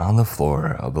 On the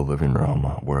floor of the living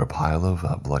room were a pile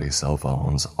of bloody cell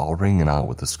phones, all ringing out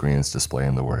with the screens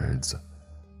displaying the words,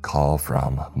 "Call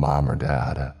from Mom or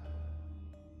Dad."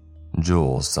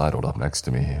 Jules sidled up next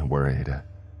to me, worried.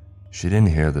 She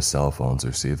didn't hear the cell phones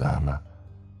or see them.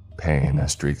 Pain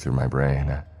streaked through my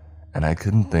brain, and I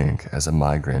couldn't think as a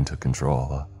migraine took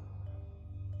control.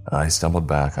 I stumbled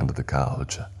back onto the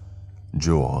couch.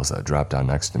 Jules dropped down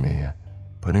next to me,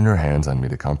 putting her hands on me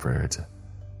to comfort.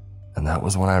 And that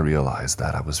was when I realized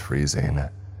that I was freezing.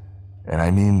 And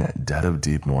I mean dead of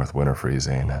deep north winter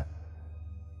freezing.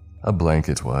 A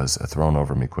blanket was thrown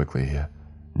over me quickly.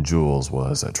 Jules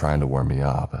was trying to warm me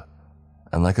up,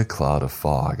 and like a cloud of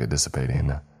fog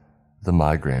dissipating, the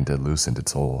migraine did loosen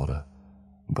its hold,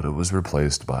 but it was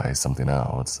replaced by something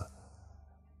else.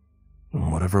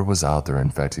 Whatever was out there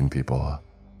infecting people,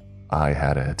 I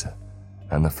had it,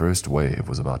 and the first wave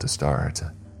was about to start.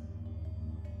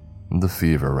 The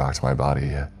fever rocked my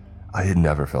body. I had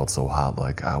never felt so hot,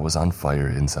 like I was on fire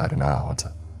inside and out.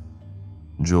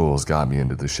 Jules got me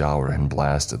into the shower and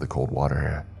blasted the cold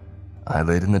water. I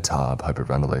laid in the tub,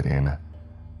 hyperventilating.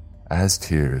 As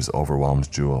tears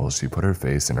overwhelmed Jules, she put her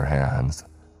face in her hands.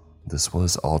 This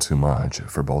was all too much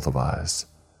for both of us.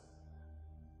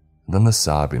 Then the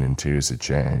sobbing and tears had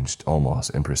changed,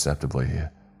 almost imperceptibly,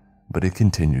 but it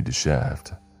continued to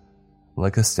shift.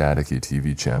 Like a staticky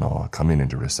TV channel coming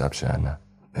into reception.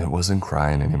 It wasn't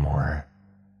crying anymore.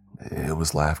 It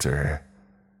was laughter.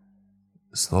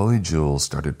 Slowly, Jules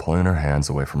started pulling her hands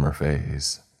away from her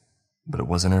face. But it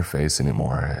wasn't her face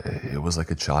anymore. It was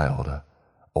like a child,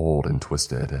 old and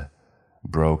twisted,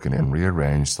 broken and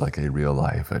rearranged like a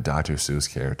real-life Dr. Seuss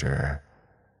character.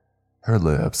 Her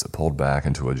lips pulled back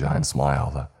into a giant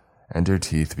smile, and her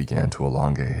teeth began to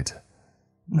elongate.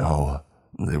 No,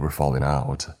 they were falling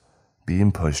out,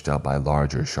 being pushed out by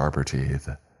larger, sharper teeth.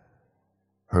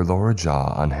 Her lower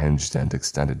jaw unhinged and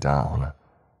extended down,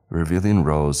 revealing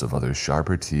rows of other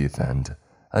sharper teeth and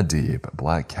a deep,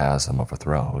 black chasm of a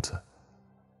throat.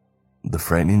 The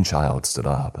frightening child stood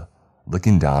up,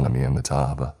 looking down at me in the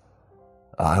tub.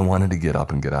 I wanted to get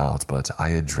up and get out, but I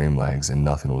had dream legs and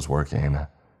nothing was working.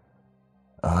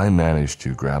 I managed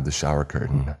to grab the shower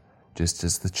curtain just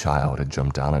as the child had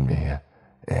jumped down on me,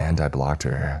 and I blocked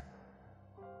her.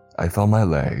 I felt my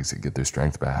legs get their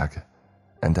strength back,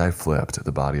 and I flipped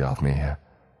the body off me.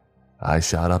 I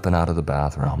shot up and out of the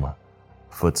bathroom.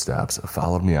 Footsteps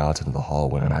followed me out into the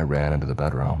hallway, and I ran into the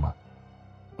bedroom.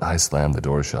 I slammed the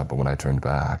door shut, but when I turned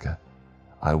back,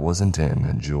 I wasn't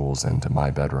in Jules and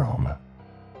my bedroom.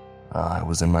 I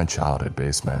was in my childhood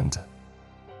basement.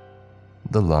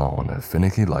 The lone,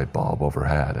 finicky light bulb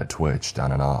overhead twitched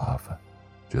on and off,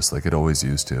 just like it always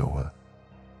used to.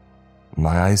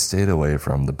 My eyes stayed away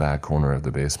from the back corner of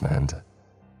the basement,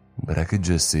 but I could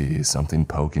just see something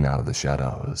poking out of the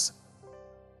shadows.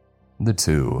 The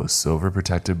two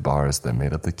silver-protected bars that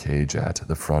made up the cage at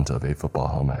the front of a football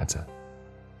helmet.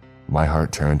 My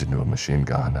heart turned into a machine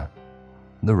gun.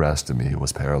 The rest of me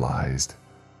was paralyzed.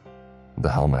 The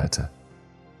helmet.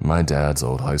 My dad's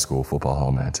old high school football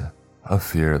helmet. A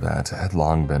fear that had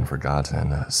long been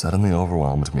forgotten suddenly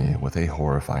overwhelmed me with a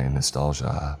horrifying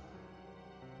nostalgia.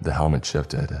 The helmet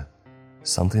shifted.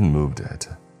 Something moved it.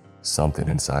 Something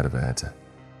inside of it.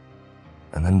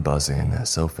 And then buzzing,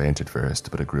 so faint at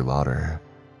first, but it grew louder.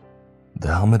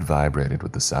 The helmet vibrated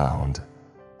with the sound.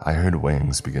 I heard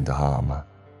wings begin to hum.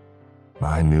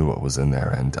 I knew what was in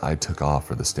there, and I took off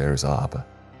for the stairs up.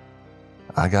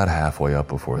 I got halfway up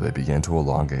before they began to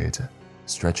elongate,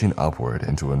 stretching upward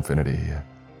into infinity.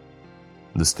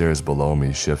 The stairs below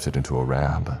me shifted into a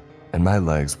ramp, and my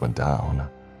legs went down.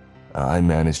 I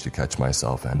managed to catch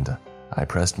myself, and I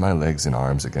pressed my legs and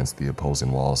arms against the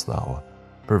opposing walls, though,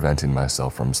 preventing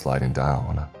myself from sliding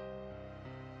down.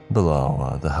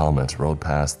 Below, the helmet rolled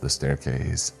past the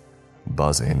staircase,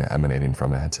 buzzing emanating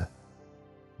from it.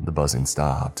 The buzzing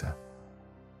stopped.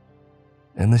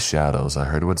 In the shadows, I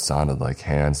heard what sounded like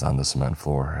hands on the cement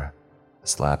floor,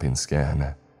 slapping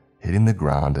skin, hitting the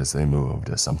ground as they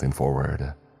moved something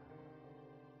forward.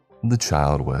 The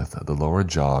child with the lower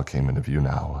jaw came into view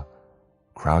now,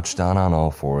 crouched down on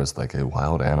all fours like a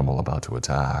wild animal about to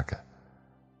attack.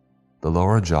 The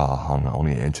lower jaw hung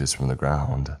only inches from the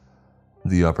ground.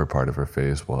 The upper part of her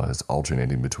face was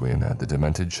alternating between the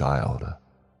demented child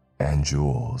and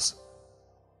Jules.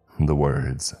 The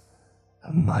words,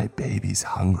 "My baby's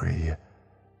hungry,"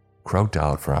 croaked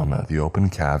out from the open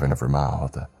cavern of her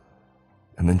mouth,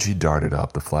 and then she darted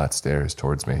up the flat stairs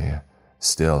towards me,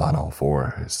 still on all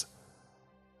fours.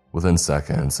 Within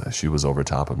seconds, she was over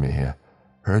top of me,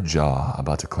 her jaw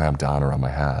about to clamp down around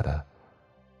my head.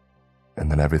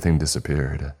 And then everything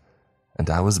disappeared, and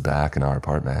I was back in our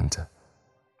apartment.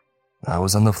 I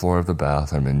was on the floor of the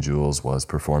bathroom, and Jules was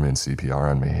performing CPR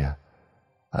on me.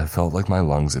 I felt like my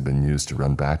lungs had been used to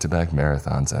run back-to-back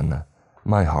marathons, and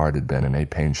my heart had been in a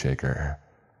pain shaker.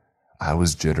 I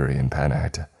was jittery and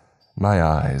panicked, my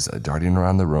eyes darting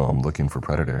around the room looking for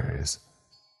predators.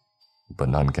 But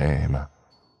none came.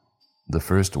 The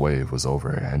first wave was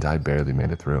over, and I barely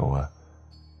made it through.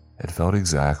 It felt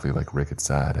exactly like Rick had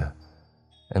said,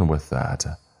 and with that,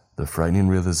 the frightening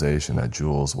realization that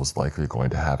Jules was likely going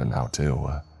to have it now too,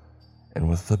 and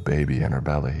with the baby in her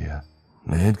belly.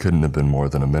 It couldn't have been more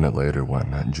than a minute later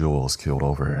when Jules keeled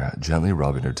over, gently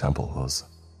rubbing her temples.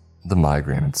 The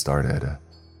migraine had started.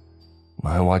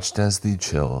 I watched as the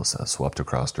chills swept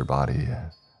across her body,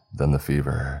 then the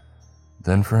fever.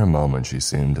 Then for a moment she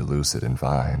seemed lucid and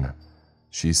fine.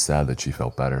 She said that she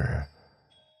felt better.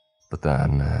 But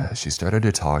then she started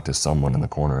to talk to someone in the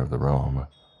corner of the room.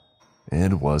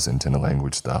 It wasn't in a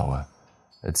language, though.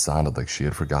 It sounded like she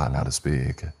had forgotten how to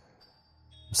speak.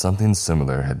 Something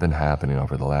similar had been happening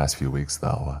over the last few weeks,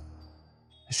 though.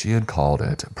 She had called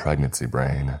it pregnancy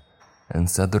brain, and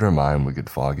said that her mind would get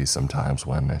foggy sometimes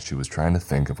when she was trying to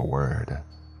think of a word.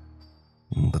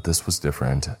 But this was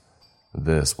different.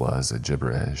 This was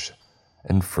gibberish,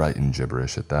 and frightened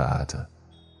gibberish at that.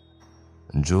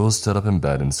 Jules stood up in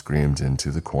bed and screamed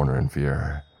into the corner in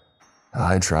fear.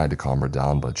 I tried to calm her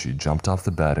down, but she jumped off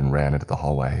the bed and ran into the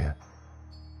hallway.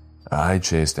 I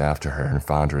chased after her and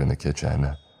found her in the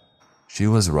kitchen. She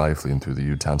was rifling through the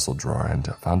utensil drawer and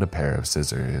found a pair of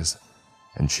scissors,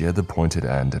 and she had the pointed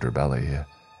end at her belly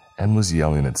and was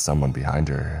yelling at someone behind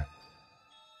her.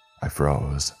 I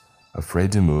froze,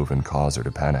 afraid to move and cause her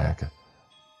to panic.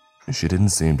 She didn't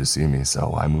seem to see me,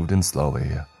 so I moved in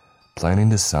slowly, planning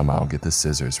to somehow get the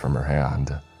scissors from her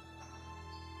hand.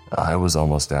 I was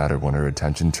almost at her when her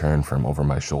attention turned from over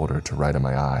my shoulder to right in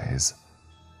my eyes.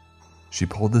 She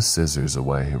pulled the scissors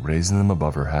away, raising them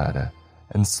above her head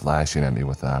and slashing at me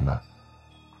with them.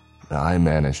 I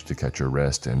managed to catch her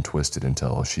wrist and twist it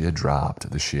until she had dropped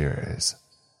the shears.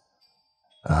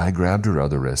 I grabbed her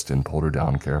other wrist and pulled her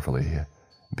down carefully,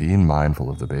 being mindful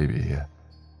of the baby.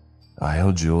 I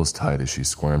held Jules tight as she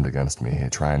squirmed against me,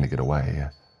 trying to get away.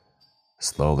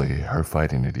 Slowly, her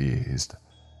fighting had eased,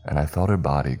 and I felt her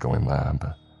body going limp.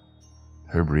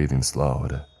 Her breathing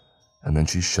slowed, and then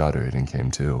she shuddered and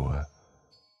came to.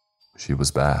 She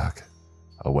was back,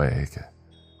 awake.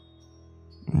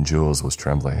 Jules was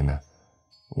trembling.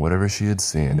 Whatever she had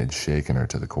seen had shaken her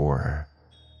to the core.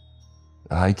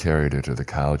 I carried her to the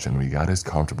couch and we got as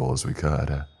comfortable as we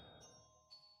could.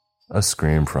 A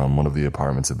scream from one of the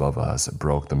apartments above us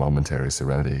broke the momentary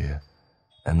serenity,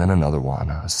 and then another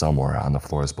one somewhere on the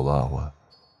floors below.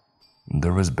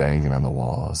 There was banging on the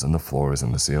walls and the floors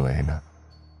and the ceiling.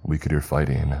 We could hear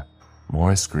fighting,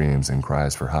 more screams and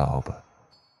cries for help.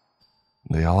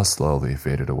 They all slowly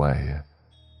faded away,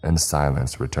 and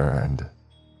silence returned.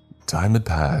 Time had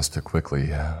passed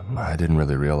quickly. I didn't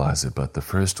really realize it, but the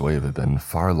first wave had been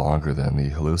far longer than the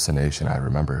hallucination I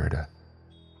remembered.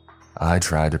 I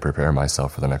tried to prepare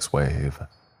myself for the next wave,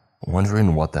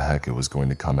 wondering what the heck it was going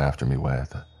to come after me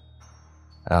with.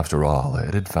 After all,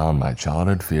 it had found my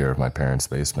childhood fear of my parents'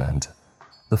 basement,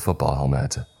 the football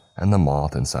helmet, and the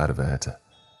moth inside of it.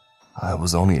 I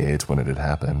was only 8 when it had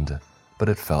happened, but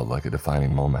it felt like a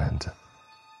defining moment.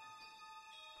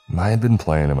 I had been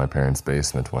playing in my parents'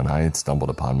 basement when I had stumbled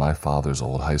upon my father's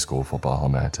old high school football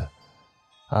helmet.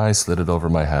 I slid it over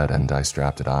my head and I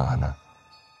strapped it on.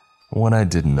 What I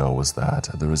didn't know was that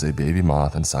there was a baby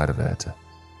moth inside of it.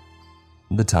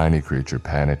 The tiny creature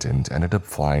panicked and ended up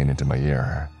flying into my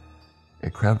ear.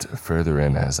 It crept further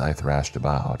in as I thrashed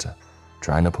about,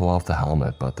 trying to pull off the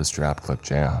helmet, but the strap clip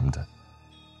jammed.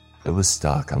 It was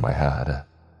stuck on my head.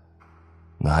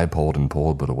 I pulled and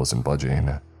pulled, but it wasn't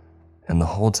budging. And the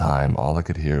whole time, all I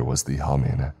could hear was the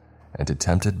humming and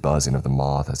attempted buzzing of the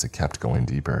moth as it kept going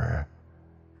deeper.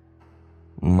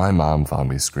 My mom found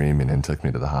me screaming and took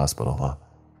me to the hospital.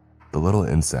 The little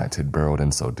insect had burrowed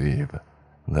in so deep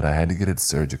that I had to get it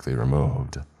surgically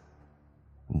removed.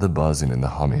 The buzzing and the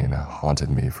humming haunted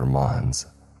me for months.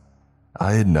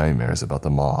 I had nightmares about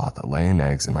the moth laying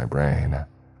eggs in my brain.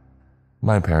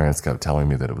 My parents kept telling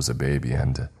me that it was a baby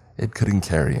and it couldn't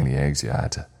carry any eggs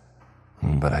yet,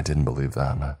 but I didn't believe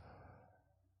them.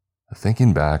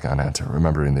 Thinking back on it,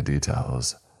 remembering the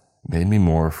details, made me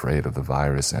more afraid of the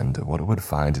virus and what it would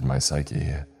find in my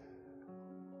psyche.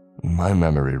 My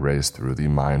memory raced through the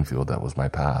minefield that was my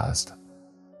past.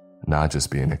 Not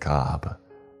just being a cop,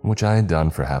 which I had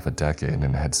done for half a decade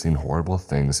and had seen horrible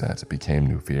things that became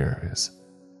new fears,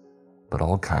 but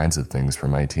all kinds of things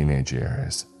from my teenage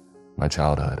years, my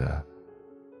childhood.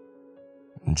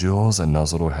 Jules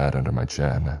nuzzled her head under my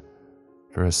chin.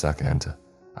 For a second,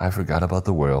 I forgot about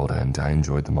the world and I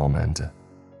enjoyed the moment.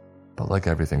 But like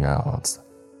everything else,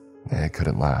 it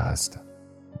couldn't last.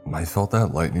 I felt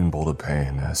that lightning bolt of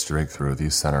pain strike through the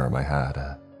center of my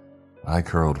head. I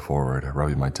curled forward,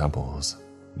 rubbing my temples,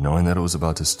 knowing that it was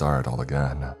about to start all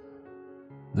again.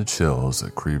 The chills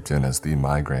creeped in as the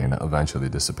migraine eventually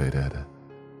dissipated.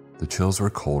 The chills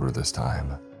were colder this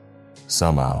time.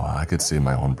 Somehow, I could see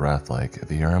my own breath like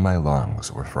the air in my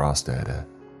lungs were frosted.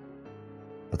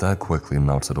 But that quickly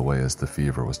melted away as the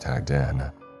fever was tagged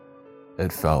in.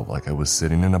 It felt like I was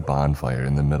sitting in a bonfire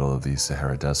in the middle of the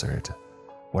Sahara Desert,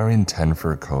 wearing 10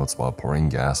 fur coats while pouring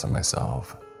gas on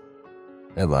myself.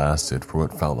 It lasted for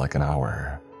what felt like an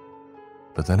hour.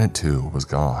 But then it too was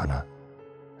gone,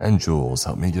 and Jules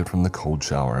helped me get from the cold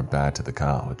shower back to the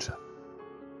couch.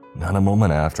 Not a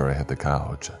moment after I hit the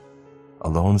couch, a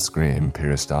lone scream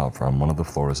pierced out from one of the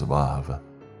floors above.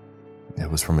 It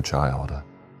was from a child.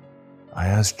 I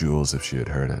asked Jules if she had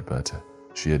heard it, but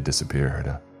she had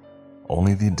disappeared.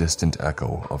 Only the distant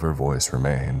echo of her voice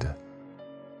remained.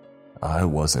 I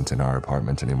wasn't in our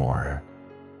apartment anymore.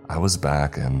 I was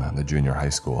back in the junior high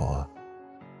school.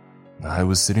 I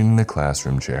was sitting in a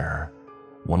classroom chair,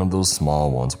 one of those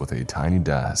small ones with a tiny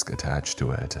desk attached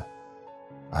to it.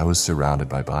 I was surrounded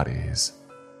by bodies.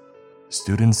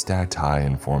 Students stacked high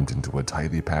and formed into a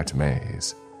tightly packed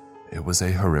maze. It was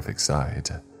a horrific sight.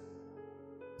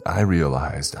 I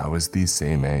realized I was the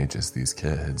same age as these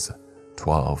kids,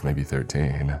 12, maybe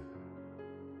 13.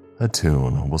 A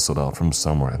tune whistled out from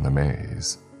somewhere in the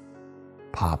maze.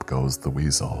 Pop Goes the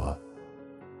Weasel.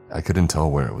 I couldn't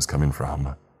tell where it was coming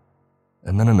from.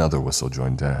 and then another whistle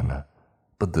joined in,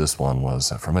 but this one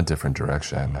was from a different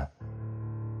direction.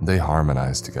 They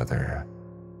harmonized together.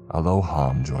 A low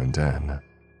hum joined in,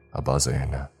 a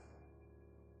buzzing.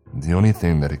 The only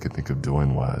thing that I could think of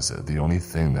doing was the only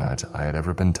thing that I had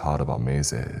ever been taught about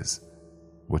mazes,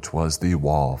 which was the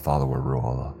wall follower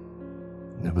rule.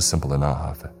 It was simple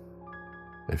enough.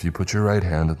 If you put your right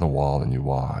hand in the wall and you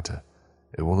walked,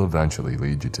 it will eventually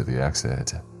lead you to the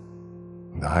exit.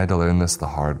 I had to learn this the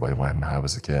hard way when I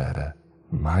was a kid.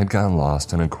 I had gotten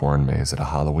lost in a corn maze at a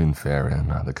Halloween fair in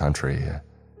the country.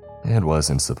 It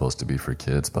wasn't supposed to be for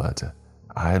kids, but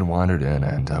I had wandered in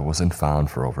and I wasn't found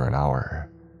for over an hour.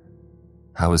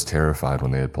 I was terrified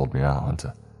when they had pulled me out.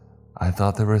 I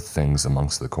thought there were things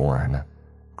amongst the corn,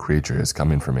 creatures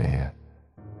coming for me.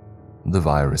 The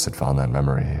virus had found that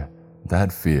memory,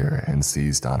 that fear, and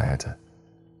seized on it.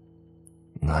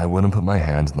 I wouldn't put my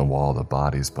hand in the wall of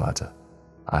bodies, but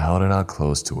I held it out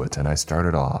close to it and I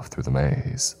started off through the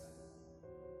maze.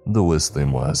 The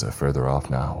whistling was further off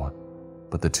now,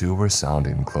 but the two were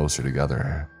sounding closer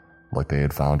together, like they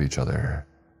had found each other.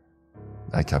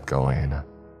 I kept going.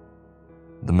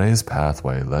 The maze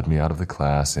pathway led me out of the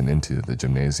class and into the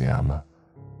gymnasium.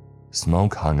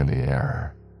 Smoke hung in the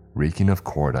air, reeking of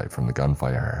cordite from the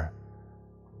gunfire.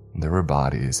 There were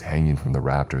bodies hanging from the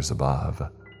rafters above.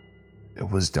 It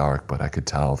was dark, but I could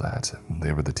tell that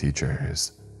they were the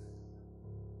teachers.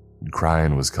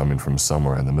 Crying was coming from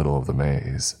somewhere in the middle of the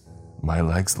maze, my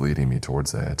legs leading me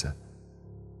towards it.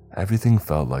 Everything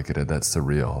felt like it had that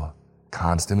surreal,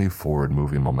 constantly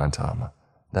forward-moving momentum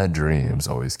that dreams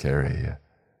always carry.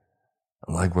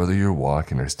 Like whether you're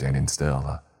walking or standing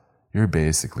still, you're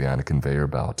basically on a conveyor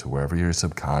belt to wherever your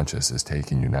subconscious is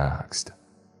taking you next.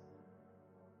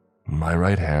 My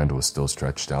right hand was still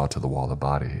stretched out to the wall of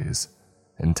bodies,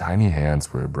 and tiny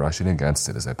hands were brushing against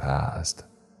it as I passed.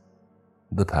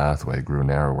 The pathway grew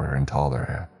narrower and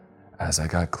taller as I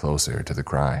got closer to the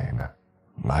crying.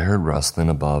 I heard rustling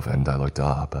above and I looked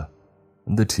up.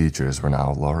 The teachers were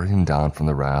now lowering down from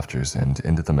the rafters and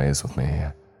into the maze with me.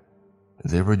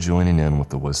 They were joining in with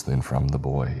the whistling from the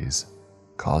boys,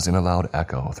 causing a loud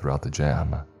echo throughout the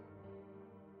gym.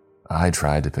 I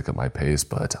tried to pick up my pace,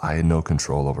 but I had no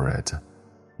control over it.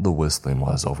 The whistling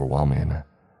was overwhelming,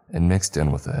 and mixed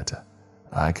in with it,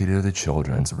 I could hear the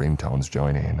children's ringtones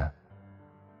joining.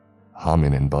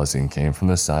 Humming and buzzing came from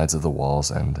the sides of the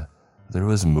walls, and there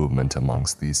was movement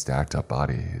amongst these stacked up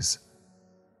bodies.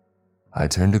 I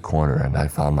turned a corner and I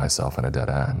found myself in a dead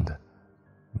end.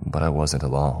 But I wasn't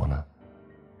alone.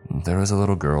 There was a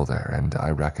little girl there and I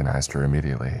recognized her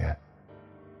immediately.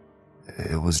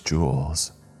 It was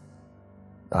Jules.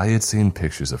 I had seen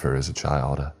pictures of her as a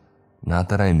child, not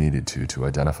that I needed to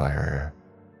identify her.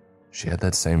 She had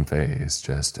that same face,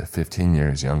 just 15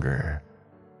 years younger.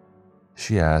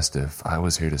 She asked if I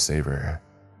was here to save her.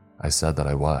 I said that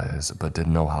I was, but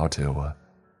didn't know how to.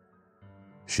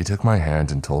 She took my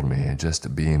hand and told me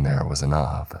just being there was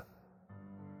enough.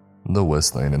 The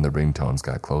whistling and the ringtones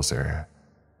got closer.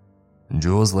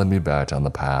 Jules led me back down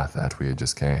the path that we had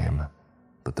just came,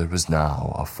 but there was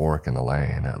now a fork in the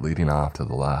lane leading off to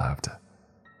the left.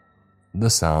 The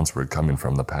sounds were coming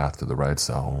from the path to the right,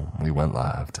 so we went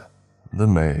left. The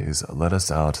maze led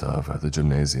us out of the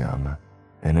gymnasium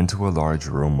and into a large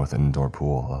room with an indoor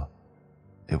pool.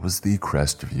 It was the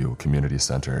Crestview Community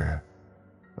Center.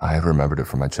 I have remembered it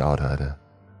from my childhood.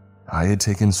 I had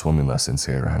taken swimming lessons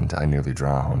here and I nearly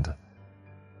drowned.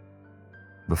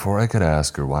 Before I could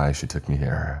ask her why she took me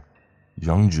here,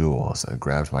 young Jules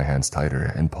grabbed my hands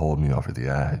tighter and pulled me over the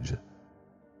edge.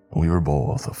 We were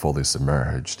both fully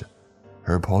submerged,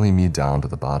 her pulling me down to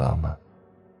the bottom.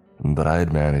 But I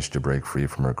had managed to break free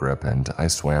from her grip and I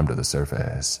swam to the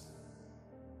surface.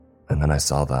 And then I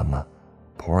saw them,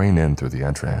 pouring in through the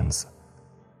entrance.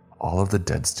 All of the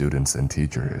dead students and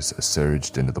teachers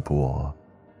surged into the pool.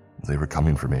 They were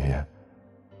coming for me.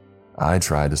 I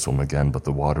tried to swim again, but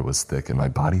the water was thick and my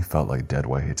body felt like dead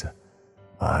weight.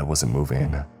 I wasn't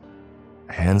moving.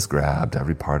 Hands grabbed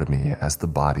every part of me as the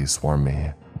bodies swarmed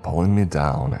me, pulling me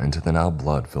down into the now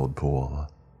blood-filled pool.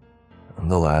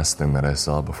 The last thing that I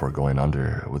saw before going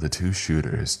under were the two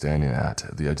shooters standing at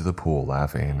the edge of the pool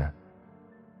laughing.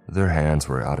 Their hands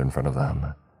were out in front of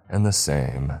them, and the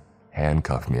same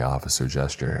handcuff me officer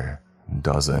gesture.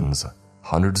 Dozens,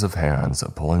 hundreds of hands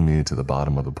pulling me to the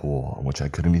bottom of the pool, which I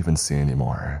couldn't even see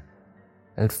anymore.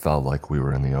 It felt like we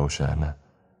were in the ocean.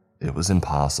 It was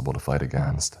impossible to fight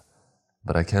against,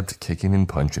 but I kept kicking and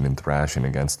punching and thrashing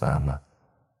against them.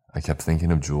 I kept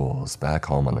thinking of Jules back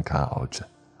home on the couch,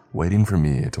 waiting for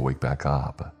me to wake back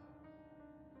up.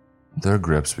 Their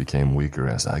grips became weaker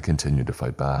as I continued to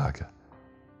fight back.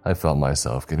 I felt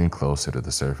myself getting closer to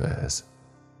the surface,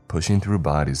 pushing through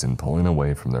bodies and pulling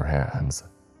away from their hands.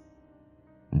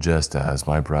 Just as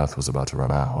my breath was about to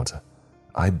run out,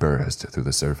 I burst through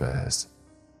the surface,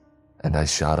 and I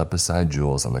shot up beside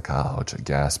Jules on the couch,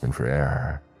 gasping for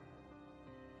air.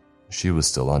 She was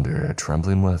still under,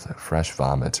 trembling with fresh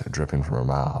vomit dripping from her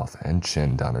mouth and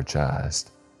chin down her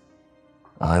chest.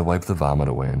 I wiped the vomit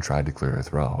away and tried to clear her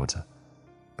throat,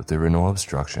 but there were no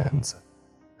obstructions.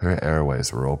 Her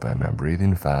airways were open,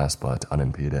 breathing fast but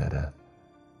unimpeded.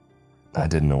 I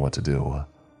didn't know what to do.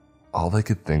 All I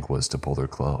could think was to pull her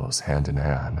close, hand in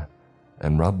hand,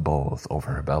 and rub both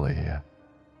over her belly.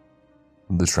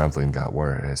 The trembling got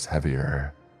worse,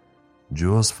 heavier.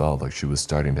 Jules felt like she was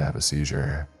starting to have a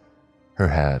seizure. Her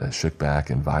head shook back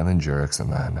in violent jerks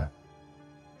and then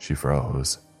she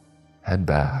froze, head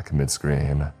back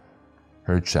mid-scream.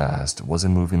 Her chest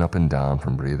wasn't moving up and down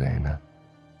from breathing.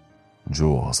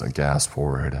 Jules gasped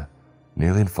forward,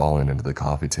 nearly falling into the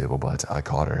coffee table, but I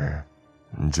caught her.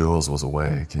 Jules was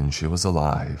awake and she was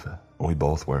alive. We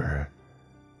both were.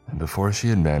 And before she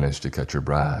had managed to catch her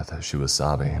breath, she was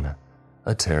sobbing,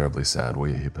 a terribly sad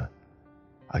weep.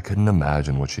 I couldn't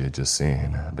imagine what she had just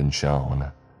seen, been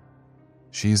shown.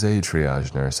 She's a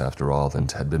triage nurse after all,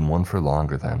 and had been one for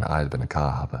longer than I'd been a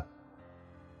cop.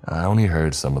 I only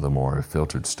heard some of the more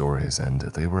filtered stories, and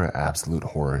they were absolute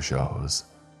horror shows.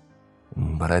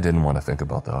 But I didn't want to think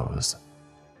about those.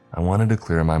 I wanted to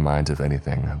clear my mind of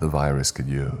anything the virus could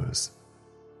use.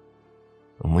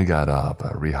 We got up,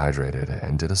 rehydrated,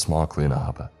 and did a small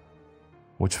cleanup,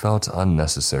 which felt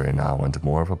unnecessary now and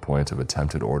more of a point of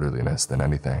attempted orderliness than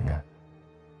anything.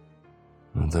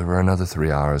 There were another 3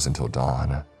 hours until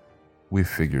dawn. We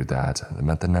figured that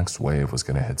meant the next wave was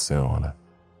going to hit soon,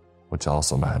 which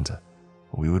also meant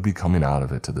we would be coming out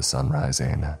of it to the sun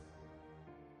rising.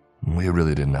 We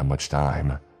really didn't have much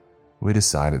time. We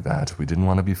decided that we didn't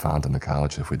want to be found on the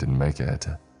couch if we didn't make it.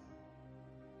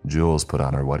 Jules put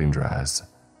on her wedding dress,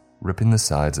 ripping the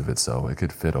sides of it so it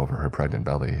could fit over her pregnant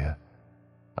belly.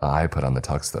 I put on the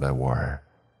tux that I wore.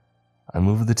 I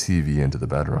moved the TV into the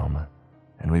bedroom,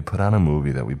 and we put on a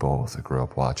movie that we both grew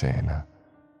up watching,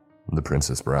 The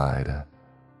Princess Bride.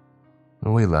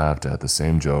 We laughed at the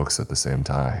same jokes at the same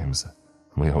times.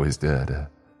 We always did.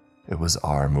 It was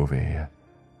our movie.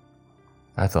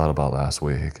 I thought about last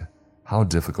week, how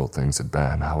difficult things had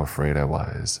been, how afraid I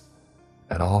was.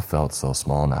 It all felt so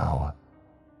small now.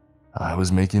 I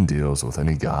was making deals with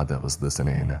any god that was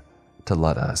listening to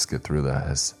let us get through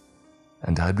this,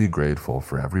 and I'd be grateful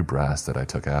for every breath that I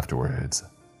took afterwards.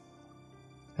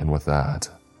 And with that,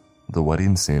 the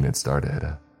wedding scene had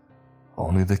started.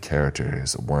 Only the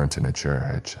characters weren't in a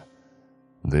church.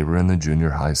 They were in the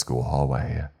junior high school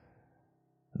hallway.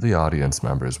 The audience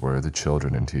members were the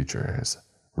children and teachers,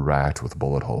 racked with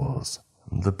bullet holes.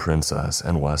 The princess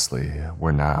and Wesley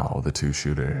were now the two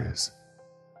shooters.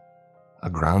 A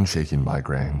ground-shaking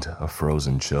migraine, a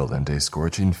frozen chill, and a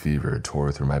scorching fever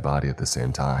tore through my body at the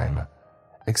same time,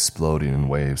 exploding in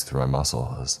waves through my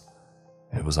muscles.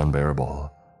 It was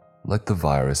unbearable, like the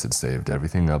virus had saved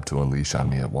everything up to unleash on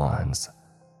me at once.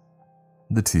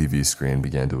 The TV screen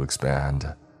began to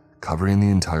expand, covering the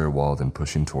entire wall and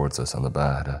pushing towards us on the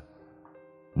bed.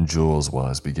 Jules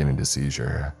was beginning to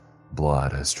seizure,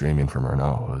 blood streaming from her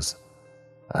nose.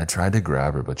 I tried to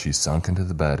grab her, but she sunk into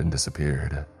the bed and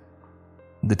disappeared.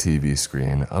 The TV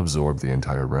screen absorbed the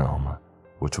entire room,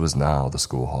 which was now the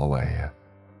school hallway.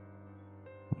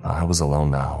 I was alone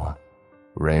now.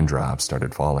 Raindrops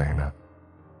started falling.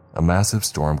 A massive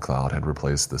storm cloud had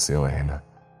replaced the ceiling,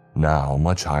 now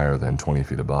much higher than 20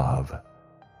 feet above.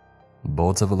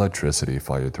 Bolts of electricity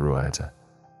fired through it,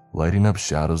 lighting up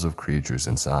shadows of creatures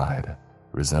inside,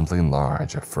 resembling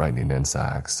large, frightening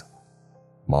insects.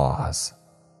 Moths.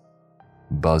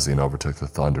 Buzzing overtook the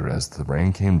thunder as the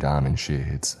rain came down in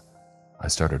sheets. I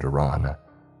started to run,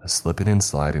 slipping and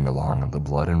sliding along the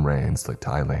blood and rain-slicked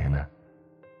tiling.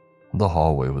 The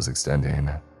hallway was extending,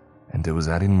 and it was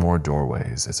adding more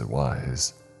doorways as it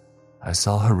was. I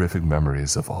saw horrific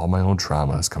memories of all my old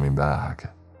traumas coming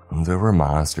back. There were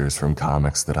monsters from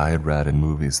comics that I had read and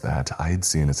movies that I had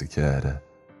seen as a kid.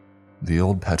 The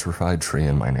old petrified tree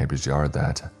in my neighbor's yard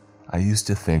that I used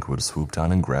to think would swoop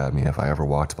down and grab me if I ever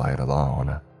walked by it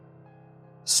alone.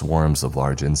 Swarms of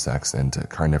large insects and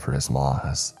carnivorous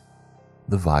moths.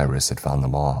 The virus had found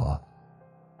them all.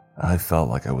 I felt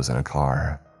like I was in a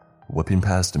car, whipping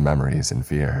past memories and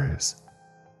fears.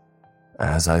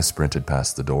 As I sprinted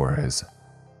past the doors,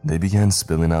 they began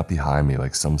spilling out behind me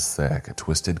like some thick,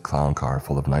 twisted clown car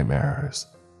full of nightmares.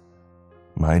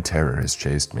 My terrors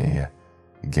chased me,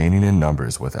 gaining in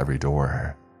numbers with every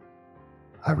door.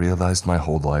 I realized my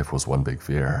whole life was one big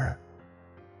fear.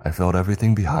 I felt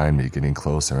everything behind me getting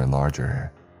closer and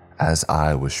larger, as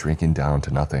I was shrinking down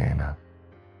to nothing.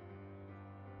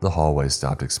 The hallway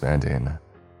stopped expanding,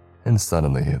 and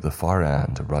suddenly the far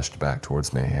end rushed back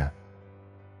towards me.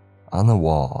 On the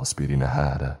wall, speeding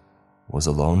ahead, was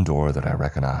a lone door that I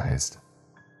recognized,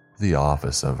 the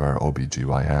office of our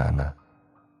OBGYN.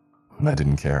 I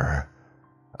didn't care.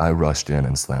 I rushed in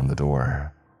and slammed the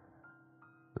door.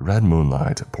 Red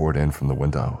moonlight poured in from the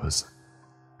windows.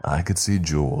 I could see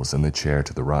Jules in the chair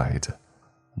to the right,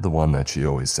 the one that she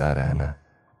always sat in.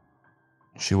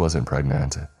 She wasn't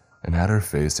pregnant and had her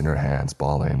face in her hands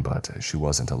bawling, but she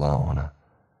wasn't alone.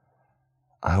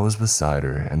 I was beside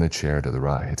her in the chair to the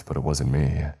right, but it wasn't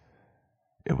me.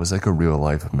 It was like a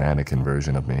real-life mannequin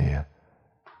version of me.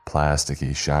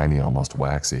 Plasticky, shiny, almost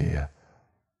waxy.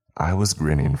 I was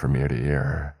grinning from ear to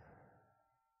ear.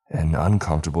 An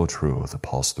uncomfortable truth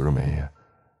pulsed through me,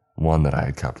 one that I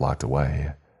had kept locked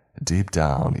away, deep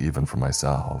down even from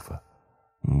myself.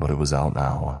 But it was out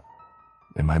now,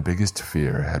 and my biggest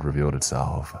fear had revealed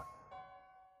itself.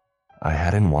 I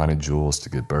hadn't wanted Jules to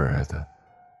give birth.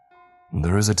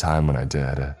 There was a time when I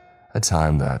did, a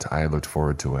time that I had looked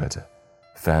forward to it,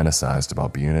 fantasized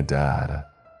about being a dad.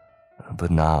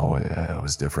 But now it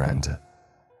was different.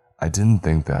 I didn't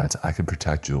think that I could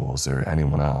protect Jules or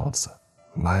anyone else.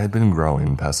 I had been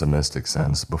growing pessimistic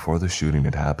since before the shooting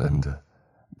had happened,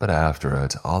 but after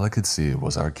it, all I could see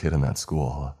was our kid in that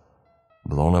school,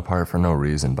 blown apart for no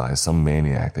reason by some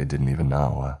maniac they didn't even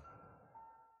know.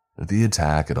 The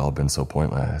attack had all been so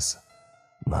pointless.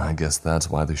 I guess that's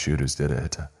why the shooters did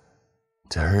it.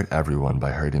 To hurt everyone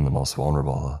by hurting the most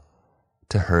vulnerable.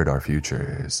 To hurt our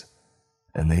futures.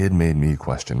 And they had made me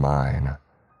question mine.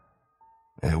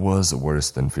 It was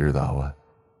worse than fear, though.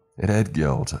 It had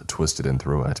guilt twisted in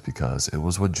through it because it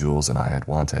was what Jules and I had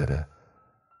wanted.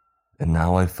 And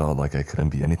now I felt like I couldn't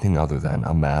be anything other than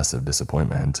a massive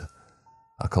disappointment.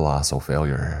 A colossal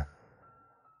failure.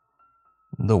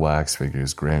 The wax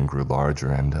figure's grin grew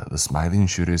larger and the smiling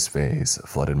shooter's face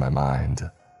flooded my mind.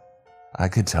 I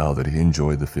could tell that he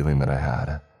enjoyed the feeling that I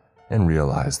had and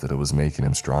realized that it was making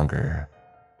him stronger.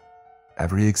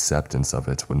 Every acceptance of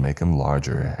it would make him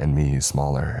larger and me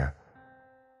smaller.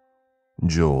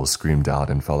 Jules screamed out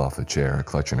and fell off the chair,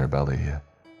 clutching her belly.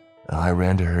 I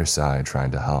ran to her side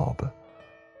trying to help.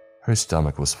 Her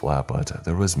stomach was flat, but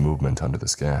there was movement under the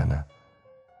skin,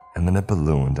 and then it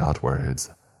ballooned outwards,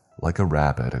 like a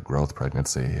rapid growth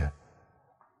pregnancy.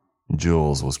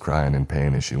 Jules was crying in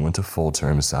pain as she went to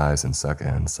full-term size in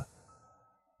seconds.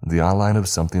 The outline of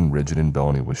something rigid and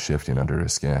bony was shifting under her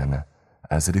skin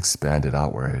as it expanded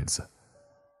outwards.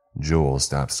 Jules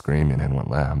stopped screaming and went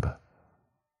limp.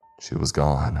 She was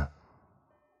gone.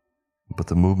 But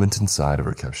the movement inside of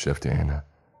her kept shifting.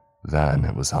 Then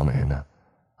it was humming,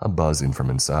 a buzzing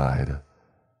from inside.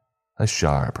 A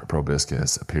sharp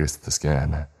proboscis pierced the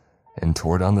skin and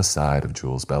tore down the side of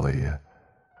Jules' belly.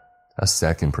 A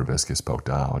second proboscis poked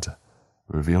out,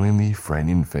 revealing the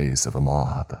frightening face of a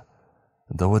moth,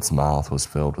 though its mouth was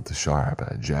filled with the sharp,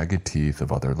 jagged teeth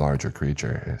of other larger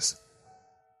creatures.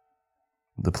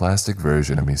 The plastic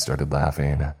version of me started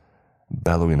laughing,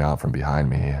 bellowing out from behind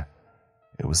me.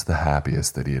 It was the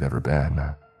happiest that he had ever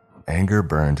been. Anger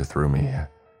burned through me.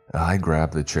 I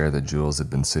grabbed the chair that Jules had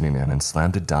been sitting in and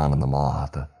slammed it down on the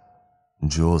moth.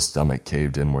 Jules' stomach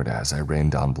caved inward as I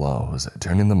rained down blows,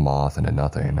 turning the moth into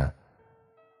nothing.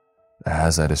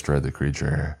 As I destroyed the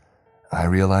creature, I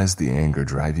realized the anger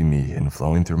driving me and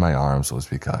flowing through my arms was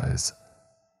because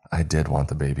I did want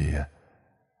the baby.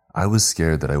 I was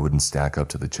scared that I wouldn't stack up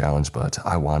to the challenge, but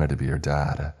I wanted to be her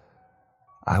dad.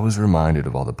 I was reminded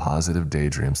of all the positive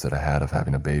daydreams that I had of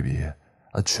having a baby,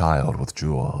 a child with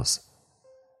Jules,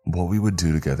 what we would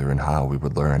do together and how we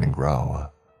would learn and grow.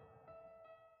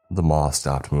 The moth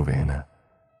stopped moving.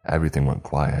 Everything went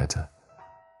quiet.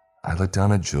 I looked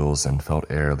down at Jules and felt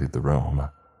air leave the room.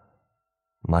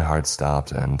 My heart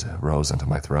stopped and rose into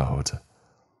my throat.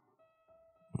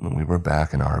 We were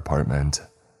back in our apartment.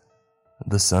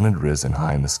 The sun had risen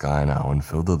high in the sky now and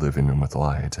filled the living room with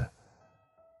light.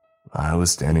 I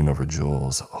was standing over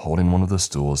Jules, holding one of the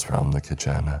stools from the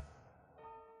kitchen.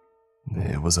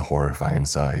 It was a horrifying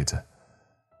sight.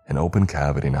 An open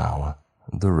cavity now,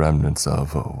 the remnants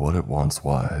of what it once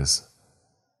was.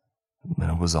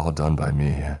 And it was all done by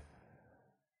me.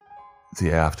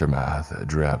 The aftermath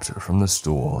dripped from the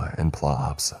stool in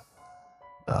plops.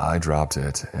 I dropped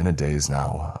it in a daze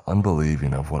now,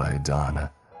 unbelieving of what I had done.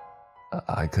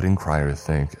 I couldn't cry or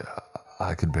think.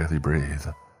 I could barely breathe.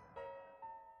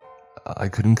 I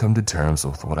couldn't come to terms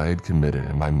with what I had committed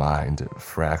in my mind,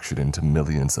 fractured into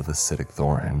millions of acidic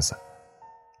thorns.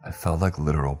 I felt like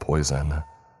literal poison.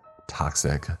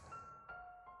 Toxic.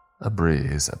 A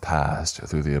breeze passed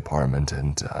through the apartment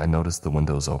and I noticed the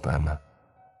windows open.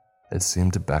 It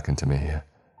seemed to beckon to me.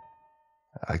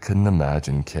 I couldn't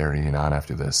imagine carrying on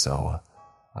after this, so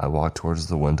I walked towards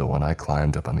the window and I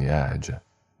climbed up on the edge.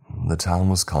 The town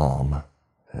was calm.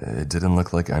 It didn't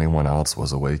look like anyone else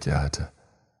was awake yet.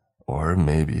 Or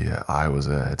maybe I was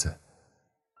it.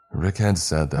 Rick had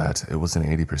said that it was an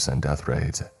 80% death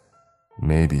rate.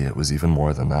 Maybe it was even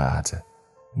more than that.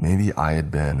 Maybe I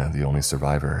had been the only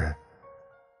survivor.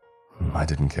 I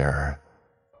didn't care.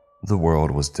 The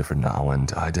world was different now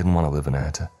and I didn't want to live in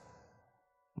it.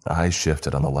 I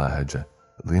shifted on the ledge,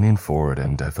 leaning forward,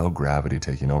 and I felt gravity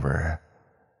taking over.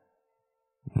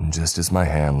 Just as my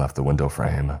hand left the window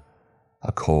frame,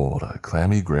 a cold,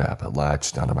 clammy grip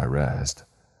latched onto my wrist,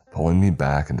 pulling me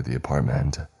back into the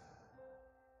apartment.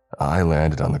 I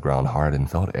landed on the ground hard and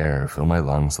felt air fill my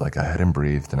lungs like I hadn't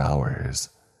breathed in hours.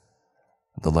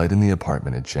 The light in the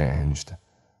apartment had changed.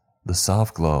 The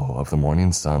soft glow of the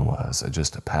morning sun was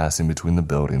just passing between the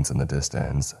buildings in the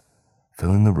distance,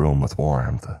 filling the room with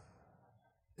warmth.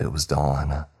 It was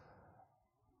dawn.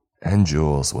 And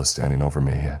Jules was standing over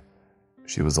me.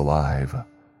 She was alive,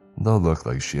 though it looked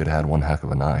like she had had one heck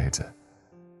of a night.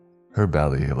 Her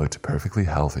belly looked perfectly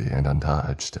healthy and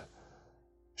untouched.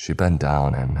 She bent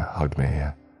down and hugged me.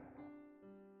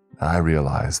 I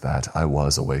realized that I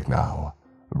was awake now,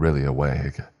 really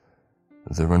awake.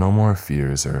 There were no more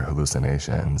fears or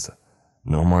hallucinations,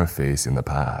 no more facing the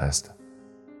past.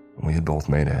 We had both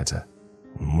made it.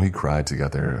 We cried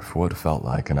together for what felt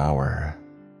like an hour.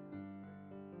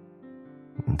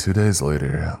 2 days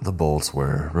later, the bolts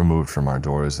were removed from our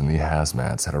doors and the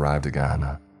hazmats had arrived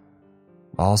again.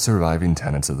 All surviving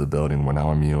tenants of the building were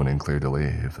now immune and cleared to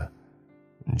leave.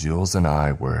 Jules and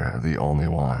I were the only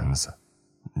ones.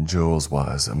 Jules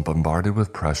was bombarded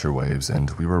with pressure waves and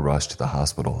we were rushed to the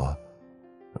hospital.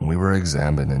 We were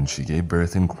examined and she gave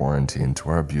birth in quarantine to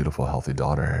our beautiful, healthy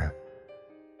daughter.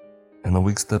 In the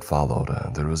weeks that followed,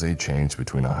 there was a change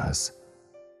between us.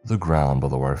 The ground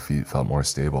below our feet felt more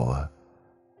stable.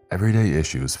 Everyday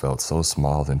issues felt so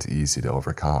small and easy to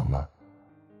overcome.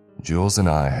 Jules and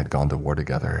I had gone to war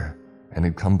together and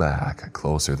had come back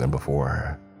closer than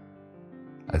before.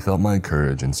 I felt my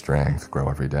courage and strength grow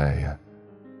every day,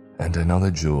 and I know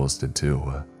that Jules did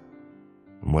too.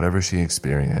 Whatever she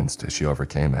experienced, she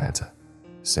overcame it,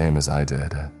 same as I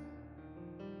did.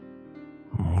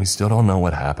 We still don't know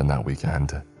what happened that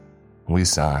weekend. We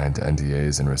signed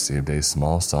NDAs and received a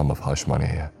small sum of hush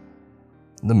money.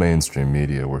 The mainstream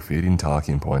media were feeding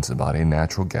talking points about a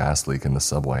natural gas leak in the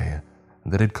subway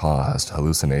that had caused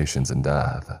hallucinations and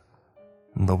death.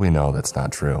 But we know that's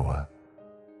not true.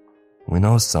 We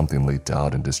know something leaked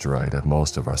out and destroyed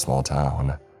most of our small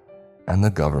town, and the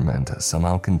government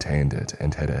somehow contained it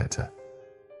and hid it.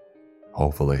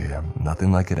 Hopefully,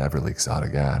 nothing like it ever leaks out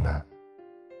again.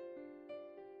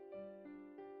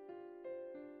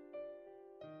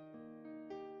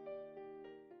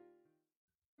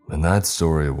 And that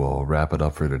story will wrap it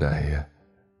up for today.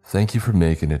 Thank you for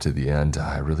making it to the end.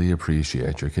 I really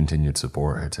appreciate your continued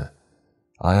support.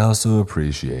 I also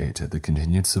appreciate the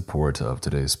continued support of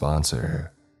today's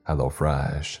sponsor,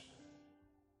 HelloFresh.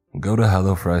 Go to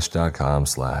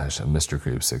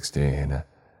hellofresh.com/MrCreep16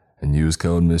 and use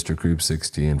code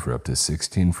MrCreep16 for up to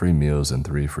 16 free meals and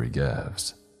 3 free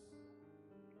gifts.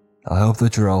 I hope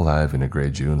that you're all having a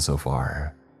great June so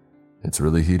far. It's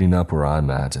really heating up where I'm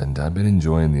at, and I've been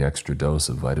enjoying the extra dose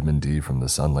of vitamin D from the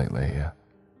sun lately.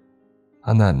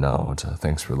 On that note,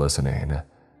 thanks for listening,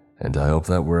 and I hope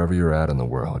that wherever you're at in the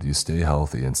world, you stay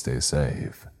healthy and stay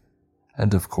safe.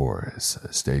 And of course,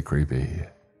 stay creepy.